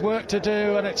 and there's work to do,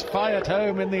 and it's fired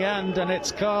home in the end, and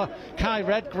it's Kai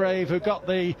Redgrave who got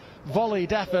the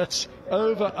volleyed effort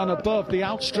over and above the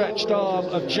outstretched arm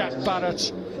of Jack Barrett,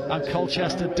 and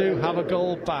Colchester do have a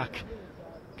goal back.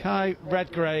 Kai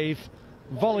Redgrave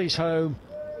volleys home,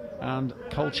 and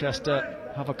Colchester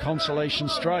have a consolation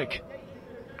strike.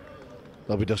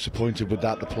 They'll be disappointed with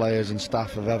that, the players and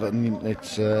staff of Everton.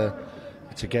 It's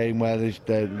a game where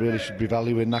they really should be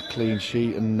valuing that clean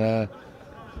sheet, and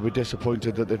we're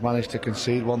disappointed that they've managed to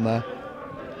concede one there.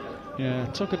 Yeah,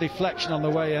 took a deflection on the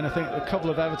way in. I think a couple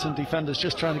of Everton defenders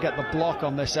just trying to get the block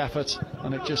on this effort,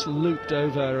 and it just looped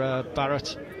over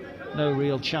Barrett. No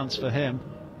real chance for him.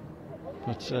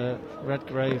 But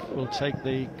Redgrave will take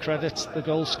the credit, the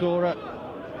goal scorer.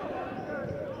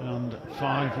 And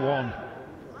 5-1.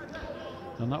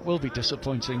 And that will be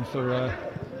disappointing for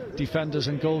defenders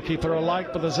and goalkeeper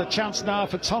alike, but there's a chance now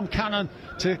for Tom Cannon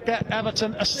to get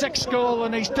Everton a 6th goal,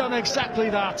 and he's done exactly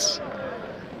that.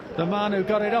 The man who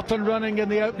got it up and running in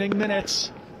the opening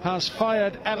minutes has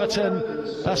fired Everton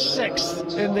a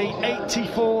 6th in the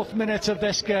 84th minute of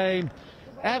this game.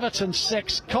 Everton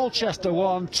 6, Colchester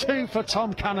 1, 2 for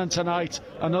Tom Cannon tonight.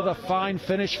 Another fine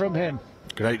finish from him.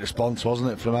 Great response, wasn't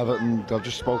it, from Everton? I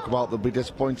just spoke about they'll be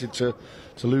disappointed to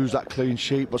lose that clean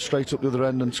sheet, but straight up the other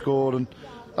end and scored, and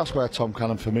that's where Tom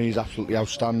Cannon for me is absolutely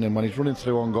outstanding. When he's running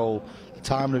through on goal, the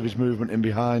timing of his movement in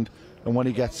behind, and when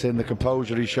he gets in, the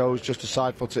composure he shows just to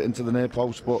side foot it into the near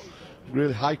post. But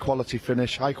really high quality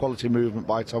finish, high quality movement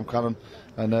by Tom Cannon,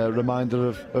 and a reminder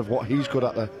of what he's good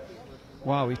at there.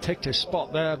 Wow, he ticked his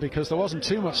spot there because there wasn't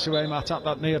too much to aim at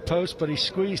that near post, but he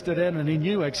squeezed it in and he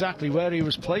knew exactly where he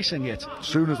was placing it. As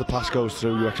soon as the pass goes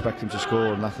through, you expect him to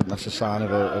score, and I think that's a sign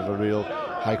of a real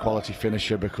high-quality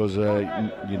finisher, because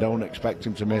you don't expect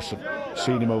him to miss. I've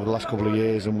seen him over the last couple of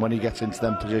years, and when he gets into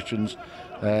them positions,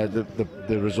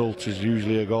 the result is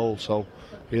usually a goal. So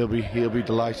he'll be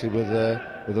delighted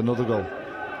with another goal.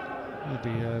 He'll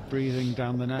be breathing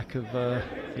down the neck of the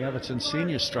Everton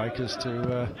senior strikers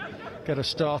to get a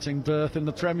starting berth in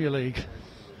the Premier League.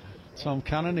 Tom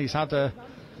Cannon, he's had a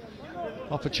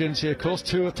opportunity, of course,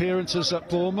 2 appearances at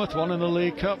Bournemouth, 1 in the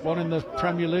League Cup, 1 in the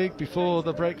Premier League before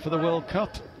the break for the World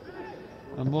Cup.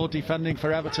 And more defending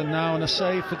for Everton now, and a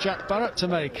save for Jack Barrett to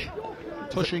make,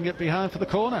 pushing it behind for the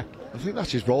corner. I think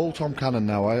that's his role, Tom Cannon,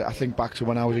 now. I think back to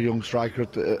when I was a young striker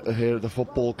here at the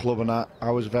football club, and I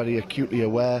was very acutely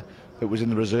aware it was in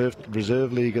the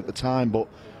reserve league at the time, but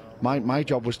my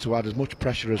job was to add as much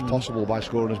pressure as possible by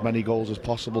scoring as many goals as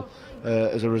possible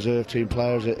as a reserve team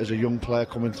player, as a young player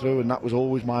coming through, and that was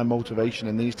always my motivation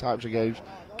in these types of games.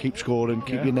 Keep scoring,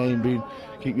 keep your name being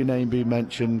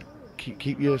mentioned,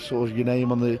 keep your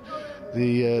name on the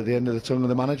end of the tongue of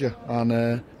the manager,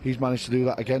 and he's managed to do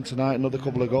that again tonight. Another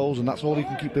couple of goals, and that's all he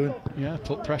can keep doing. Yeah,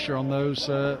 put pressure on those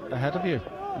ahead of you,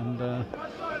 and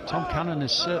Tom Cannon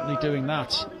is certainly doing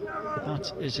that.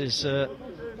 That is his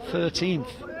 13th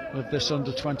of this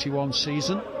under-21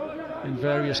 season in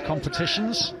various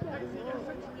competitions.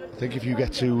 I think if you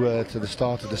get to the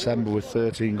start of December with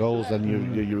 13 goals,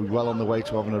 then you're well on the way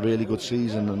to having a really good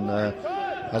season. And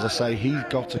as I say, he's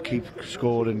got to keep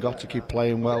scoring, got to keep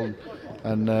playing well,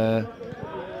 and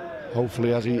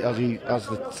hopefully as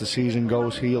the season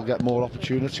goes, he'll get more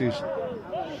opportunities.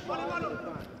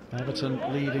 Everton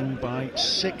leading by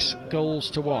 6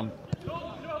 goals to 1.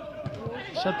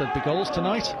 Said there'd be goals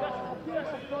tonight,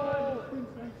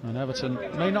 and Everton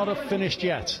may not have finished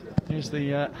yet. Here's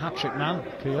the hat-trick man,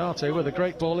 KOUYATE, with a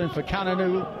great ball in for Cannon,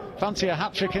 who fancy a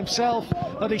hat-trick himself,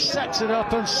 and he sets it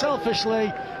up, and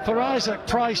selfishly for Isaac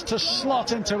Price to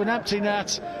slot into an empty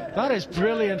net. That is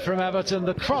brilliant from Everton.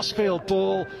 The crossfield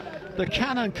ball, the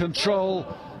Cannon control,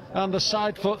 and the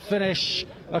side foot finish.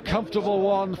 A comfortable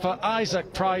one for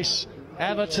Isaac Price.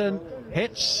 Everton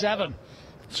hit 7.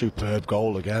 Superb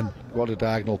goal again. What a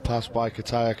diagonal pass by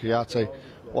KOUYATE.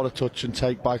 What a touch and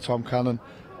take by Tom Cannon.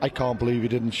 I can't believe he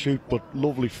didn't shoot, but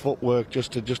lovely footwork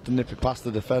just to nip it past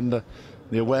the defender.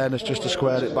 The awareness just to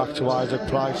square it back to Isaac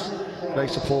Price. Great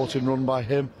supporting run by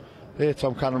him. Here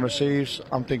Tom Cannon receives.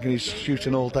 I'm thinking he's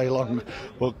shooting all day long.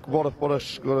 But what a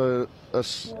square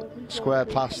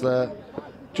pass there,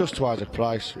 just to Isaac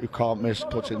Price, who can't miss,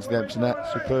 puts it into the empty net.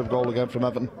 Superb goal again from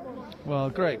Everton. Well,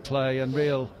 great play, and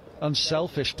real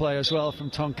unselfish play as well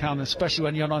from Tom Cannon, especially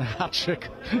when you're on a hat-trick.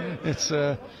 It's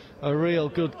a real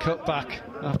good cutback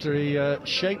after he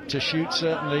shaped to shoot.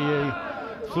 Certainly he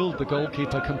fooled the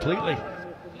goalkeeper completely,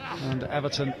 and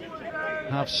Everton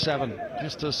have 7,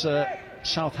 just as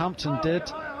Southampton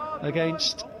did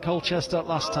against Colchester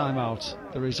last time out.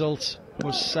 The result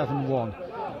was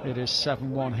 7-1. It is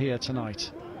 7-1 here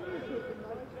tonight.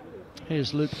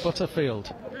 Here's Luke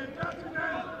Butterfield.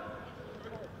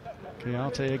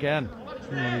 KOUYATE again.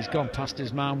 Oh, he's gone past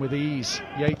his man with ease.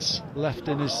 Yates left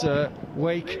in his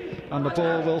wake, and the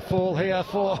ball will fall here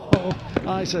for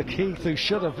Isaac Heath, who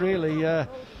should have really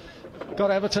got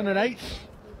Everton an 8th.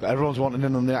 Everyone's wanting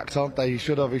in on the act, aren't they? He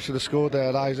should have scored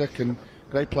there, Isaac, and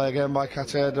great play again by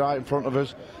Tait right in front of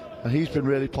us. And he's been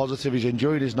really positive. He's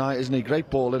enjoyed his night, isn't he? Great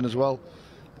ball in as well.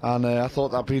 And I thought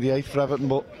that'd be the 8th for Everton,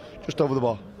 but just over the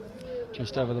bar.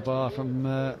 Just over the bar from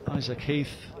Isaac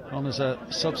Heath, on as a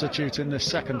substitute in the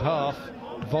second half,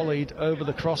 volleyed over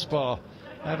the crossbar.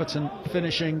 Everton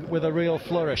finishing with a real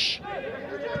flourish.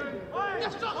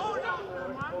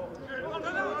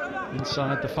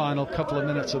 Inside the final couple of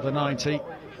minutes of the 90,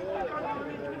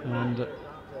 and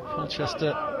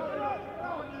Colchester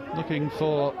looking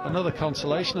for another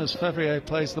consolation as Fevrier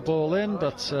plays the ball in,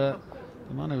 but the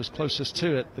man who was closest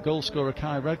to it, the goal scorer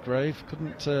Kai Redgrave,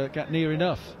 couldn't get near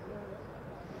enough.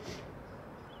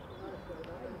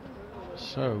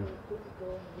 So,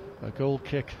 a goal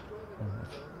kick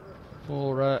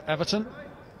for Everton,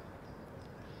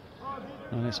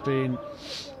 and it's been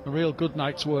a real good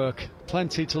night's work.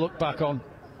 Plenty to look back on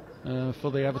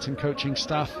for the Everton coaching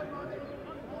staff.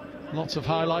 Lots of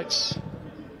highlights,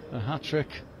 a hat-trick,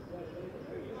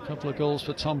 a couple of goals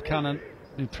for Tom Cannon,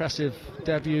 impressive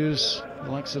debuts,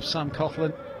 the likes of Sam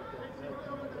Coughlin.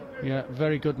 Yeah,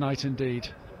 very good night indeed.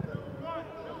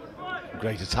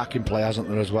 Great attacking play, hasn't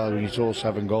there, as well? When you saw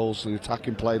 7 goals, the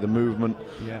attacking play, the movement,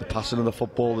 the passing of the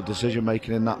football, the decision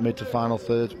making in that mid to final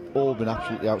third, all been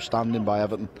absolutely outstanding by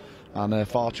Everton. and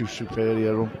far too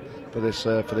superior for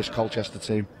this Colchester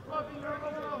team.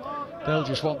 They'll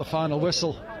just want the final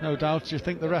whistle, no doubt. Do you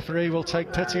think the referee will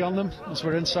take pity on them as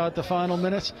we're inside the final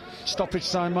minute? Stoppage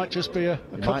time might just be a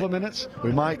couple of minutes.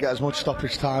 We might get as much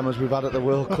stoppage time as we've had at the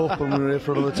World Cup, and we're here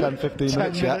for another 10-15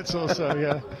 minutes. 10 minutes or so,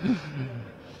 yeah.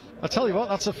 I tell you what,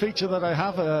 that's a feature that I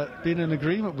have been in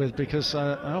agreement with, because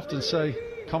I often say,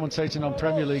 commentating on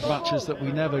Premier League matches, that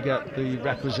we never get the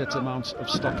requisite amount of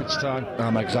stoppage time.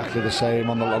 I'm exactly the same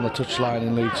on the touchline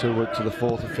in League Two to the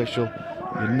fourth official.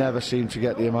 You never seem to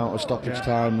get the amount of stoppage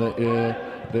time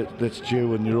that's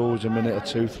due, and you're always a minute or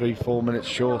 2, 3, 4 minutes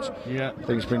short. Yeah, I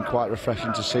think it's been quite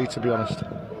refreshing to see, to be honest.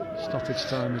 Stoppage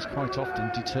time is quite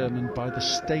often determined by the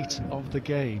state of the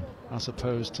game as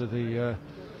opposed to the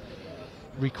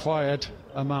required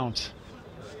amount,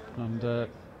 and that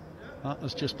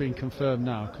has just been confirmed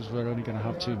now, because we're only going to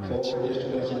have 2 minutes.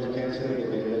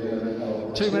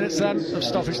 2 minutes then of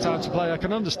stoppage time to play. I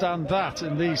can understand that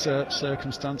in these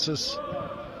circumstances.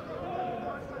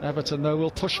 Everton, though,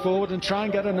 will push forward and try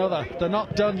and get another. They're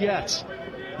not done yet.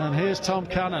 And here's Tom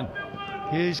Cannon.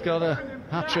 He's got a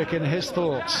hat-trick in his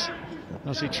thoughts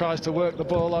as he tries to work the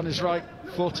ball on his right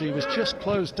foot. He was just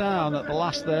closed down at the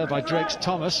last there by Drakes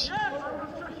Thomas,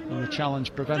 and the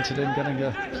challenge prevented him getting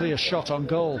a clear shot on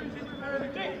goal.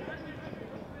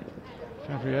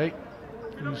 Fevrier,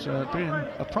 who's been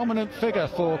a prominent figure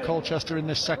for Colchester in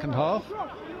this second half.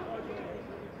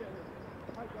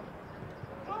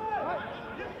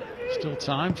 Still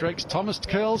time. Drakes Thomas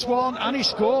curls one, and he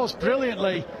scores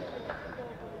brilliantly.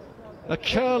 A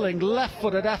curling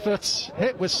left-footed effort,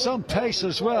 hit with some pace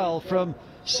as well from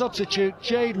substitute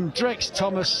Jaden Drakes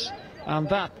Thomas, and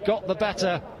that got the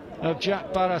better of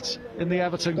Jack Barrett in the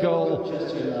Everton goal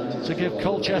to give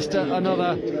Colchester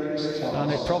another,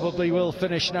 and it probably will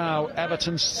finish now.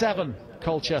 Everton 7,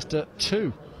 Colchester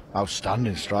 2.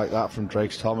 Outstanding strike that from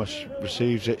Drakes Thomas.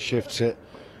 Receives it, shifts it,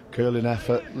 curling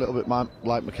effort, a little bit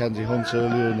like Mackenzie Hunt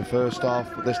earlier in the first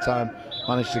half, but this time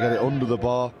managed to get it under the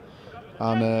bar.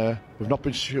 And we've not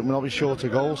been short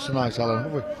of goals tonight, Alan,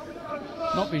 have we?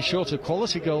 Not been short of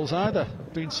quality goals either.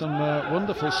 Been some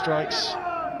wonderful strikes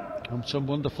and some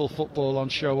wonderful football on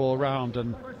show all round.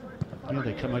 And here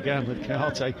they come again with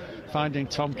KOUYATE finding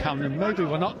Tom Cannon. Maybe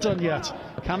we're not done yet.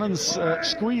 Cannon's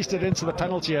squeezed it into the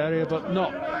penalty area, but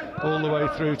not all the way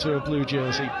through to a blue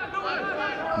jersey.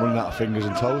 Running out of fingers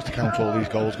and toes to count all these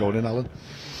goals going in, Alan.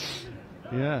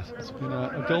 Yeah, it's been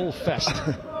a goal fest.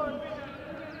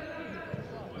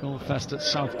 Goal fest at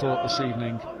Southport this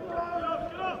evening.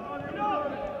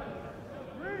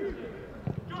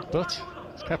 But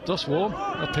it's kept us warm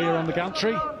up here on the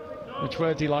gantry, which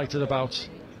we're delighted about.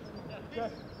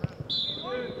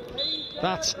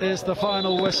 That is the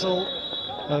final whistle.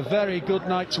 A very good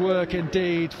night's work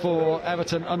indeed for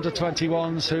Everton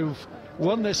Under-21s, who've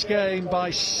won this game by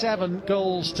 7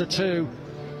 goals to 2.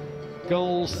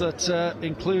 Goals that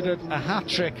included a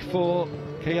hat-trick for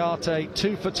KOUYATE,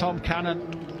 2 for Tom Cannon,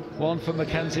 1 for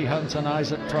Mackenzie Hunt and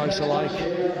Isaac Price alike,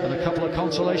 and a couple of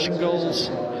consolation goals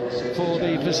for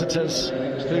the visitors,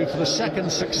 who for the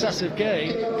second successive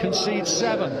game concede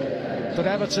 7. But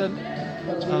Everton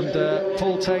and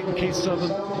Paul Tait and Keith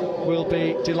Southern will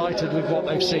be delighted with what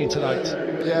they've seen tonight.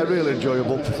 Yeah, really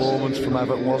enjoyable performance from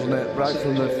Everton, wasn't it? Right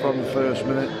from the first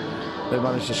minute, they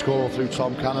managed to score through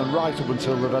Tom Cannon, right up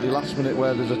until the very last minute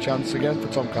where there's a chance again for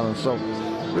Tom Cannon. So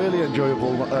really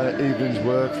enjoyable evening's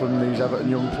work from these Everton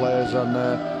young players, and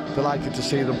delighted to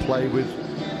see them play with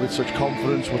such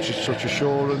confidence, with such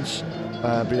assurance,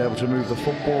 being able to move the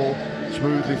football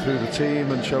smoothly through the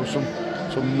team and show some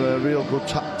real good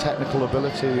technical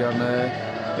ability. And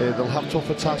they'll have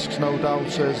tougher tasks, no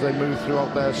doubt, as they move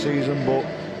throughout their season, but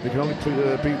they can only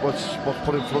beat what's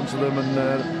put in front of them.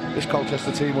 And this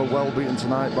Colchester team were well beaten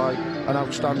tonight by an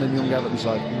outstanding young Everton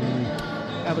side.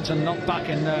 Everton not back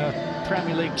in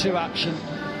Premier League 2 action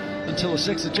until the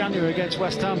 6th of January against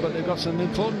West Ham, but they've got some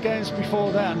important games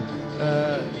before then.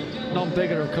 None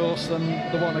bigger, of course, than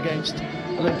the one against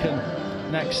Lincoln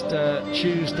next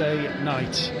Tuesday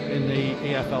night in the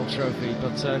EFL Trophy.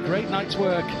 But great night's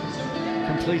work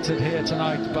completed here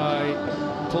tonight by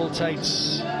Paul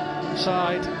Tait's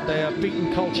side. They have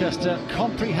beaten Colchester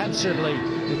comprehensively.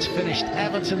 It's finished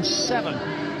Everton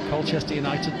 7, Colchester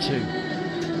United 2.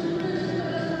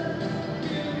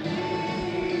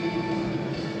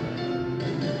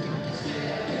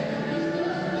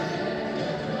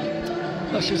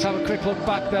 Let's just have a quick look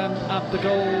back then at the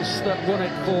goals that won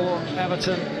it for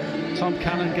Everton. Tom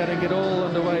Cannon getting it all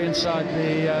underway inside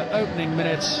the opening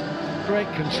minutes.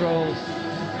 Great control,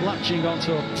 latching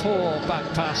onto a poor back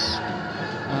pass,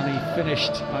 and he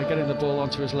finished by getting the ball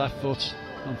onto his left foot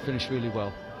and finished really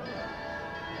well.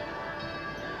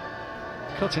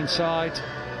 cut inside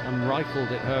and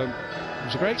rifled it home. It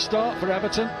was a great start for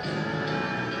Everton,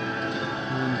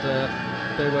 and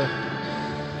they were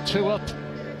 2 up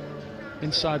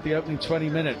inside the opening 20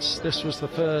 minutes. This was the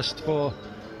first for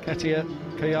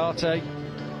KOUYATE,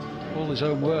 all his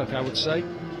own work, I would say,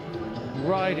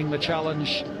 riding the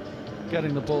challenge,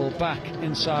 getting the ball back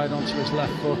inside onto his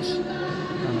left foot,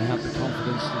 and he had the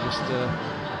confidence to just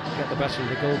get the better of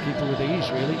the goalkeeper with ease,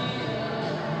 really.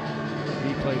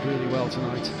 He played really well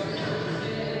tonight.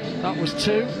 That was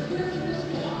 2, and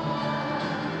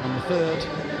the third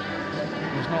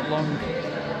was not long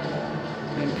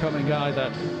in coming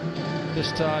either.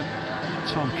 This time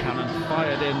Tom Cannon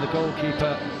fired in, the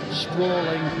goalkeeper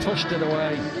sprawling, pushed it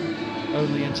away,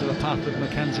 only into the path of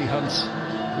Mackenzie Hunt,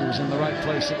 who was in the right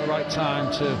place at the right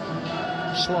time to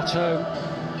slot home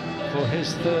for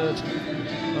his third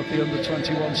of the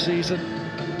Under-21 season,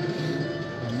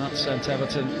 and that sent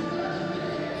Everton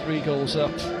 3 goals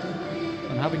up.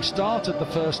 And having started the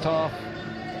first half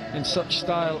in such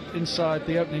style inside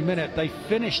the opening minute, they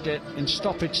finished it in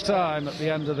stoppage time at the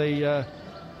end of the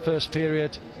first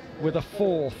period with a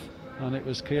 4th, and it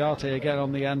was KOUYATE again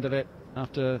on the end of it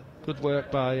after good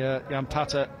work by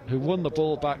Tait, who won the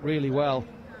ball back really well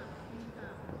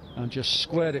and just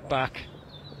squared it back.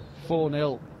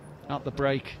 4-0 at the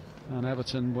break, and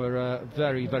Everton were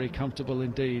very, very comfortable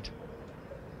indeed.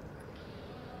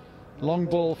 Long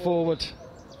ball forward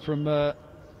from the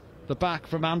back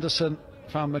from Anderson,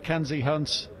 found Mackenzie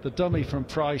Hunt, the dummy from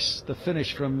Price, the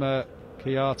finish from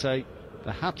KOUYATE,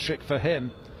 the hat-trick for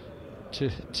him, to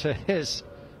his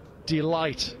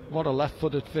delight. What a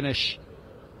left-footed finish.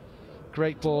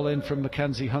 Great ball in from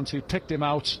Mackenzie Hunt, who picked him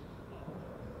out.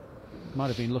 Might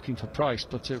have been looking for Price,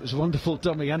 but it was a wonderful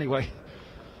dummy anyway.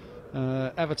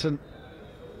 Everton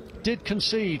did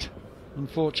concede,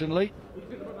 unfortunately,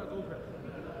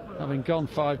 having gone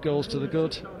 5 goals to the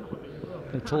good.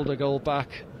 They pulled a goal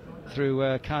back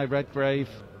through Kai Redgrave,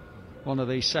 one of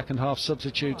the second half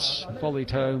substitutes,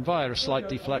 volleyed home via a slight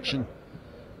deflection.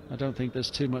 I don't think there's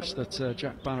too much that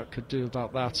Jack Barrett could do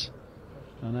about that,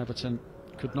 and Everton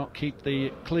could not keep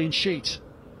the clean sheet.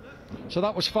 So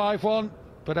that was 5-1,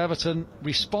 but Everton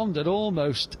responded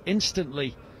almost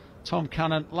instantly. Tom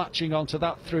Cannon latching onto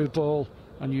that through ball,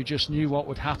 and you just knew what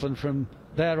would happen from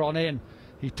there on in.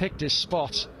 He picked his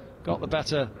spot, got the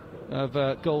better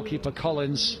of goalkeeper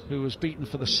Collins, who was beaten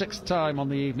for the 6th time on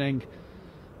the evening.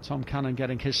 Tom Cannon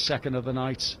getting his 2nd of the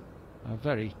night. A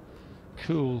very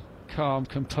cool, calm,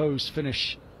 composed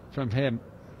finish from him.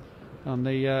 And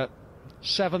the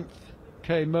 7th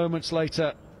came moments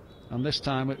later, and this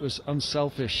time it was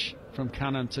unselfish from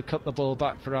Cannon to cut the ball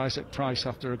back for Isaac Price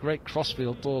after a great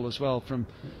crossfield ball as well from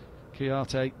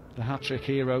KOUYATE, the hat-trick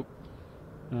hero.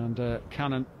 And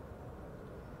Cannon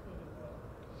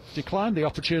declined the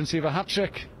opportunity of a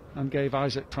hat-trick and gave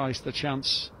Isaac Price the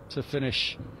chance to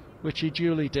finish, which he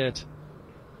duly did,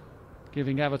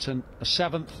 giving Everton a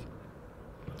 7th.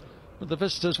 But the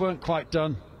visitors weren't quite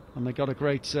done, and they got a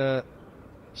great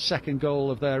second goal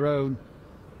of their own,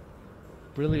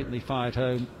 brilliantly fired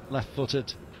home,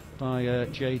 left-footed by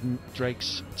Jaden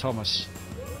Drakes-Thomas.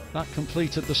 That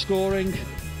completed the scoring.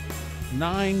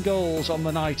 9 goals on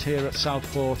the night here at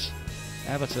Southport.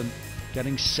 Everton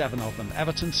getting 7 of them.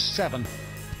 Everton 7,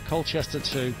 Colchester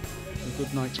 2. A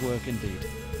good night's work indeed.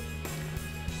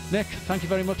 Nick, thank you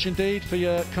very much indeed for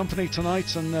your company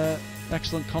tonight, and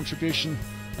excellent contribution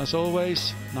as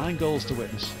always. 9 goals to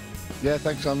witness. Yeah,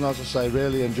 thanks, Alan. As I say,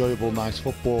 really enjoyable, nice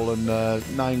football, and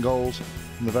 9 goals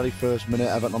from the very first minute.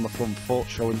 Everton on the front foot,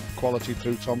 showing quality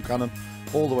through Tom Cannon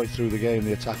all the way through the game.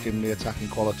 The attacking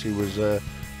quality was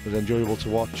enjoyable to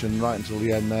watch, and right until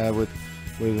the end there with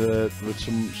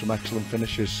some excellent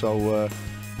finishes. So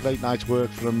great night's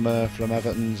work from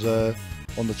Everton's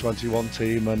Under-21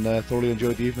 team, and thoroughly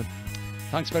enjoyed the evening.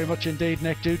 Thanks very much indeed,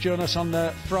 Nick. Do join us on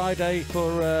Friday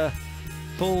for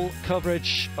full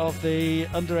coverage of the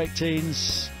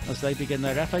Under-18s as they begin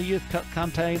their FA Youth Cup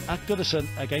campaign at Goodison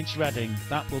against Reading.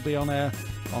 That will be on air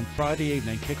on Friday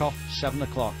evening, kick-off 7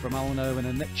 o'clock. From Alan Owen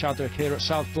and Nick Chadwick here at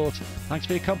Southport, thanks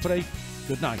for your company.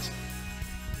 Good night.